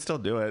 you can still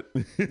do it.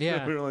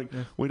 Yeah. We were like,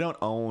 we don't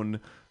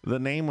own. The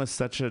name was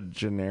such a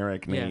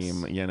generic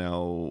name,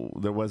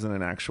 there wasn't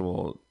an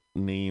actual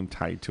name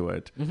tied to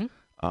it.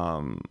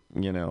 Like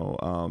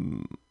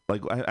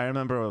I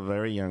remember a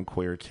very young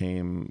queer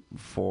came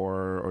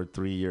 4 or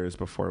 3 years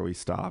before we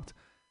stopped,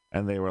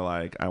 and they were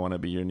like, I want to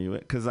be your new,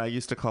 because I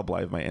used to call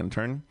Blythe my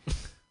intern.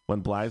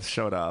 When Blythe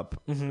showed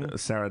up,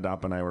 Sarah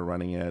Dopp and I were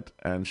running it,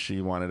 and she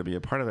wanted to be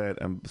a part of it,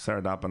 and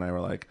Sarah Dopp and I were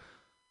like,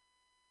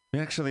 we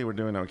actually were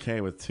doing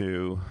okay with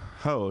 2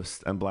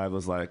 hosts, and Blythe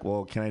was like,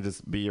 well, can I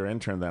just be your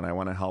intern then? I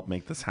want to help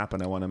make this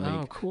happen. I want to make...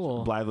 Oh,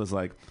 cool. Blythe was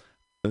like,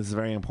 this is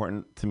very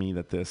important to me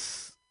that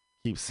this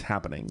keeps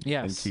happening.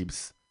 Yes. And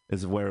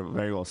is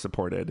very well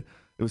supported.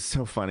 It was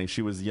so funny.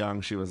 She was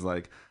young. She was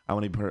like, I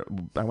want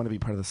to be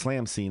part of the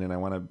slam scene, and I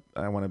want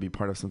to be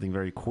part of something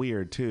very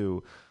queer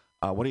too.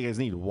 What do you guys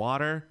need?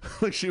 Water?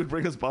 Like, she would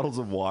bring us bottles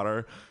of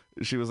water.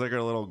 She was like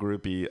our little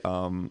groupie,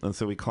 and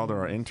so we called her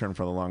our intern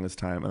for the longest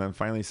time. And then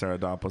finally Sarah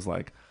Dopp was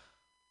like,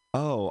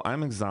 oh,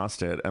 I'm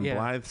exhausted, and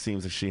Blythe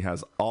seems like she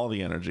has all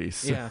the energy.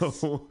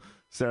 So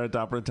Sarah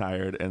Dopp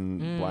retired, and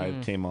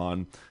Blythe came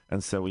on,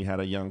 and so we had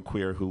a young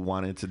queer who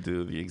wanted to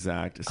do the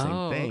exact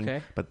same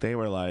thing, but they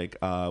were like,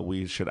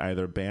 we should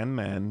either ban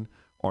men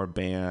or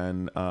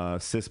ban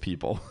cis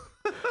people.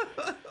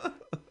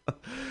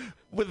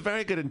 With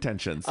very good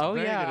intentions. Oh,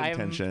 very good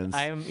intentions.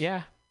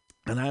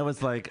 And I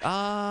was like,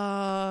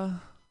 and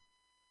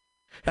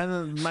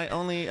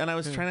then I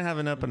was trying to have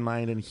an open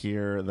mind and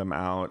hear them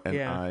out.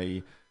 And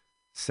I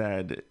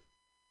said,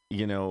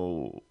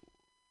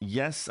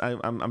 yes,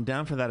 I'm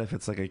down for that if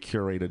it's like a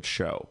curated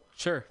show.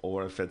 Sure.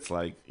 Or if it's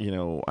like,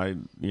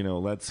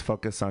 let's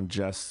focus on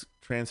just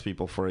trans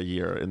people for a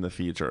year in the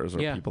features,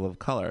 or people of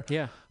color.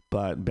 Yeah.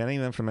 But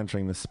banning them from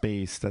entering the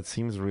space, that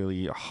seems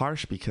really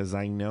harsh, because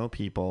I know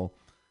people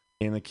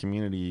in the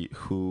community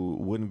who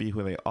wouldn't be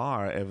who they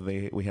are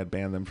if we had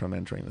banned them from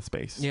entering the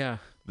space. Yeah.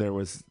 There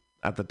was,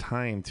 at the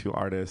time, 2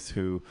 artists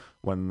who,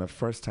 when the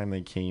first time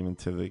they came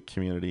into the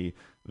community,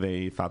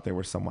 they thought they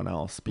were someone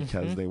else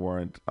because they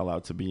weren't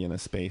allowed to be in a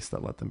space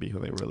that let them be who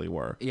they really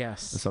were.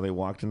 Yes. And so they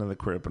walked into the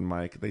Queer Open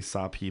Mic. They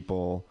saw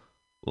people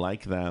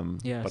like them,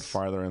 but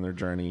farther in their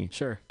journey,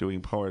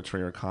 doing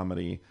poetry or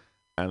comedy.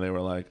 And they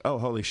were like, oh,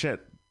 holy shit,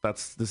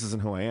 this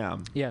isn't who I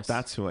am. Yes.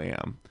 That's who I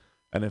am.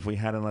 And if we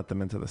hadn't let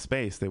them into the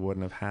space, they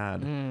wouldn't have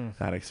had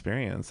that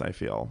experience, I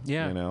feel.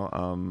 Yeah.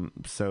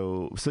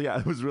 So yeah,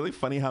 it was really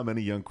funny how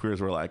many young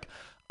queers were like,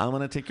 I'm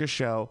going to take your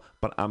show,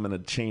 but I'm going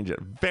to change it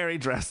very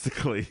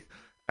drastically.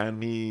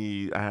 And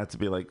I had to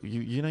be like,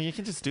 you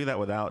can just do that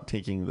without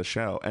taking the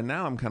show. And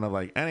now I'm kind of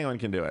like, anyone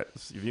can do it.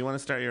 If you want to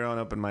start your own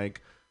open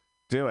mic,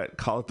 do it.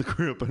 Call it the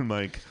Queer Open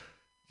Mic.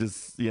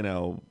 Just,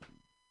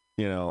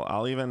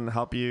 I'll even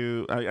help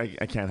you.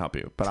 I can't help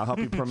you, but I'll help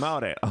you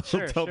promote it. I'll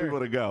tell people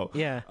to go.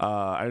 Yeah.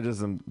 I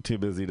just am too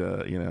busy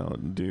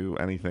to, do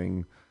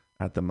anything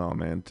at the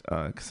moment,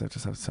 because I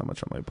just have so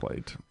much on my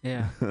plate.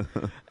 Yeah.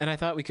 And I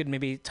thought we could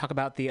maybe talk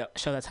about the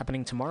show that's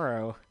happening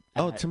tomorrow.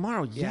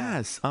 Tomorrow.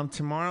 Yes.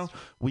 Tomorrow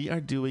we are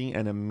doing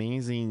an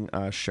amazing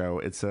show.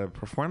 It's a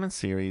performance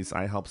series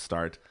I helped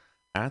start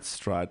at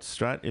Strut.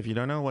 Strut, if you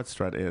don't know what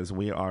Strut is,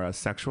 we are a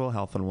sexual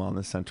health and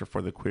wellness center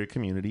for the queer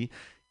community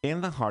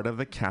in the heart of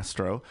the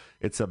Castro.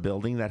 It's a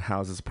building that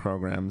houses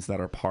programs that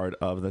are part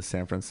of the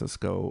San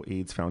Francisco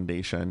AIDS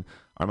Foundation.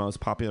 Our most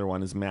popular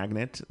one is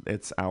Magnet.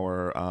 It's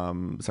our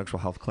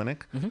sexual health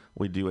clinic.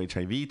 We do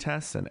HIV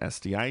tests and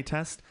STI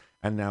tests,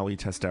 and now we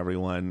test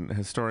everyone.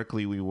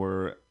 Historically, we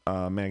were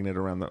Magnet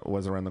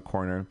was around the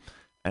corner,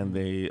 and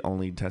they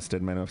only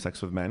tested men who have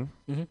sex with men.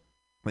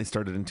 They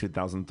started in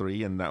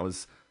 2003, and that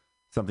was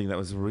something that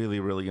was really,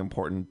 really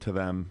important to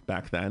them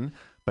back then.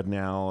 But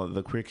now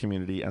the queer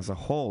community as a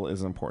whole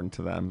is important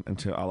to them and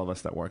to all of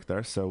us that work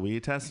there. So we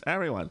test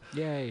everyone.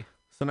 Yay.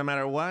 So no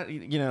matter what,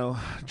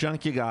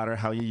 junk you got or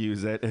how you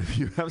use it, if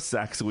you have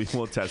sex, we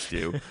will test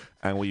you.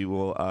 And we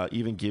will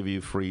even give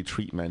you free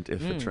treatment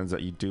if it turns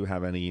out you do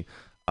have any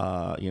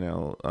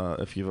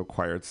if you've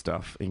acquired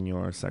stuff in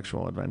your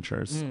sexual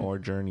adventures or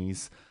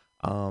journeys.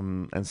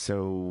 And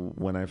so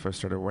when I first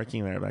started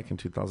working there back in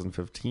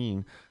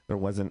 2015, there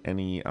wasn't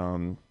any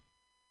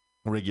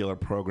regular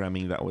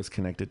programming that was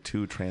connected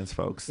to trans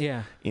folks.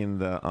 Yeah. In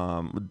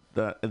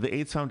the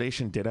AIDS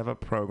Foundation did have a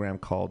program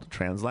called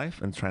Trans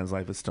Life, and Trans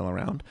Life is still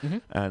around.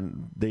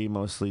 And they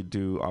mostly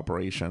do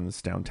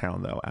operations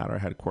downtown, though, at our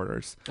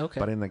headquarters. Okay.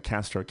 But in the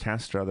Castro,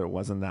 there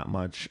wasn't that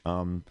much,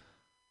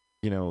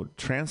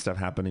 trans stuff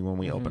happening when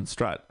we opened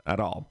Strut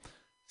at all.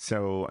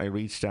 So I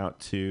reached out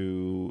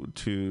to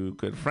two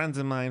good friends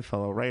of mine,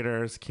 fellow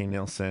writers, Kay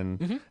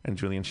Nielsen and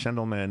Julian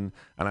Schendelman,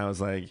 and I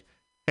was like,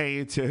 hey,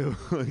 you two,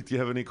 do you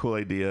have any cool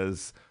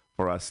ideas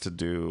for us to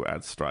do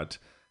at Strut?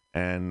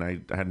 And I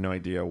had no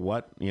idea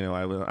what,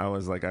 I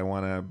was like, I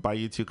want to buy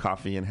you two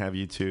coffee and have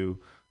you two,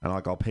 and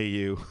I'll pay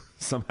you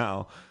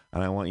somehow.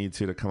 And I want you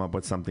two to come up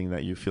with something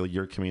that you feel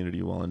your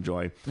community will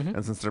enjoy.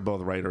 And since they're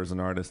both writers and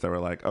artists, they were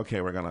like,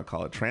 okay, we're going to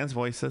call it Trans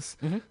Voices.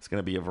 It's going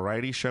to be a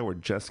variety show. We're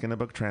just going to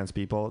book trans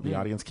people. The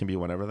audience can be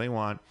whatever they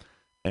want.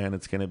 And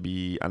it's going to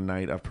be a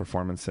night of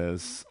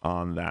performances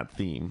on that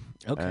theme.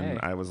 Okay. And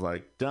I was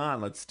like,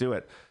 done, let's do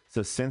it.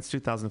 So since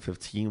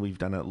 2015, we've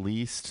done at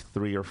least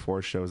 3 or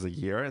 4 shows a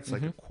year. It's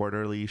like a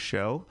quarterly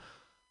show.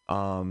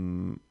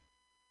 And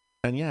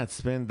yeah,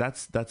 that's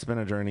been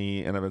a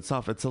journey in of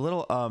itself. It's a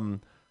little,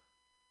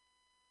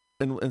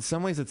 in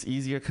some ways it's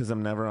easier because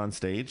I'm never on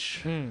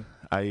stage.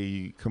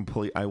 I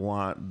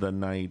want the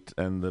night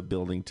and the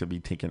building to be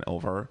taken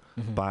over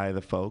by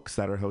the folks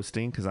that are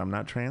hosting, because I'm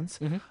not trans.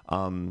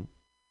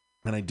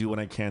 And I do what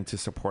I can to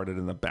support it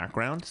in the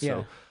background.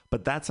 So,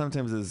 but that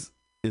sometimes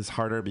is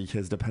harder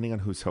because depending on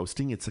who's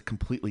hosting, it's a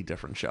completely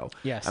different show.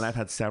 Yes. And I've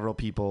had several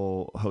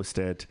people host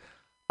it.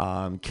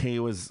 Kay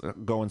was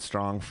going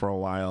strong for a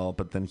while,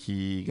 but then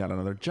he got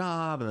another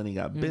job, and then he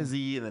got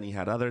busy, and then he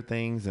had other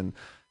things, and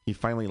he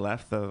finally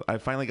left. I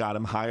finally got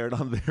him hired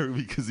on there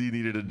because he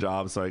needed a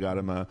job, so I got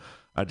him a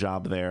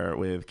job there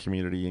with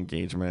community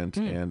engagement,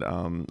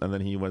 and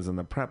then he was in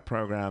the prep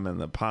program and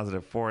the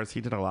Positive Force.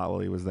 He did a lot while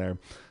he was there,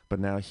 but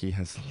now he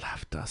has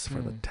left us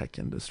for the tech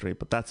industry.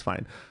 But that's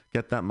fine.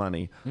 Get that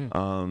money.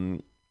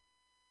 And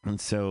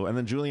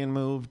then Julian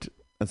moved,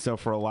 and so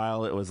for a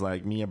while it was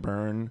like Mia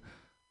Byrne.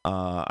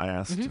 I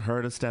asked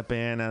her to step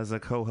in as a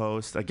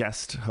co-host, a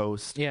guest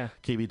host. Yeah.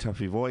 KB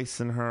Tuffy Voice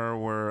and her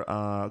were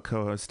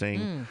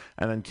co-hosting.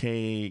 And then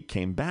Kay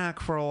came back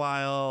for a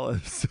while.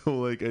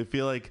 So I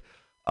feel like,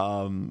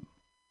 and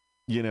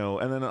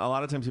then a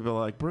lot of times people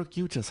are like, Brooke,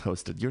 you just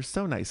hosted. You're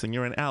so nice and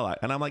you're an ally.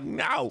 And I'm like,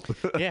 no.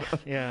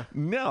 Yeah.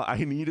 No,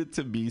 I need it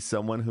to be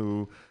someone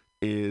who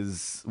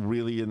is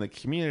really in the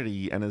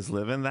community and is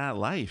living that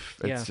life.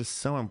 It's just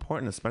so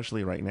important,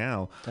 especially right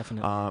now.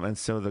 Definitely. And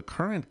so the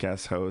current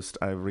guest host,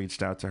 I've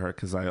reached out to her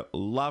because I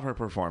love her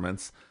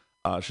performance.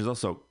 She's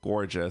also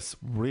gorgeous,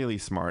 really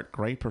smart,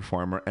 great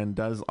performer, and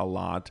does a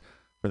lot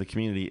for the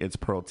community. It's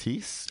Pearl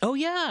Teese. Oh,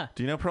 yeah.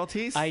 Do you know Pearl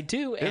Teese? I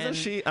do. Isn't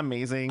she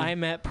amazing? I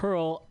met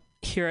Pearl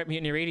here at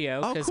Mutiny Radio,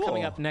 because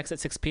coming up next at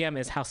 6 p.m.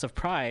 is House of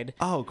Pride.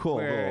 Oh, cool.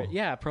 Where,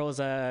 yeah, Pearl is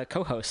a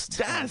co-host.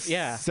 Yes.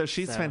 Yeah. So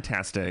she's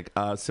fantastic.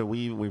 So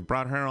we've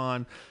brought her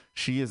on.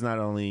 She is not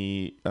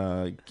only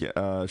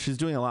she's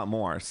doing a lot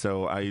more.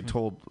 So I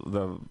told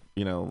the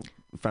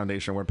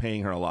foundation we're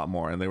paying her a lot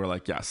more, and they were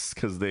like, yes,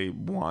 because they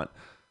want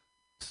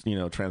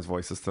trans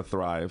voices to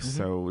thrive.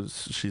 So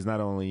she's not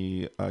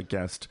only a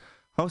guest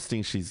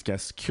hosting, she's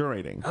guest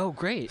curating. Oh,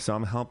 great. So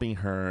I'm helping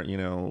her,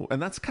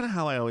 and that's kind of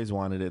how I always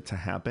wanted it to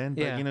happen.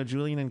 But,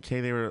 Julian and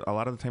Kay, a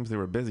lot of the times they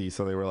were busy.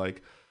 So they were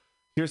like,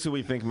 here's who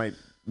we think might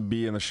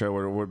be in the show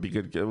or would be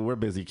good. We're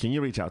busy. Can you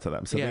reach out to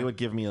them? So they would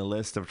give me a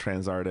list of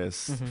trans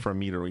artists for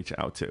me to reach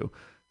out to.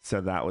 So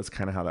that was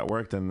kind of how that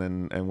worked.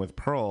 And with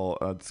Pearl,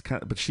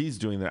 but she's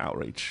doing the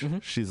outreach.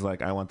 She's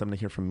like, I want them to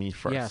hear from me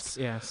first.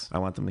 Yes. I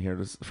want them to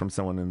hear from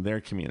someone in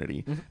their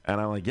community. And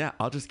I'm like, yeah,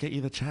 I'll just get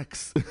you the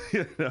checks,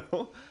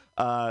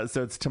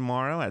 So it's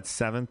tomorrow at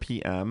 7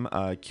 p.m.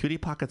 Cutie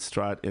Pocket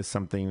Strut is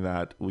something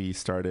that we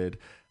started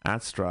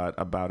at Strut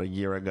about a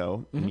year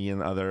ago. Me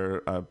and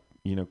other,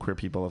 queer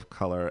people of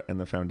color in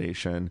the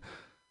foundation.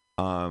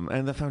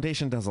 And the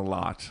foundation does a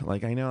lot.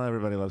 Like, I know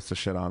everybody loves to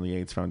shit on the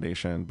AIDS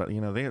Foundation, but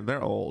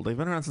they're old. They've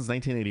been around since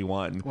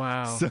 1981.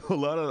 Wow. So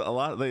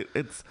they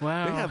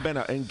have been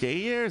in gay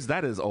years.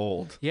 That is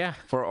old. Yeah.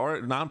 For our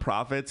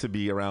nonprofit to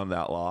be around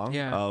that long.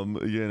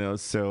 Yeah.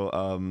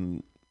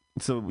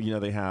 So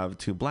they have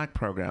 2 Black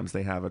programs.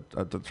 They have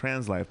the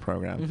Trans Life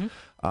program.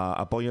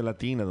 Apoyo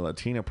Latina, the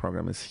Latino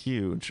program, is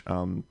huge.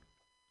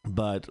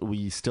 But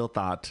we still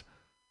thought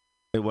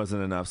it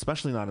wasn't enough,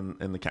 especially not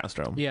in the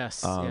Castro.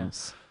 Yes.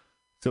 Yes.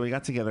 So we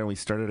got together and we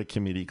started a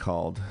committee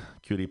called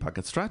Cutie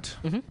Pocket Strut,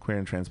 Queer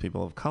and Trans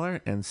People of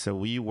Color. And so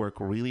we work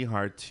really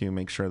hard to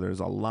make sure there's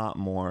a lot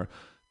more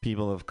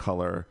people of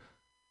color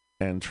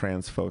and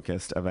trans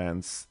focused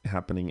events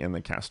happening in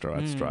the Castro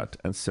at Strut.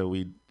 And so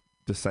we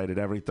decided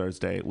every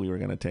Thursday we were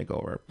going to take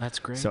over. That's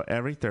great. So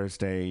every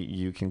Thursday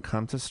you can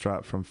come to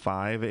Strut from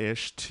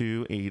 5-ish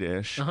to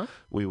 8-ish.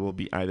 We will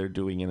be either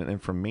doing an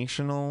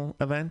informational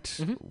event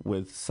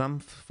with some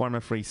form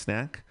of free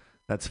snack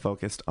that's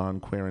focused on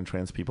queer and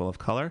trans people of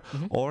color,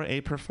 or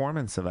a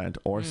performance event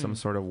or some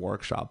sort of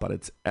workshop, but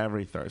it's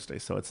every Thursday.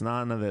 So it's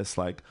none of this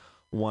like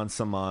once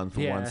a month,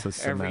 once a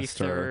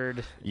semester.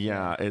 Every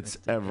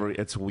third.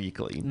 It's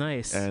weekly.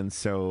 Nice. And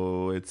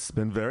so it's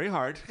been very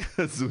hard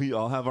because we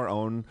all have our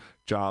own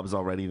jobs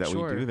already that we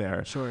do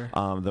there. Sure.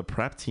 The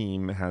prep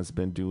team has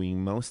been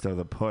doing most of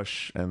the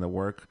push and the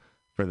work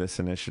for this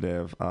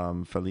initiative.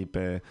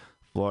 Felipe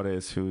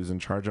Flores, who's in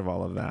charge of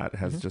all of that,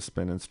 has just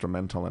been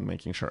instrumental in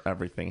making sure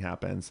everything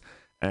happens.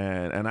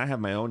 And I have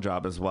my own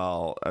job as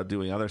well,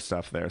 doing other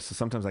stuff there. So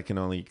sometimes I can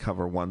only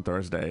cover one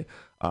Thursday.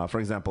 For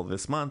example,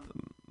 this month,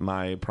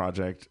 my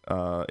project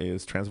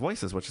is Trans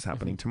Voices, which is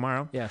happening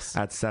tomorrow. Yes.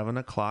 At 7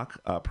 o'clock,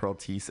 Pearl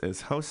Teese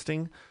is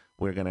hosting.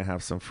 We're going to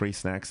have some free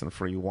snacks and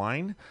free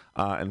wine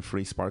and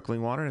free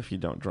sparkling water if you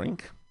don't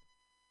drink.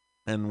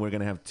 And we're going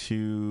to have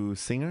 2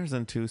 singers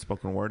and 2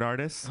 spoken word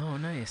artists. Oh,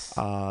 nice.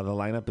 The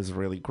lineup is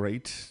really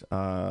great.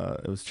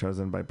 It was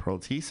chosen by Pearl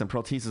Teese. And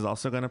Pearl Teese is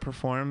also going to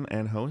perform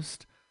and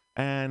host.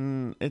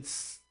 And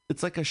it's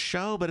like a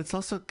show, but it's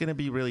also going to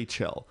be really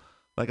chill.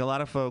 Like a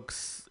lot of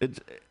folks,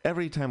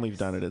 every time we've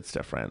done it, it's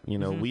different. You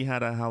know, we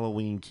had a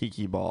Halloween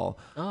Kiki ball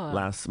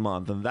last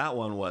month, and that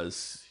one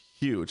was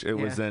huge. It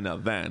was an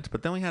event.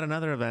 But then we had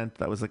another event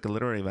that was like a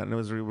literary event, and it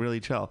was really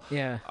chill.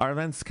 Yeah. Our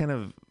events kind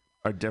of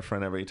are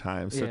different every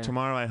time. So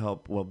tomorrow, I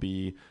hope, will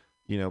be,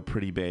 you know,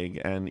 pretty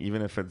big. And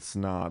even if it's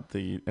not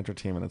the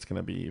entertainment, it's going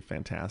to be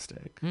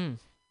fantastic.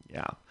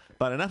 Yeah.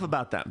 But enough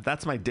about that.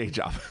 That's my day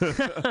job.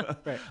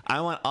 Right.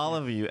 I want all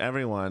of you,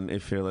 everyone,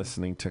 if you're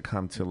listening, to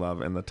come to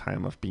Love in the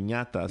Time of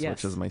Piñatas,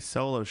 which is my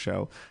solo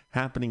show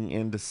happening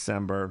in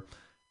December.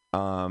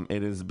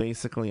 It is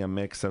basically a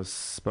mix of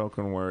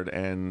spoken word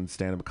and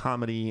stand-up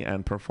comedy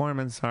and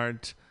performance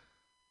art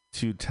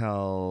to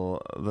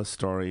tell the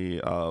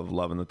story of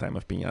Love in the Time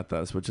of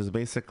Piñatas, which is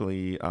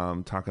basically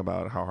talk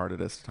about how hard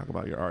it is to talk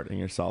about your art and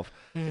yourself.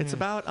 It's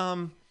about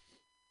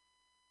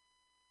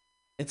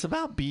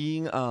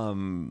being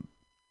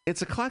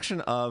it's a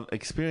collection of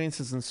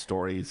experiences and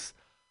stories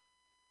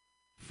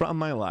from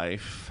my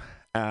life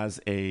as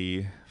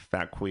a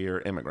fat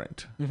queer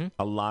immigrant.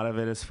 A lot of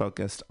it is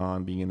focused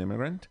on being an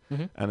immigrant,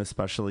 and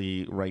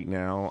especially right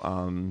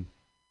now,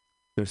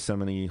 there's so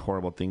many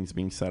horrible things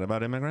being said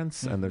about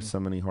immigrants, and there's so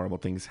many horrible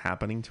things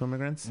happening to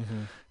immigrants.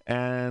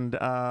 And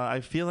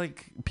I feel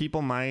like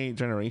people my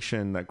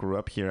generation that grew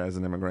up here as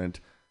an immigrant,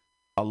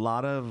 a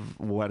lot of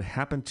what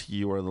happened to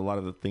you, or a lot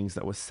of the things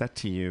that was said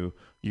to you,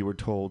 you were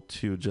told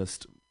to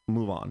just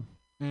move on.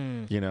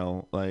 You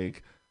know,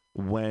 like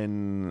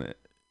when,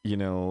 you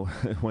know,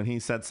 when he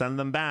said send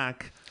them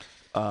back,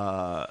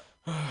 I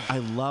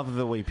love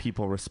the way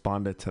people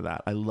responded to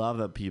that. I love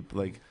that people,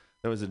 like,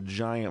 there was a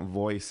giant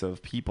voice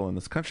of people in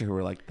this country who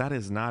were like, that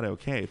is not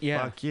okay.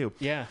 Fuck you.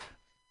 Yeah.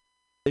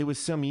 It was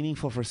so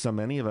meaningful for so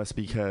many of us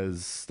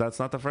because that's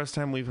not the first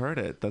time we've heard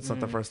it. That's not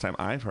the first time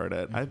I've heard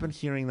it. I've been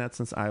hearing that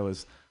since I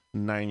was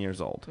 9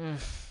 years old.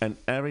 And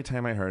every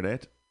time I heard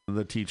it,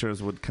 the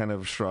teachers would kind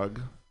of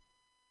shrug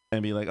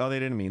and be like, oh, they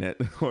didn't mean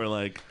it. Or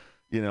like,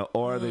 you know,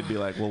 or they'd be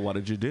like, well, what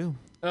did you do?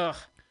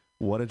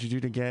 What did you do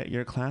to get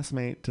your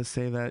classmate to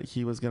say that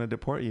he was going to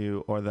deport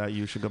you or that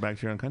you should go back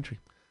to your own country?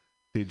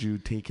 Did you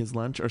take his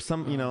lunch or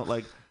some, you know,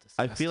 like,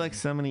 disgusting. I feel like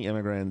so many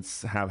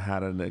immigrants have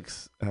had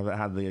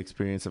the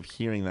experience of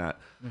hearing that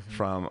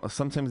from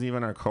sometimes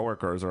even our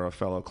coworkers or our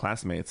fellow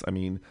classmates. I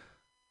mean,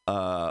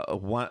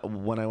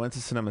 when I went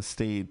to Sonoma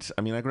State,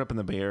 I mean, I grew up in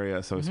the Bay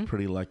Area, so I was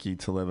pretty lucky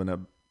to live in a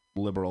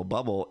liberal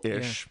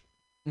bubble-ish.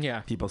 Yeah.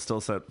 People still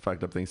said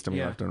fucked up things to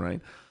me left and right.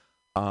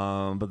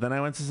 But then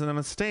I went to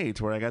Sonoma State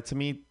where I got to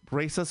meet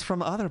racists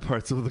from other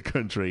parts of the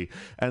country.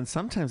 And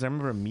sometimes I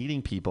remember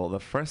meeting people, the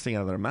first thing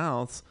out of their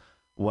mouths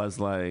was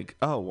like,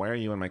 oh, why are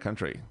you in my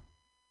country?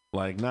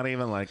 Like, not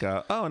even like,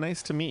 oh,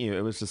 nice to meet you.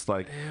 It was just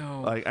like,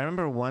 I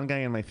remember one guy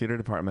in my theater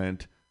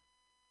department,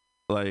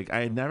 like,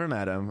 I had never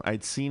met him.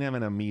 I'd seen him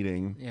in a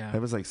meeting. Yeah.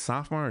 It was like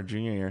sophomore or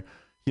junior year.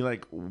 He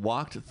like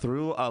walked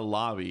through a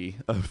lobby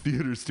of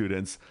theater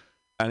students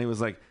and he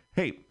was like,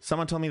 hey,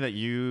 someone told me that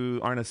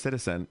you aren't a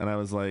citizen. And I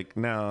was like,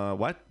 no,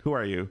 what? Who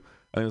are you?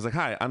 And he was like,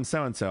 hi, I'm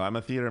so-and-so. I'm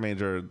a theater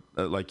major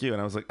like you.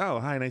 And I was like, oh,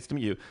 hi, nice to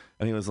meet you.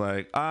 And he was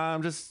like,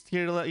 I'm just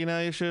here to let you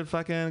know you should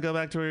fucking go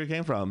back to where you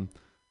came from.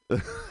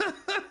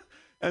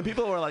 And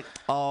people were like,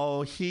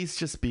 oh, he's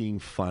just being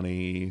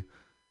funny.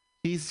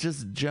 He's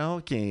just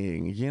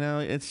joking. You know,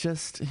 it's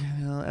just,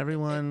 you know,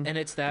 everyone. And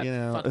it's that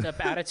fucked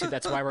up attitude.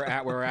 That's why we're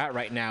at where we're at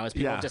right now is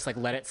people just like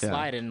let it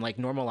slide and like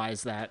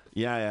normalize that.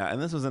 Yeah.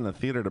 And this was in the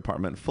theater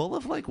department full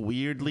of like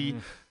weirdly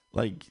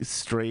like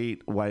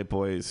straight white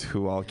boys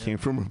who all came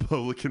from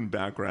Republican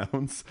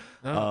backgrounds.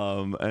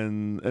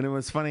 And it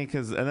was funny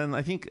because, and then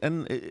I think,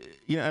 and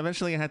you know,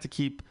 eventually I had to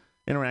keep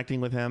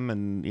interacting with him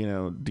and, you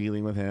know,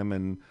 dealing with him.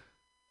 And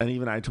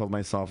even I told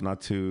myself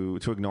not to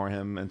ignore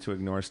him and to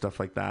ignore stuff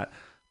like that.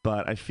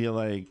 But I feel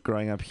like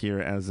growing up here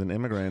as an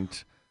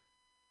immigrant,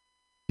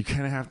 you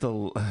kind of have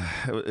to,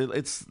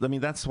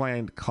 that's why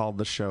I called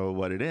the show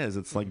what it is.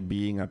 It's like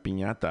being a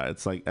piñata.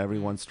 It's like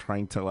everyone's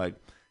trying to like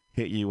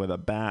hit you with a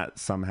bat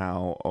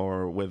somehow,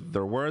 or with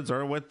their words,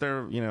 or with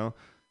their,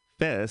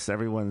 fists.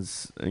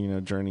 Everyone's,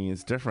 journey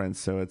is different.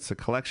 So it's a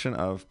collection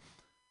of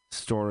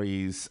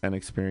stories and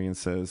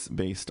experiences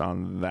based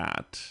on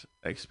that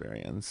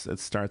experience. It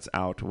starts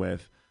out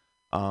with,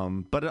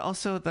 but it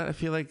also, that I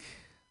feel like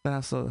that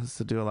also has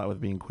to do a lot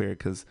with being queer,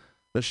 because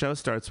the show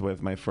starts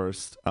with my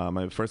first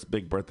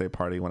big birthday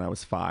party when I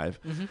was 5,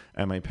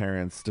 and my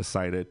parents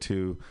decided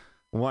to,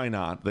 why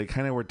not? They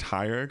kind of were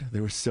tired.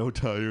 They were so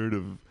tired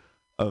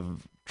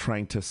of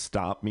trying to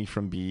stop me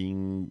from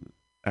being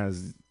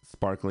as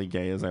sparkly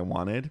gay as I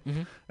wanted.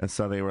 And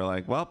so they were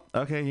like, well,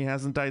 okay, he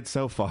hasn't died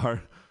so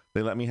far.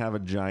 They let me have a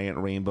giant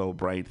rainbow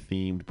bright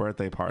themed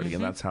birthday party,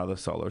 and that's how the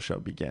solo show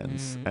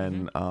begins.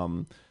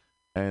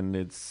 And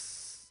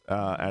it's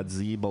at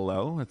Z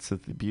Below. It's a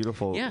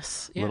beautiful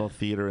little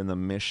theater in the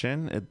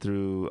Mission.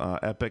 Through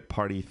Epic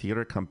Party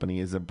Theater Company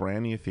is a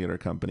brand new theater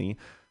company.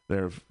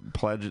 They're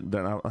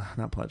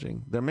not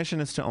pledging. Their mission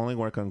is to only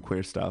work on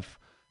queer stuff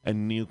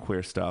and new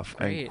queer stuff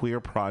and queer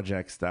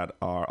projects that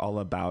are all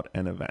about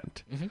an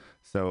event.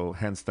 So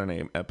hence their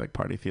name, Epic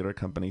Party Theater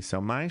Company.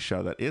 So my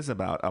show that is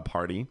about a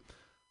party,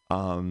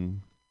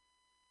 because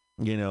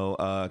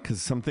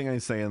something I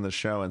say in the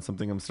show and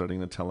something I'm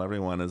starting to tell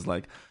everyone is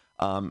like,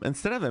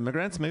 instead of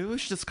immigrants, maybe we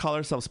should just call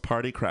ourselves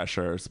party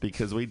crashers,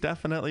 because we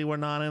definitely were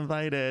not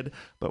invited,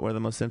 but we're the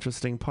most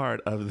interesting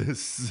part of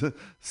this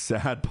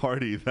sad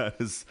party that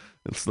is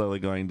slowly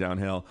going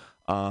downhill.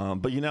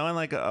 But and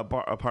like a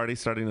party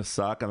starting to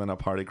suck, and then a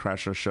party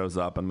crasher shows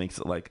up and makes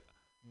it like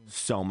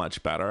so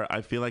much better.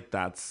 I feel like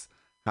that's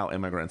how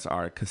immigrants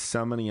are, because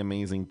so many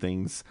amazing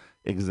things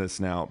exist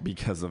now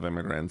because of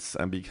immigrants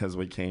and because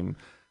we came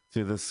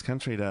to this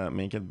country to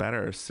make it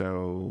better.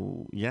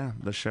 So yeah,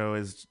 the show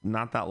is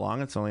not that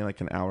long. It's only like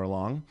an hour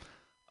long.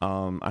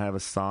 I have a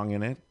song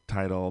in it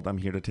titled "I'm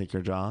Here to Take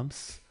Your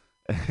Jobs,"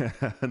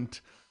 and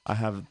I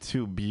have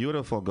 2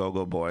 beautiful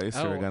go-go boys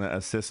who are going to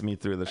assist me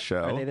through the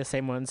show. Are they the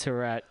same ones who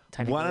are at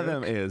Tiny One Baruch?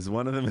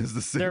 One of them is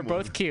the same. They're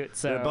both cute.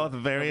 So they're both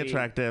very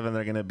attractive, and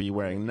they're going to be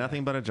wearing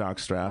nothing but a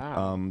jockstrap.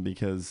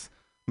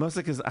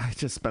 Mostly because I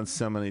just spent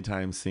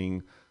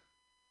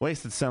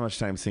wasted so much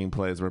time seeing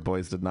plays where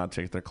boys did not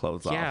take their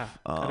clothes off. Yeah,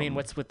 I mean,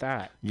 what's with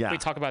that? Yeah. Can we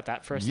talk about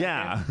that for a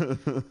second?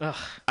 Yeah.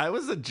 I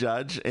was a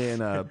judge in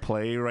a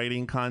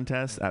playwriting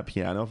contest at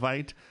Piano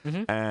Fight,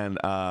 and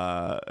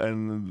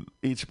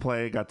each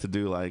play got to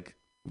do like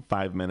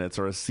 5 minutes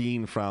or a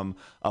scene from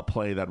a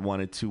play that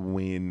wanted to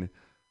win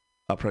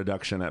a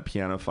production at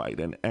Piano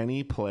Fight. And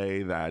any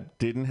play that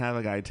didn't have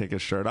a guy take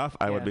his shirt off,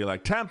 I would be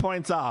like 10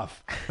 points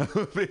off. It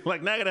would be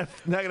like negative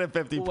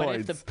 50 points. What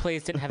if the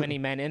plays didn't have any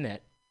men in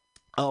it?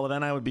 Oh, well,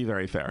 then I would be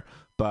very fair.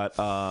 But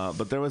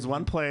there was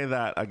one play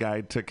that a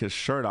guy took his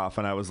shirt off,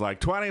 and I was like,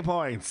 20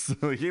 points.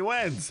 He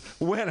wins.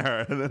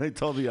 Winner. And then I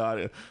told the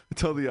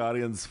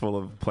audience full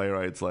of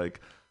playwrights, like,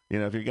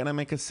 if you're going to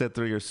make us sit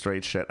through your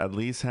straight shit, at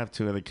least have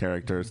 2 of the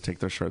characters take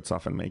their shirts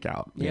off and make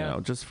out. You know,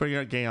 just for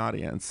your gay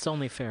audience. It's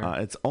only fair.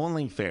 It's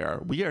only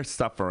fair. We are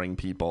suffering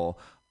people.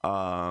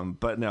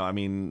 But no, I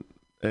mean,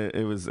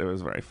 it was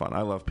very fun.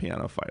 I love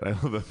Piano Fight. I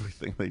love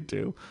everything they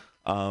do.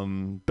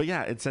 But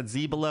yeah, it's at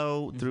Z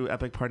Below through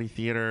Epic Party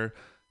Theater.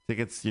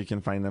 Tickets, you can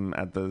find them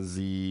at the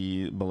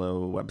Z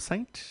Below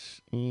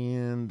website,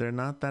 and they're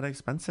not that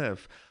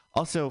expensive.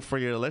 Also, for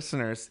your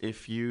listeners,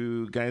 if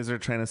you guys are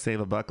trying to save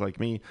a buck like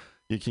me,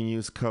 you can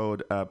use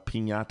code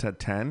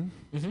Piñata10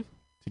 to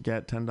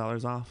get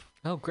 $10 off.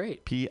 Oh,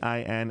 great.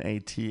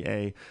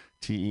 PINATATEN,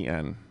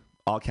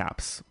 all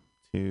caps,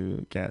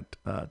 to get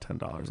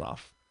 $10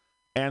 off.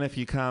 And if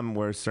you come,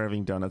 we're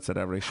serving donuts at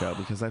every show,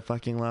 because I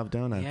fucking love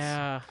donuts.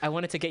 Yeah. I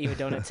wanted to get you a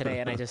donut today,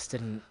 and I just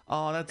didn't.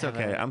 Oh, that's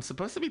okay. I'm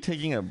supposed to be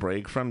taking a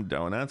break from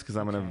donuts because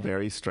I'm on a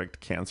very strict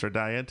cancer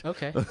diet.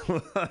 Okay.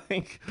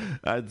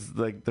 It's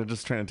like they're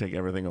just trying to take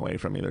everything away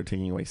from me. They're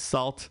taking away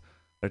salt.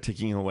 They're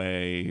taking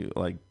away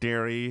like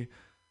dairy.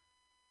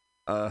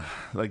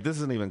 Like this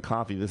isn't even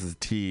coffee. This is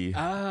tea.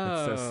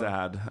 Oh. It's so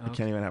sad. Okay. I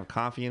can't even have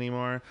coffee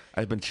anymore.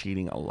 I've been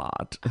cheating a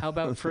lot. How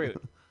about fruit?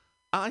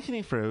 I can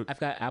eat fruit. I've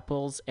got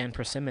apples and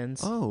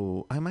persimmons.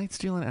 Oh, I might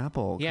steal an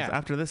apple. Yeah.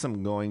 After this,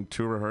 I'm going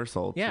to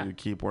rehearsal to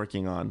keep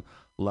working on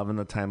Loving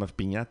the Time of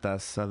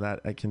Piñatas so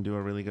that I can do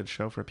a really good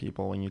show for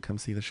people when you come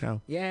see the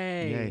show.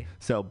 Yay.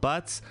 So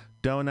butts,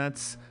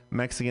 donuts,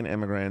 Mexican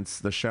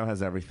immigrants. The show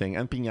has everything.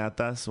 And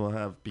piñatas. We'll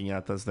have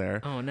piñatas there.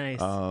 Oh, nice.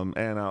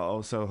 And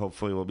also,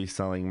 hopefully, we'll be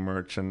selling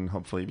merch and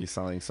hopefully be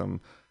selling some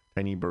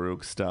Tiny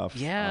Baruch stuff.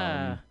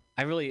 Yeah.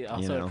 I really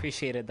also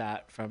appreciated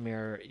that from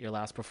your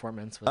last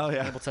performance. Being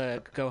able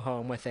to go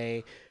home with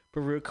a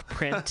Baruch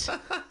print. It's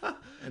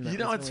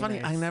really funny.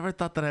 Nice. I never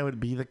thought that I would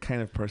be the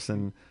kind of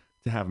person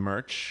to have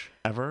merch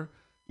ever.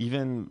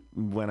 Even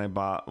when I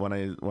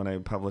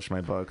published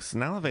my books,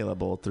 now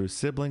available through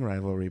Sibling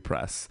Rivalry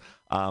Press,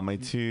 my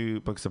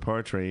 2 books of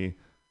poetry.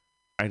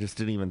 I just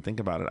didn't even think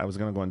about it. I was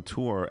going to go on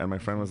tour, and my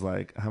friend was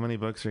like, how many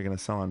books are you going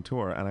to sell on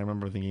tour? And I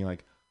remember thinking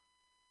like,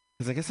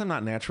 because I guess I'm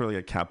not naturally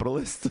a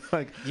capitalist.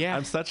 Like,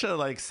 I'm such a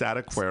like sad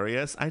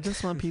Aquarius. I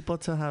just want people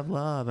to have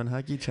love and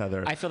hug each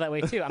other. I feel that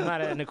way too. I'm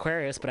not an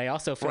Aquarius, but I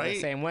also feel the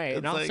same way. It's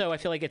and also, I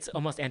feel like it's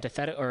almost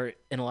antithetical, or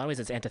in a lot of ways,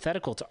 it's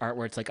antithetical to art,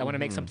 where it's like I want to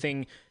make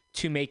something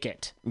to make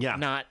it,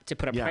 not to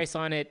put a price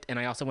on it, and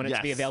I also want it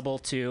to be available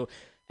to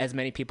as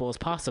many people as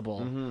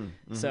possible.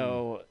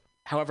 So,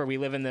 however, we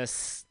live in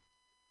this.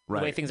 The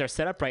way things are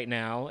set up right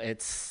now,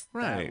 it's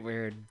that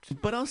weird.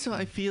 But also,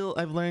 I feel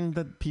I've learned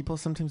that people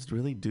sometimes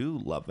really do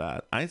love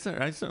that. I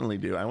certainly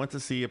do. I went to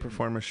see a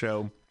performer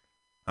show,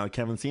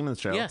 Kevin Seaman's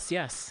show.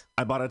 Yes.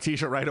 I bought a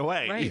T-shirt right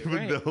away,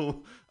 even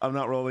though I'm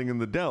not rolling in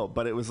the dough.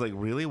 But it was like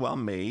really well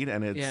made,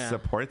 and it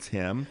supports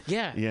him.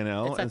 Yeah, you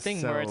know, it's that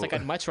thing where it's like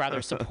I'd much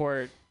rather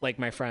support like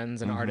my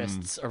friends and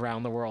artists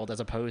around the world as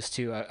opposed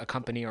to a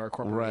company or a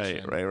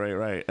corporation.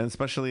 Right. And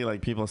especially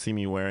like people see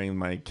me wearing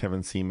my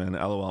Kevin Seaman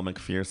LOL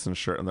McPherson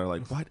shirt, and they're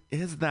like, "What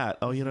is that?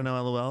 Oh, you don't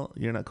know LOL?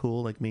 You're not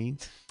cool like me?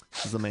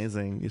 This is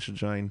amazing. You should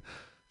join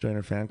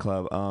our fan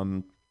club."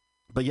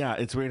 But yeah,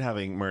 it's weird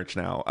having merch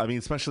now. I mean,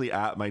 especially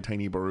at my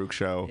Tiny Baruch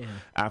show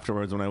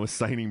afterwards when I was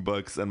signing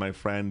books, and my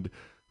friend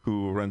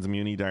who runs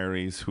Muni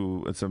Diaries,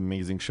 who it's an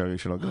amazing show you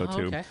should all go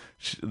to. Okay.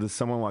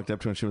 Someone walked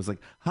up to her and she was like,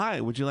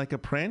 "Hi, would you like a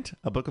print,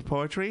 a book of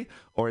poetry,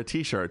 or a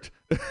T-shirt?"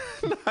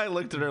 I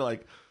looked at her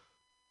like,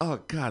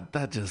 "Oh God,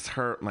 that just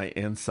hurt my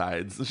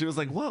insides." And she was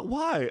like, "What?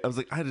 Why?" I was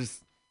like, I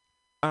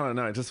don't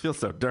know. I just feel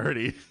so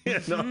dirty. You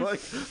know, like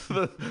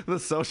the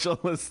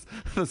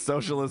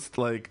socialist,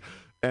 like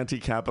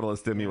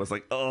anti-capitalist in me was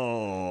like,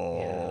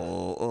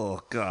 oh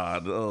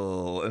God,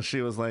 and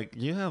she was like,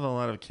 "You have a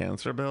lot of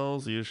cancer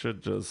bills. You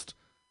should just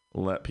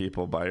let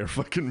people buy your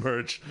fucking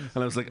merch."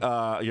 And I was like,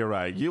 "You're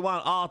right. You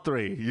want all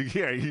three.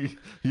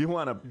 You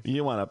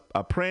want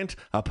a print,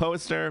 a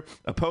poster,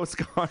 a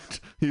postcard.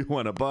 You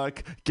want a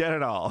book. Get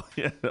it all."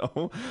 You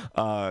know,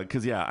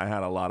 because I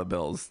had a lot of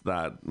bills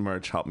that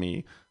merch helped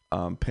me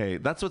pay.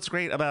 That's what's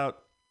great about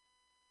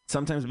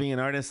sometimes being an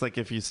artist. Like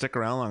if you stick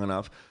around long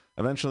enough,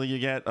 eventually you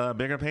get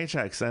bigger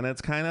paychecks, and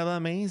it's kind of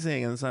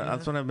amazing. And so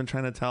that's what I've been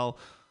trying to tell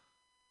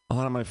a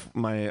lot of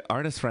my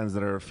artist friends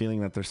that are feeling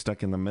that they're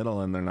stuck in the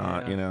middle and they're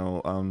not,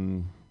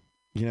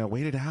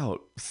 wait it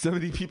out. So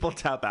many people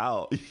tap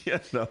out, you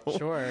know?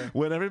 Sure.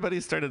 When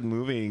everybody started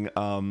moving,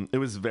 it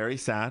was very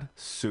sad,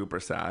 super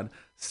sad,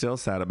 still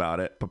sad about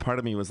it. But part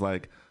of me was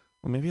like,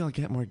 well, maybe I'll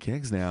get more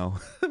gigs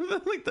now.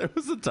 Like there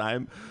was a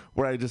time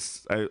where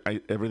I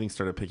everything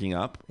started picking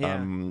up.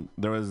 Yeah.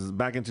 There was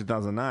back in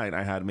 2009,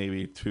 I had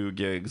maybe 2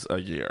 gigs a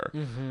year.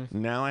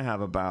 Now I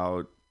have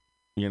about,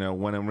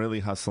 when I'm really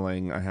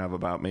hustling, I have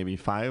about maybe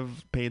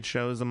 5 paid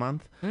shows a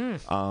month.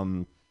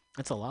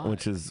 That's a lot.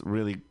 Which is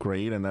really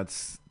great. And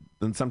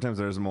sometimes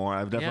there's more.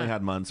 I've definitely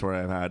had months where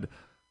I've had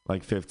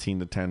like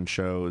 15 to 10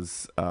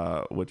 shows,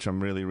 which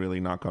I'm really, really,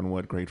 knock on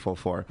wood, grateful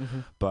for.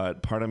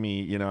 But part of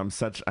me,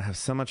 I have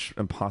so much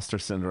imposter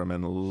syndrome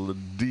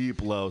and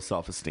deep low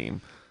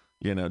self-esteem.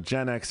 Gen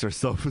Xer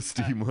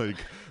self-esteem, like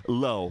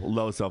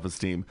low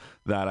self-esteem,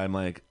 that I'm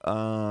like,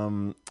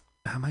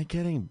 am I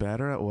getting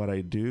better at what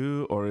I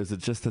do? Or is it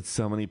just that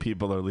so many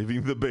people are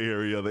leaving the Bay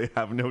Area, they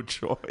have no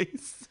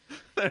choice?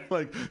 They're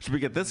like, should we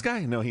get this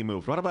guy? No, he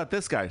moved. What about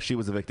this guy? She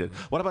was evicted.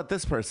 What about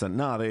this person?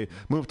 No, they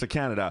moved to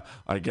Canada.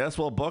 I guess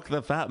we'll book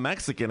the fat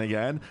Mexican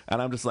again.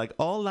 And I'm just like,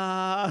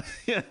 hola.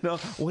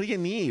 What do you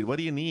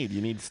need?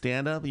 You need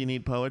stand-up? You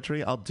need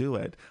poetry? I'll do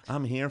it.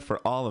 I'm here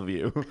for all of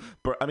you.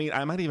 But I mean,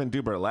 I might even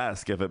do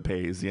burlesque if it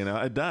pays,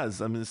 It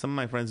does. I mean, some of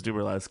my friends do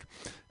burlesque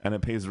and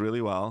it pays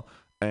really well.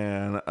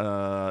 And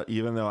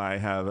even though I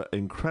have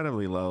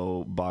incredibly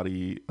low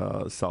body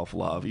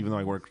self-love, even though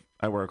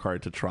I work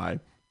hard to try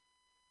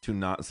to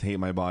not hate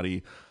my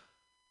body,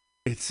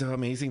 it's so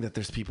amazing that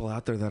there's people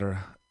out there that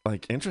are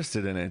like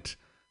interested in it.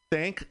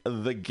 Thank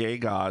the gay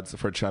gods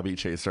for chubby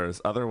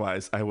chasers.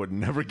 Otherwise, I would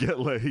never get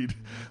laid.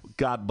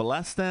 God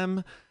bless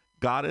them.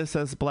 Goddess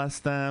has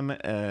blessed them.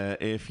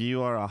 If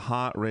you are a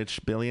hot,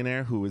 rich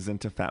billionaire who is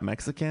into fat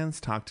Mexicans,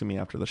 talk to me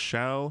after the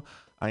show.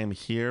 I am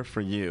here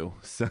for you.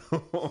 So,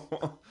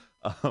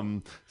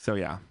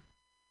 yeah.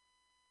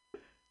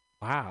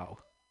 Wow.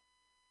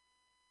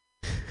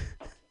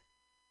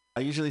 I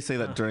usually say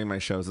that during my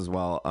shows as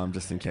well,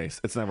 just in case.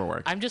 It's never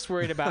worked. I'm just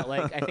worried about,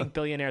 I think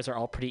billionaires are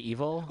all pretty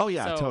evil. Oh,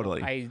 yeah, so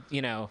totally.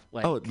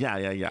 Oh,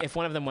 yeah. If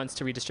one of them wants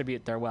to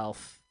redistribute their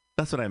wealth.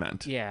 That's what I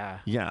meant. Yeah.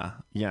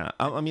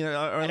 I mean,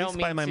 or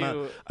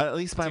at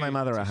least buy my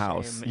mother a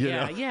house.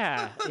 Yeah.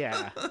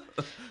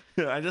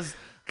 I just,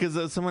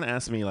 because someone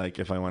asked me, like,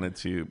 if I wanted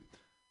to,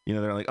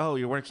 they're like, "Oh,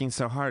 you're working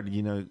so hard,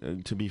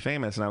 to be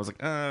famous." And I was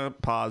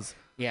like, pause.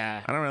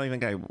 Yeah. I don't really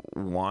think I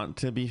want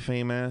to be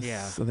famous.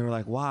 Yeah. And they were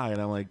like, "Why?"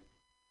 And I'm like,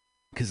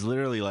 because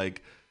literally,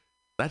 like,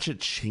 that shit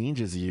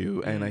changes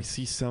you. And I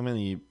see so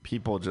many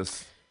people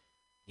just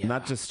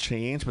not just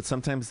change, but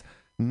sometimes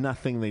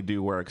nothing they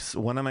do works.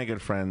 One of my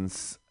good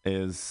friends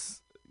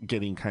is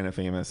getting kind of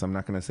famous. I'm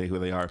not going to say who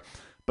they are,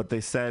 But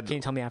they said, Can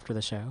you tell me after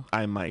the show?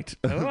 I might.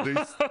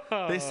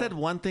 They said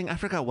one thing. I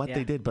forgot what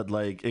they did, but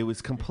like it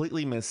was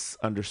completely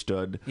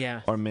misunderstood.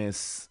 Yeah.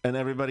 And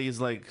everybody's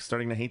like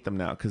starting to hate them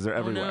now because they're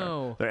everywhere.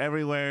 No. They're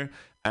everywhere,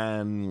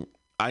 and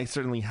I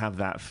certainly have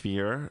that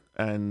fear.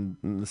 And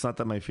it's not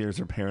that my fears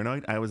are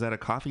paranoid. I was at a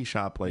coffee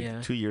shop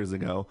like 2 years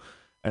ago,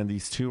 and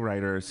these two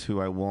writers, who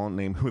I won't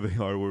name who they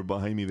are, were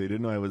behind me. They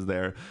didn't know I was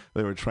there.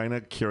 They were trying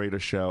to curate a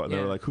show, and they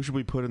were like, "Who should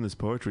we put in this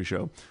poetry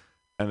show?"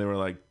 And they were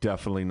like,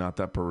 "Definitely not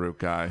that Baruch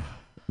guy.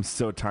 I'm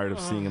so tired of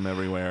seeing him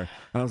everywhere."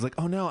 And I was like,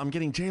 "Oh no, I'm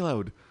getting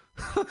J-Lo'd."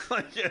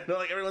 like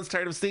everyone's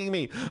tired of seeing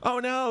me. Oh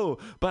no,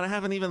 but I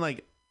haven't even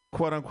like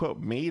quote unquote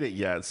made it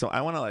yet. So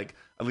I want to like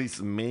at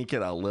least make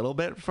it a little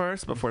bit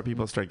first before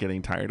people start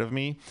getting tired of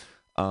me.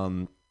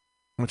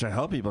 Which I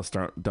hope people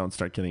don't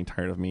start getting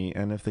tired of me.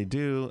 And if they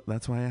do,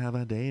 that's why I have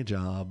a day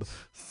job.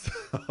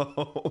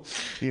 So,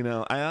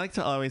 I like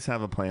to always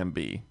have a plan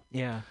B.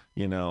 Yeah.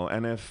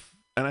 And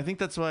I think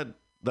that's why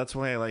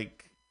I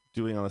like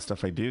doing all the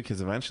stuff I do,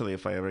 because eventually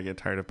if I ever get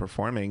tired of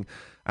performing,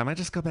 I might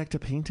just go back to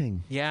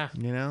painting. Yeah.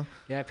 Yeah,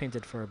 I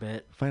painted for a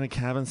bit. Find a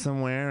cabin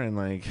somewhere and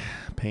like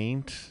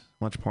paint,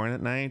 watch porn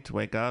at night,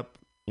 wake up,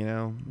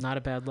 Not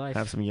a bad life.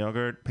 Have some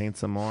yogurt, paint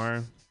some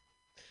more.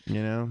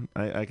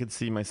 I could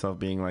see myself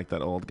being like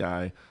that old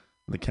guy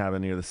in the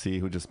cabin near the sea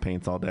who just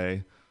paints all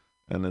day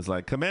and is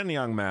like, "Come in,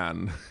 young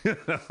man."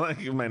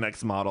 Like my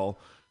next model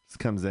just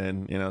comes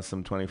in,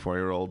 some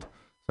 24-year-old. So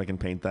I can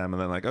paint them,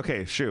 and then like,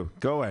 "Okay, shoo,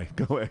 go away.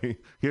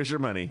 Here's your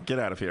money. Get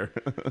out of here."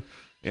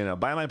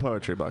 Buy my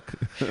poetry book.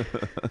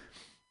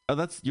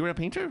 Oh, you were a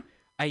painter?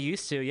 I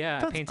used to, yeah.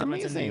 That's I painted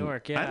once in New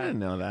York. Yeah, I didn't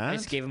know that. I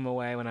just gave them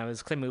away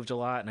because I moved a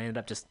lot, and I ended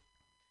up just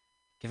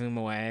giving them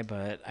away.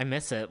 But I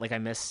miss it. Like I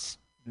miss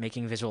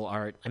making visual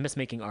art. I miss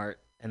making art,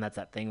 and that's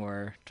that thing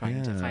where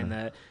trying to find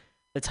the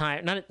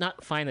time,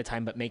 not find the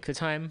time, but make the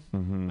time.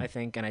 I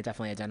think, and I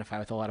definitely identify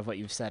with a lot of what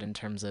you've said in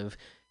terms of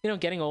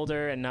getting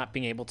older and not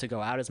being able to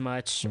go out as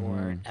much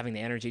or having the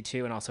energy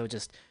to, and also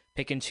just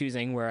pick and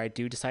choosing where I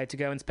do decide to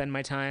go and spend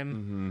my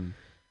time.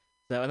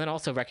 So, and then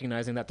also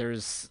recognizing that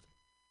there's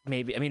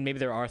maybe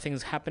there are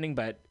things happening,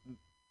 but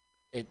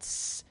I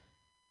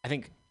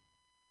think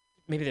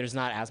maybe there's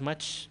not as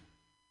much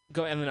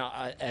go, and then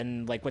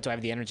and like what do I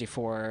have the energy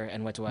for,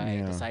 and what do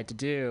I decide to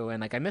do, and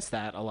like I miss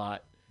that a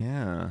lot.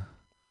 Yeah,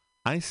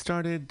 I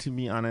started, to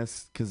be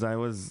honest, because I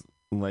was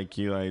like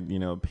you, I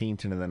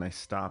painted and then I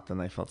stopped,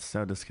 and I felt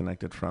so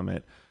disconnected from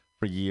it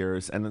for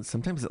years, and then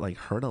sometimes it like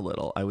hurt a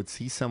little. I would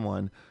see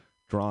someone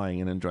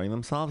drawing and enjoying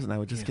themselves, and I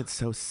would just get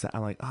so sad.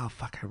 I'm like, "Oh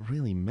fuck, I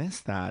really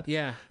miss that."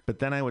 Yeah. But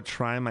then I would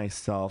try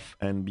myself,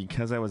 and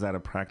because I was out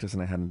of practice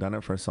and I hadn't done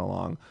it for so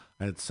long,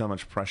 I had so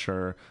much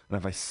pressure, and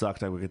if I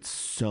sucked, I would get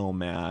so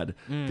mad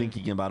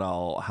thinking about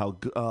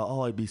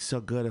I'd be so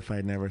good if I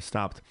had never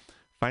stopped.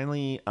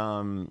 Finally,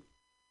 I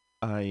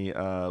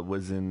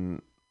was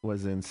in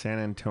San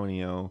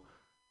Antonio,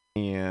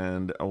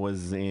 and I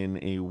was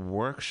in a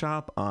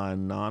workshop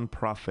on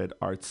nonprofit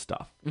art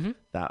stuff.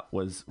 That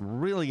was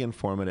really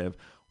informative,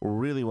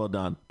 really well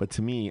done. But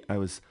to me, I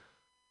was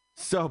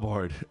so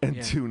bored,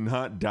 and to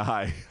not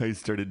die, I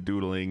started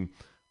doodling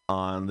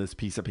on this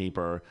piece of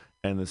paper,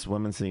 and this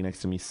woman sitting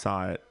next to me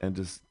saw it and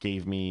just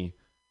gave me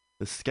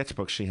the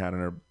sketchbook she had in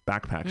her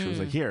backpack. She was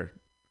like, here,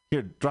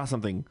 draw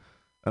something.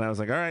 And I was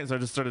like, all right. So I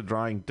just started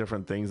drawing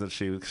different things that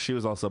she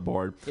was also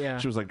bored. Yeah.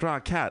 She was like, draw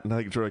a cat. And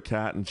I drew a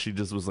cat, and she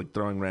just was like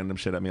throwing random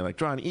shit at me, like,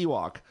 draw an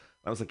Ewok.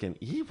 I was like, an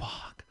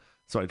Ewok?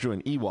 So I drew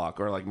an Ewok,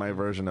 or like my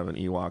version of an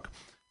Ewok.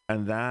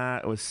 And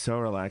that was so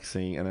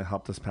relaxing, and it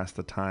helped us pass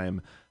the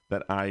time,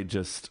 that I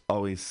just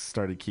always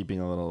started keeping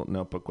a little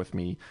notebook with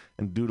me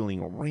and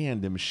doodling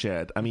random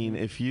shit. I mean,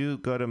 if you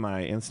go to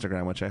my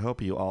Instagram, which I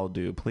hope you all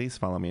do, please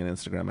follow me on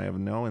Instagram. I have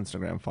no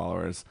Instagram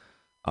followers.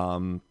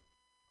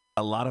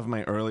 A lot of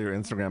my earlier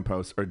Instagram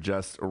posts are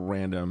just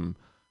random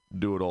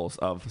doodles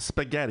of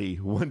spaghetti.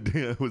 One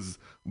day I was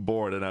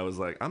bored and I was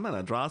like, I'm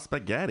gonna draw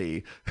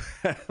spaghetti.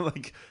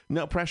 Like,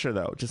 no pressure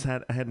though.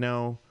 I had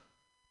no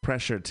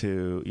pressure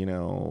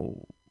to,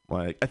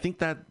 like, I think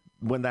that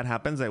when that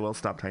happens, I will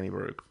stop Tiny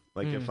Baruch.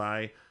 Like if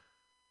I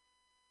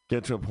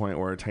get to a point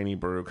where Tiny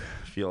Baruch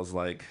feels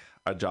like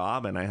a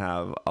job and I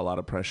have a lot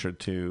of pressure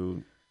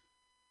to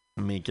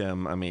make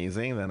him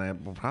amazing, then I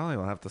probably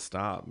will have to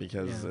stop,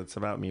 because it's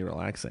about me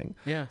relaxing.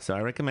 Yeah. So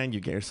I recommend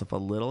you get yourself a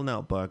little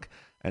notebook,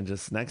 and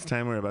just next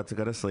time we're about to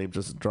go to sleep,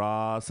 just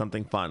draw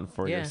something fun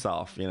for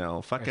yourself.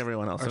 Fuck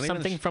everyone else. Or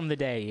something from the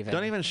day. Even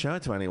don't even show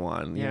it to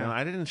anyone.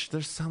 I didn't.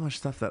 There's so much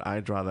stuff that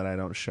I draw that I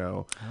don't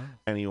show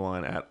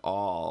anyone at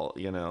all.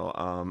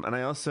 And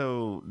I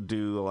also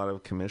do a lot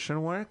of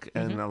commission work,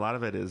 and a lot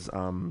of it is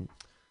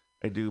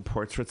I do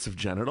portraits of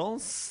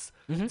genitals.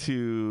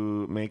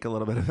 To make a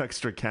little bit of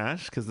extra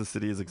cash, because the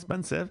city is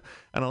expensive,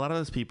 and a lot of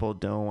those people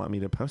don't want me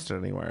to post it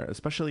anywhere,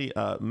 especially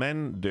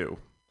men do.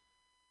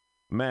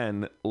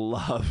 Men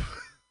love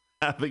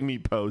having me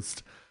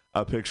post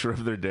a picture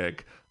of their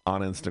dick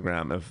on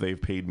Instagram if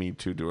they've paid me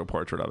to do a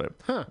portrait of it.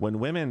 When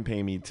women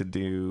pay me to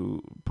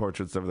do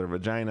portraits of their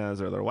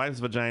vaginas or their wife's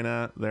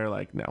vagina, they're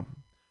like, no.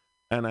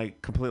 And I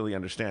completely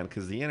understand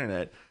because the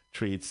internet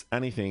treats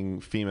anything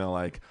female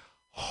like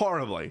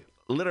horribly.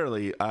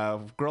 Literally, a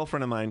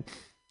girlfriend of mine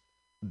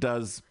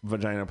does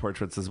vagina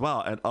portraits as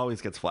well and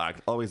always gets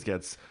flagged, always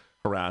gets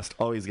harassed,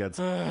 always gets...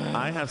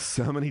 I have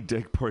so many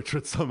dick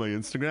portraits on my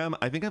Instagram.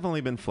 I think I've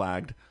only been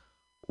flagged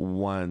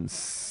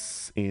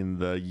once in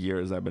the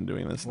years I've been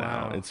doing this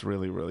now. Wow. It's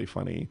really, really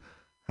funny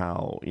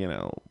how,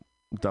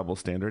 double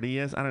standard he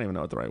is. I don't even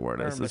know what the right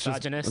word is. It's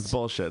misogynist. It's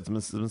bullshit. It's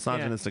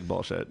misogynistic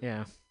bullshit.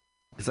 Yeah.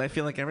 Because I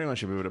feel like everyone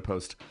should be able to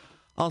post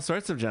all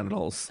sorts of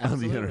genitals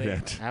Absolutely. on the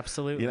internet.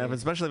 Absolutely.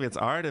 Especially if it's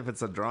art, if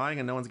it's a drawing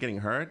and no one's getting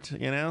hurt,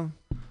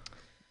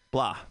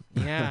 blah.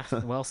 Yeah,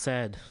 well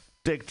said.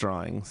 Dick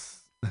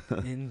drawings.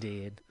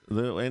 Indeed.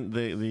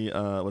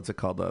 The what's it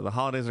called? The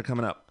holidays are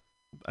coming up.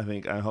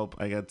 I hope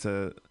I get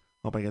to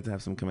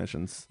have some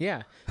commissions.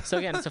 Yeah. So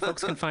again,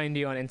 folks can find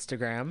you on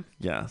Instagram.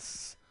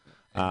 Yes.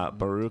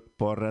 Baruch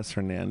Borres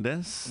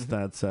Hernandez.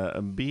 That's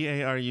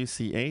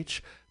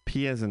Baruch.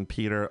 P as in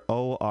Peter,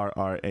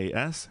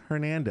 ORRAS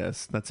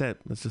Hernandez. That's it.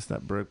 That's just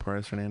that Baruch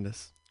Borres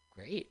Hernandez.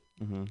 Great.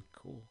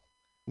 Cool.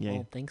 Yay.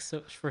 Well, thanks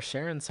for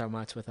sharing so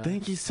much with us.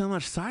 Thank you so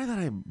much. Sorry that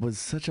I was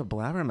such a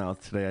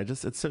blabbermouth today.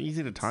 It's so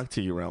easy to talk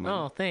to you, Roman.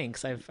 Oh,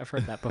 thanks. I've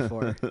heard that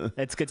before.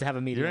 It's good to have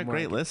a meeting. You're a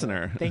great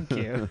listener. Thank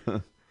you.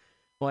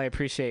 Well, I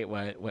appreciate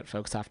what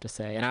folks have to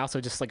say, and I also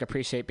just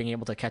appreciate being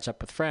able to catch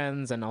up with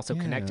friends and also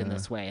connect in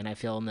this way. And I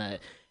feel in the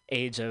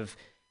age of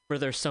where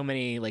there's so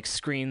many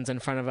screens in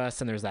front of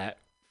us, and there's that.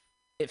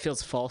 It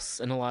feels false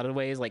in a lot of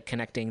ways,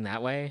 connecting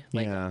that way,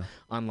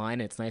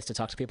 online. It's nice to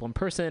talk to people in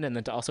person and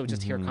then to also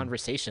just hear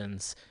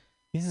conversations.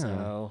 Yeah.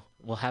 So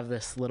we'll have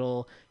this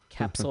little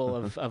capsule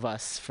of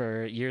us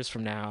for years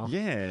from now.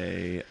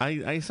 Yay.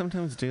 I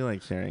sometimes do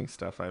like hearing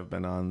stuff I've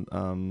been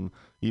on,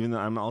 even though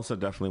I'm also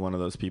definitely one of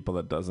those people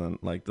that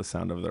doesn't like the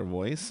sound of their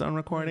voice on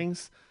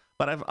recordings.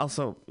 But I've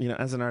also,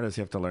 as an artist,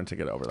 you have to learn to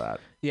get over that.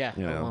 Yeah,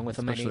 along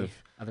with many other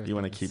things. You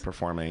want to keep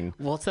performing.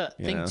 Well, it's a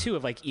thing, too,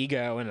 of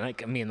ego.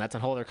 And that's a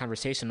whole other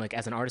conversation.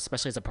 As an artist,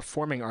 especially as a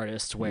performing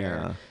artist,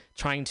 where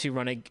trying to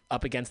run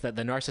up against the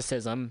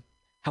narcissism,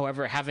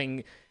 however,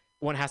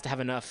 one has to have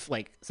enough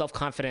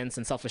self-confidence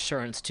and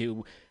self-assurance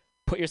to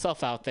put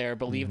yourself out there,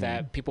 believe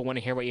that people want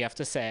to hear what you have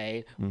to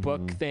say,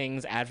 book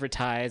things,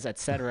 advertise,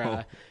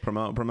 etc.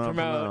 Promote.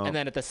 And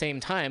then at the same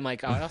time, I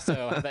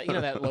also have that,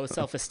 that low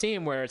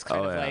self-esteem where it's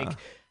kind of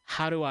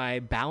how do I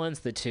balance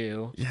the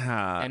two?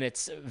 Yeah. And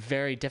it's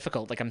very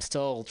difficult. I'm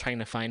still trying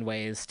to find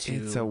ways to...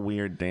 It's a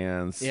weird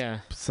dance. Yeah.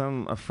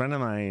 A friend of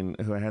mine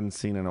who I hadn't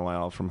seen in a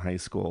while from high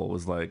school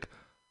was like,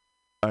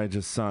 I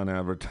just saw an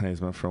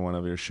advertisement for one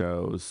of your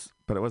shows,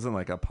 but it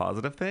wasn't a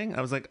positive thing.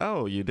 I was like,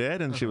 oh, you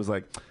did? And she was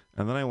like,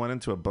 and then I went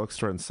into a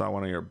bookstore and saw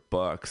one of your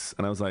books.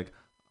 And I was like,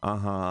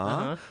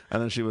 and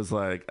then she was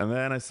like, and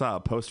then I saw a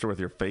poster with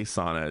your face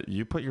on it.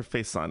 You put your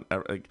face on,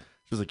 she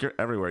was like, you're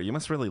everywhere. You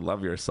must really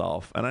love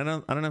yourself. And I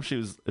don't know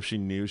if she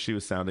knew she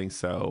was sounding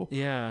so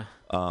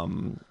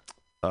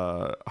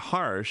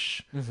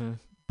harsh.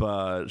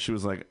 But she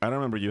was like, I don't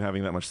remember you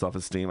having that much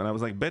self-esteem. And I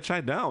was like, bitch,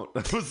 I don't.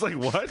 I was like,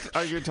 what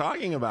are you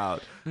talking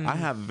about? I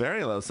have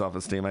very low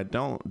self-esteem. I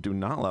do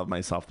not love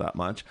myself that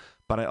much,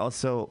 but I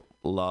also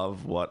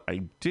love what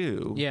I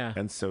do. Yeah.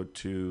 And so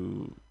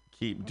to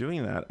keep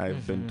doing that,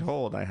 I've been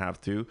told I have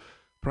to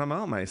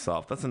promote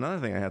myself. That's another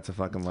thing I had to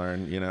fucking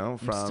learn,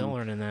 from I'm still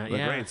learning that. The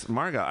greats.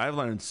 Marga, I've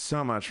learned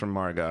so much from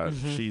Marga.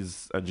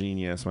 She's a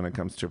genius when it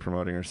comes to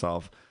promoting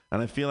herself.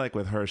 And I feel like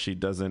with her, she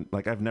doesn't,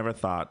 I've never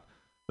thought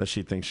that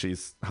she thinks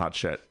she's hot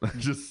shit.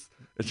 It's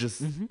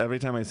just every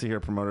time I see her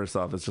promote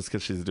herself, it's just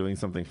because she's doing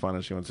something fun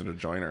and she wants you to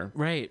join her.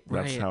 Right.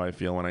 That's how I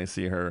feel when I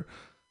see her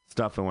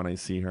stuff and when I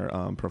see her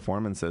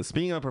performances.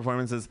 Speaking of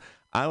performances,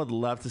 I would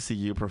love to see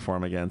you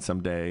perform again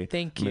someday.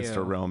 Thank you,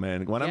 Mr.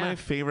 Roman. One of my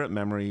favorite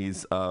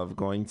memories of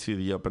going to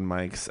the open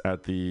mics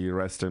at the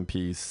Rest in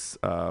Peace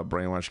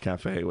Brainwash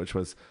Cafe, which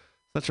was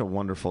such a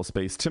wonderful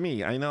space to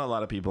me. I know a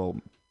lot of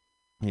people,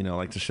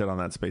 like to shit on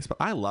that space, but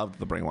I loved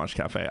the Brainwash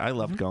Cafe. I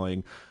loved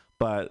going.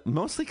 But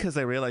mostly because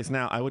I realize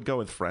now I would go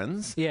with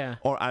friends. Yeah.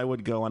 Or I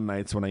would go on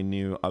nights when I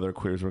knew other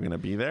queers were going to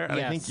be there. And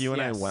I think you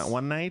and I went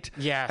one night.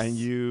 Yes. And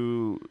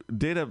you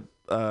did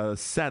a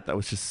set that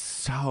was just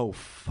so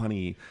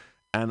funny.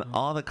 And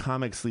all the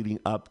comics leading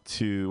up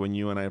to when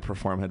you and I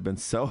performed had been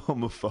so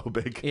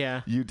homophobic.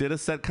 Yeah. You did a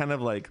set kind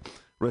of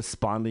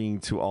responding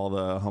to all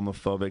the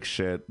homophobic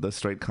shit the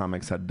straight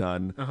comics had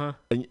done.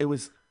 And it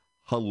was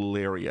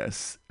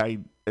hilarious.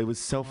 It was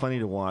so funny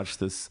to watch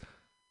this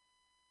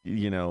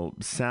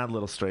sad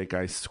little straight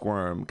guy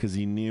squirm because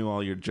he knew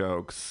all your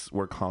jokes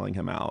were calling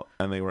him out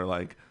and they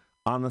were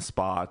on the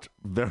spot.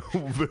 They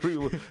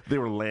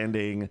were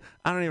landing.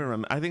 I don't even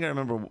remember. I think I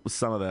remember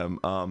some of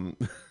them.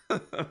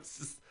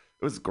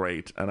 It was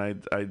great.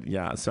 And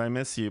so I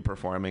miss you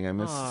performing. I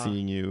miss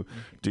seeing you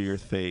do your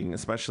thing,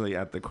 especially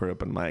at the Queer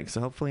Open Mic. So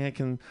hopefully I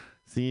can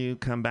see you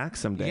come back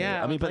someday.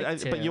 Yeah,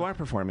 but you are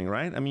performing,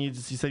 right? I mean,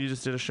 you said you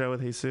just did a show with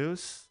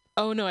Jesus.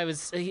 Oh no,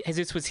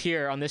 Jesus was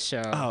here on this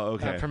show. Oh,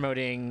 okay.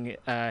 Promoting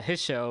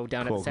his show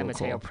down at the San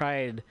Mateo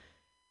Pride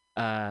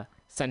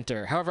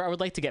center. However, I would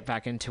like to get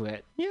back into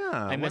it. Yeah,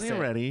 I miss when you're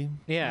it. ready.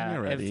 Yeah, When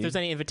you're ready. if there's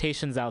any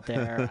invitations out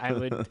there, I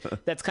would.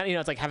 That's kind of,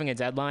 it's like having a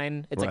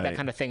deadline. It's like that Right.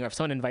 kind of thing. Or if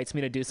someone invites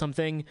me to do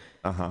something,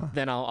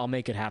 then I'll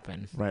make it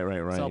happen.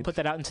 Right. So I'll put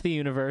that out into the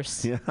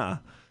universe. Yeah,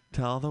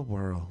 tell the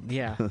world.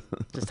 Yeah,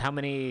 just how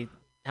many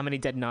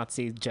dead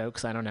Nazi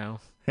jokes? I don't know.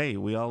 Hey,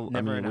 we all.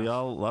 Never we enough.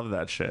 all love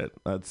that shit.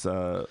 That's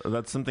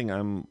something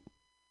I'm.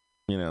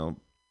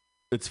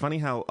 It's funny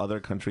how other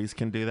countries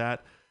can do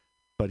that.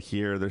 But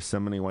here, there's so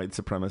many white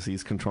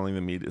supremacists controlling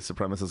the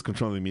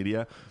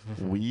media.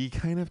 We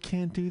kind of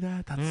can't do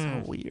that. That's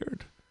so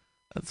weird.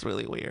 That's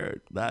really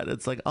weird. That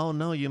it's like, oh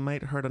no, you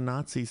might hurt a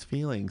Nazi's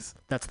feelings.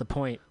 That's the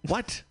point.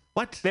 What?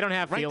 They don't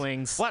have Right?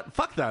 feelings. What?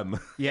 Fuck them.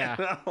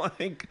 Yeah.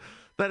 Like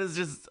that is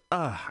just.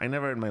 I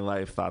never in my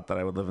life thought that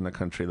I would live in a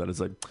country that is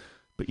like.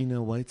 But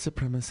white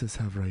supremacists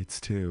have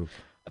rights too.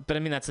 But I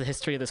mean, that's the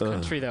history of this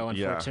country, though.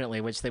 yeah.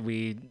 Unfortunately, which that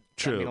we.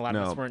 True. I mean, a lot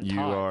of us weren't you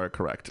taught. are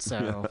correct.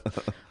 So,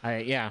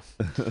 yeah.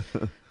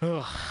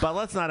 But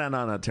let's not end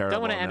on a terrible.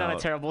 Don't want to end on a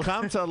note. terrible.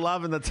 Come to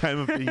love in the time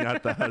of being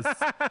at us.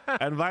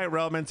 Invite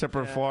Roman to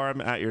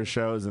perform at your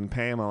shows and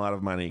pay him a lot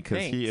of money because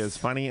he Thanks. is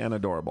funny and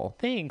adorable.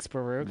 Thanks,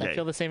 Baruch. I Yay.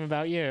 feel the same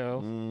about you.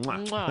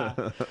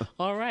 Mwah.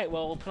 All right.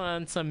 Well, we'll put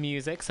on some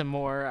music, some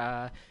more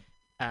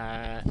Me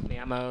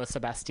llamo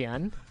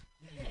Sebastian,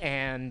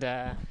 and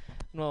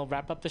we'll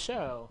wrap up the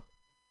show.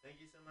 Thank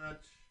you so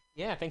much.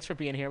 Yeah, thanks for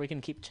being here. We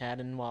can keep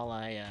chatting while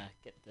I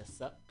get this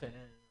up and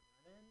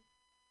running.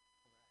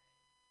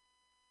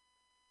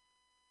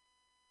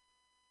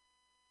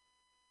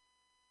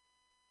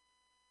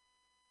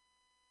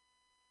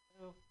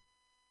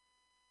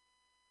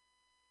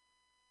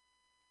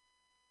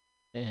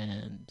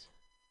 And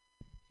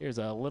here's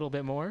a little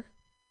bit more.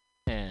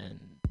 And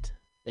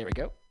there we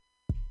go.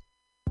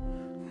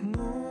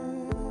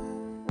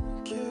 No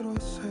quiero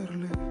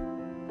hacerle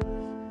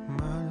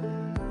mal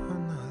a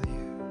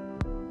nadie.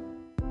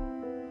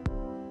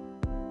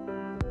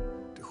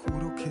 Te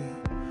juro que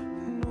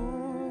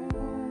no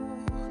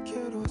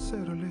quiero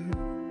hacerle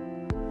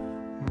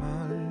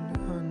mal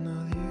a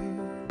nadie.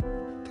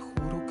 Te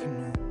juro que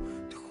no,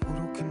 te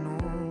juro que no,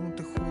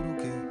 te juro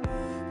que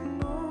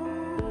no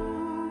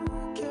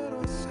quiero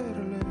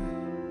hacerle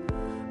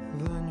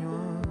daño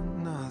a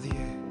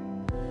nadie.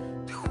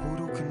 Te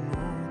juro que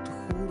no, te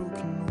juro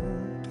que no,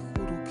 te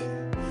juro que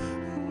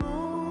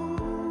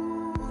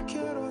no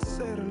quiero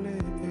hacerle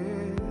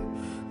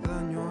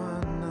daño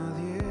a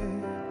nadie.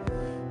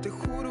 Te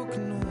juro que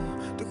no,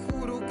 te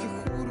juro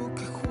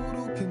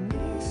que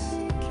ni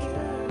siquiera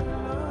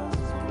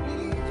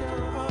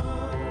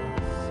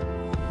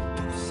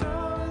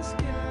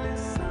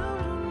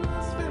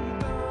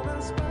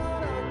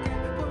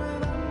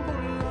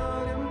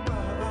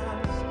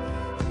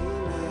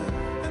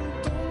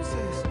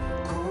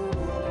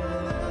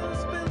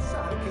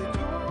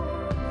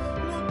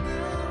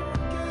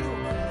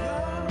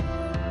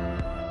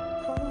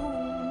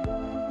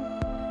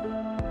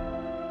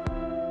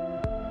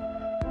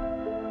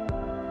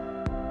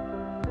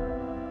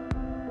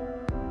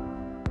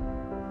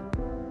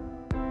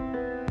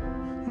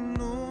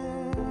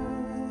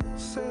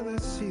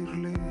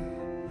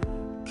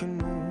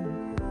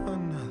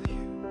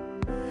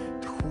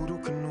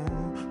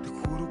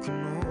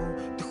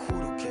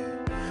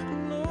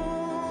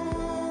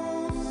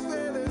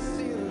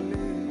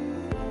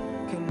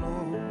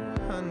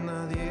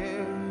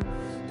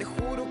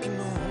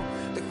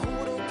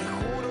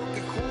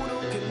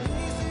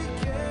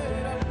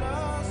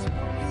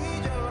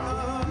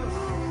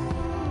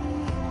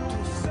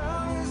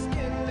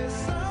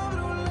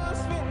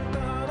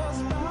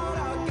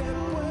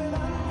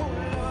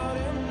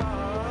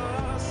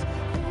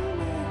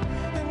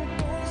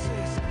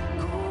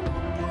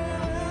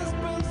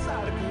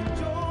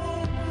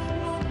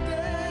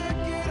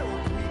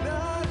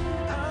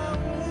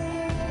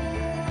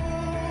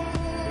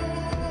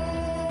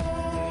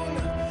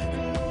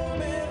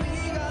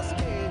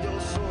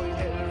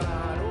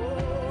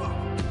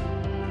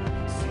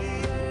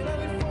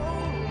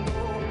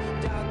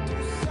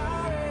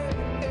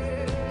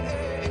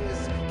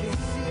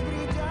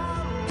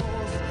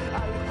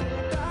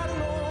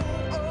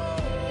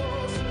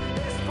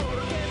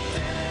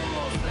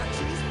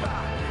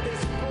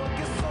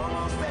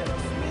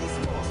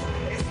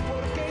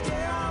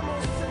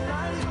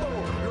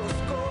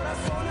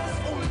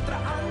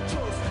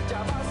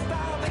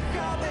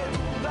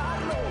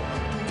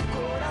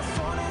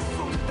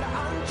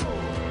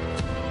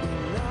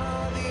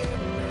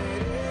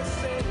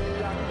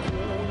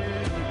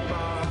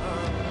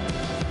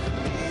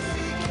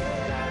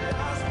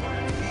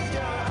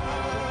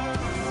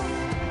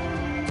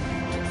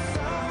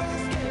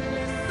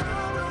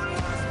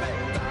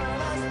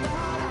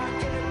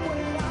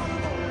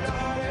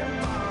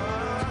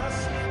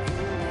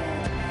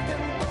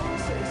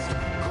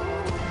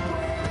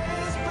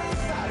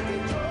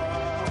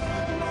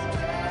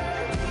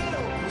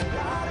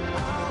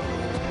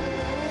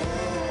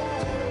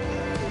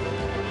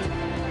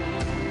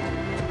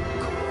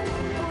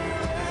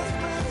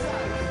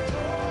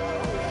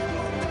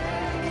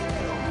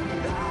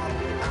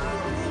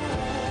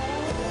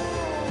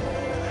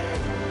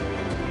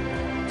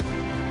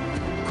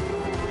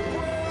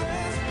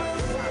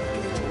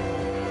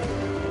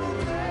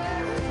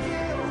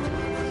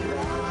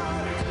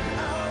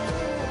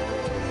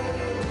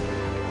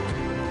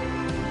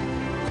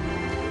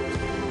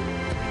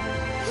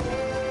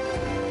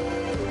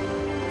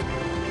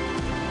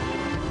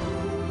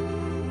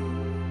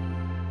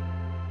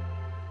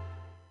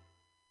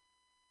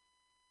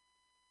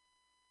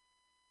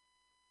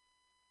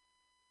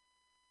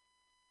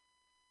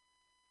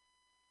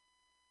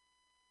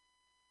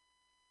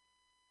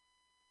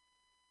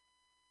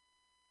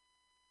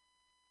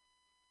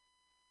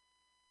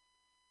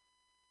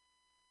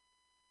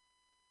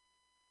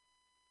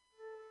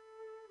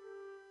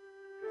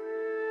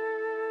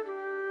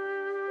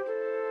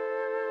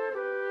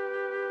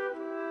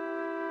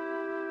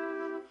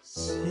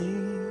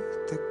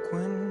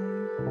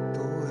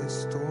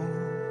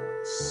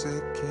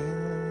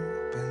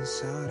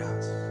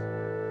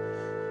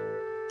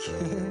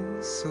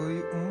que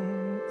soy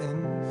un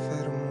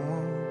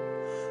enfermo,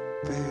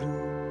 pero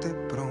te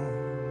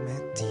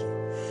prometí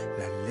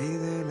la ley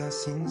de la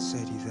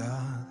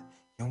sinceridad.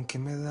 Y aunque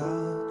me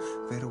da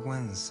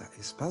vergüenza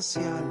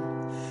espacial,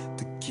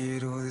 te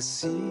quiero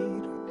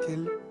decir que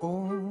el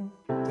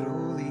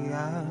otro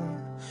día,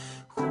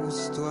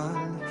 justo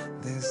al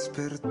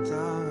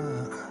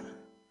despertar,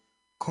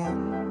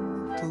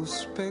 con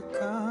tus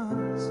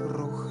pecas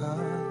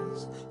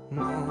rojas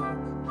no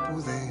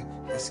pude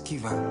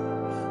esquivar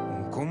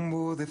un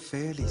combo de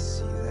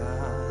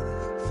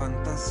felicidad.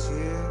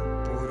 Fantaseé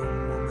por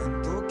un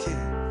momento que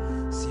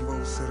si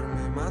Bowser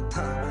me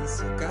mataba en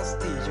su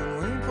castillo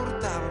no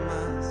importaba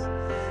más,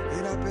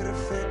 era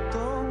perfecto,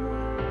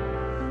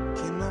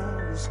 que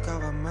no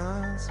buscaba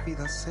más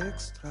vidas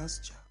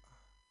extras ya.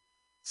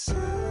 Sí.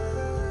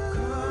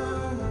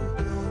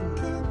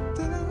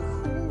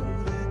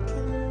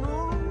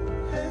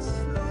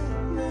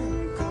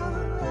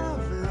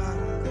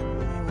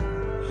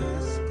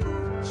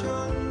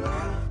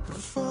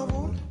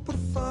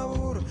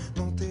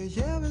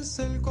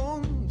 El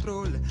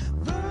control,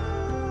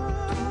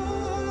 vamos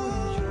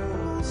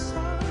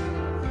a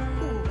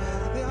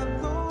jugar de a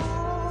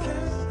dos.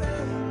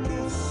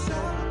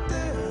 Quizá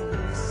te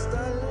gusta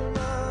el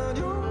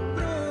Mario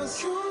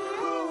Bros.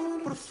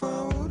 Por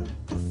favor,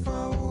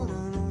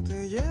 no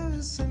te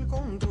lleves el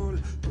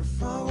control. Por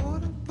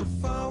favor,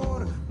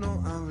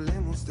 no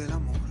hablemos del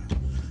amor.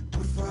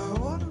 Por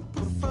favor,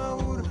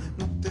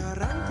 no te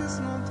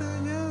arranques, no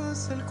te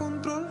lleves el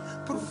control.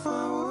 Por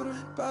favor,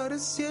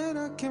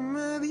 pareciera que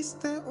me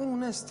diste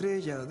una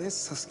estrella de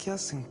esas que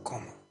hacen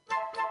como.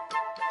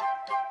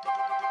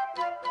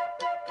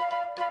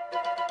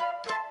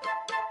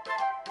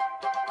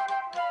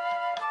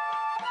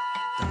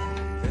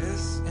 Tal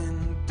vez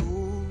en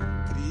tu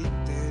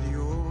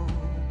criterio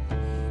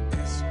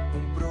es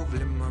un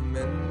problema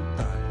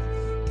mental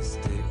que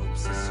esté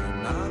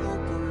obsesionado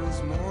con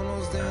los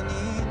monos de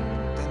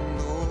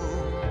Nintendo,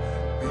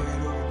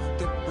 pero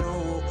te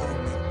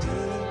prometí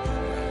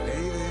la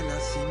ley de la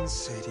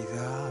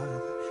sinceridad.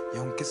 Y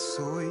aunque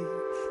soy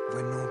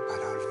bueno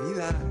para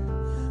olvidar,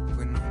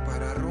 bueno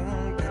para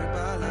romper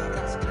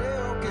palabras,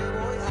 creo que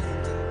voy a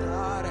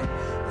intentar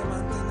de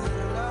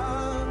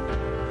mantenerla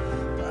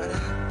para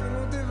que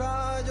no te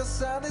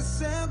vayas a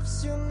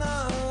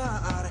decepcionar.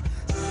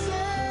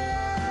 Sé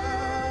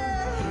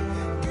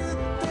que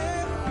te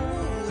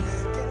juré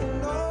que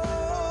no,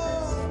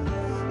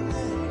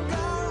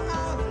 nunca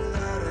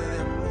hablar de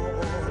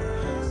amor.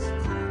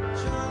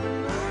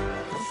 Escúchame,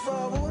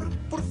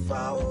 por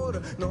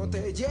favor, no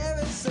te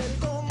lleves el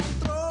control.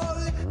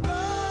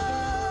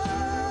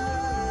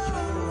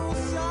 Vamos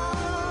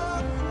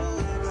a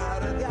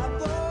jugar de a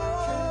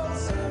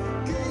dos.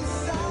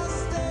 Quizás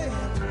te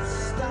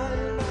gusta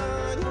el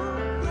Mario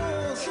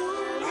Bros.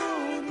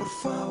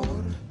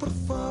 Por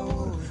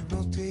favor, no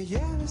te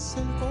lleves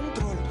el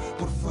control.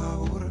 Por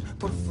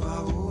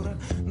favor,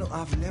 no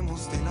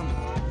hablemos del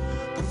amor.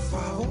 Por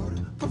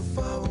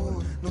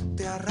favor, no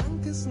te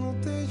arranques, no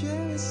te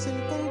lleves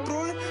el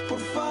control. Por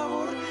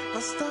favor,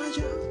 basta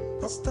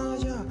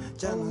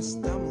ya no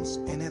estamos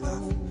en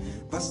edad.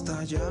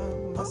 Basta ya,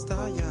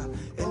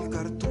 el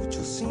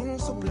cartucho sin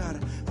soplar.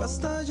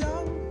 Basta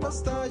ya,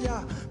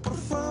 por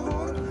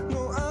favor,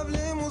 no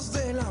hablemos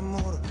del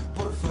amor.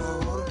 Por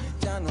favor,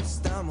 ya no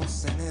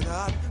estamos en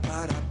edad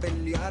para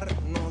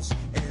pelearnos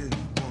el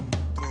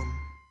control.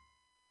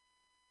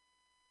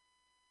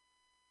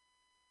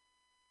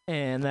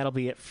 And that'll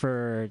be it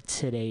for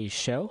today's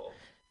show.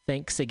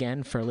 Thanks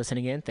again for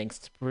listening in. Thanks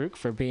to Baruch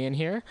for being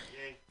here.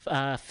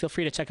 Feel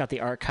free to check out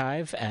the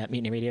archive at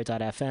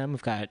MutinyRadio.fm.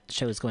 We've got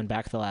shows going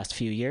back the last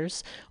few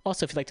years.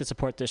 Also, if you'd like to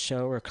support this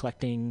show, we're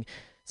collecting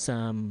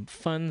some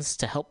funds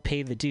to help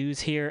pay the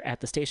dues here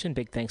at the station.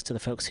 Big thanks to the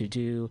folks who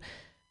do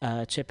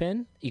chip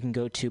in. You can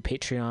go to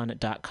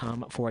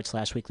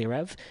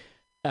patreon.com/weeklyrev.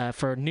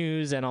 For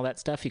news and all that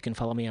stuff, you can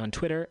follow me on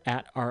Twitter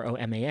at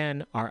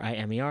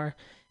ROMANRIMER.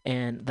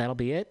 And that'll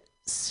be it.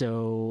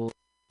 So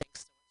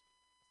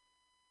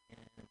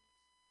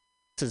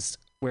thanks.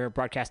 We're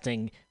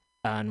broadcasting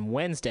on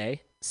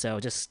Wednesday,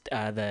 so just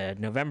the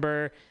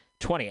November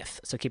 20th.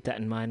 So keep that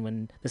in mind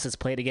when this is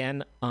played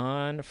again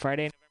on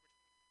Friday.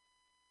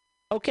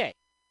 Okay,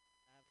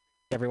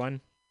 everyone.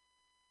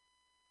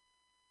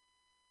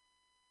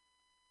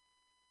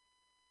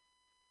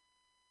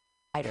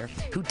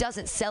 Who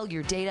doesn't sell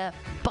your data,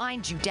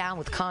 bind you down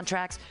with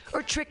contracts,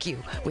 or trick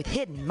you with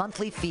hidden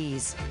monthly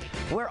fees.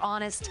 We're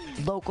honest,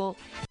 local,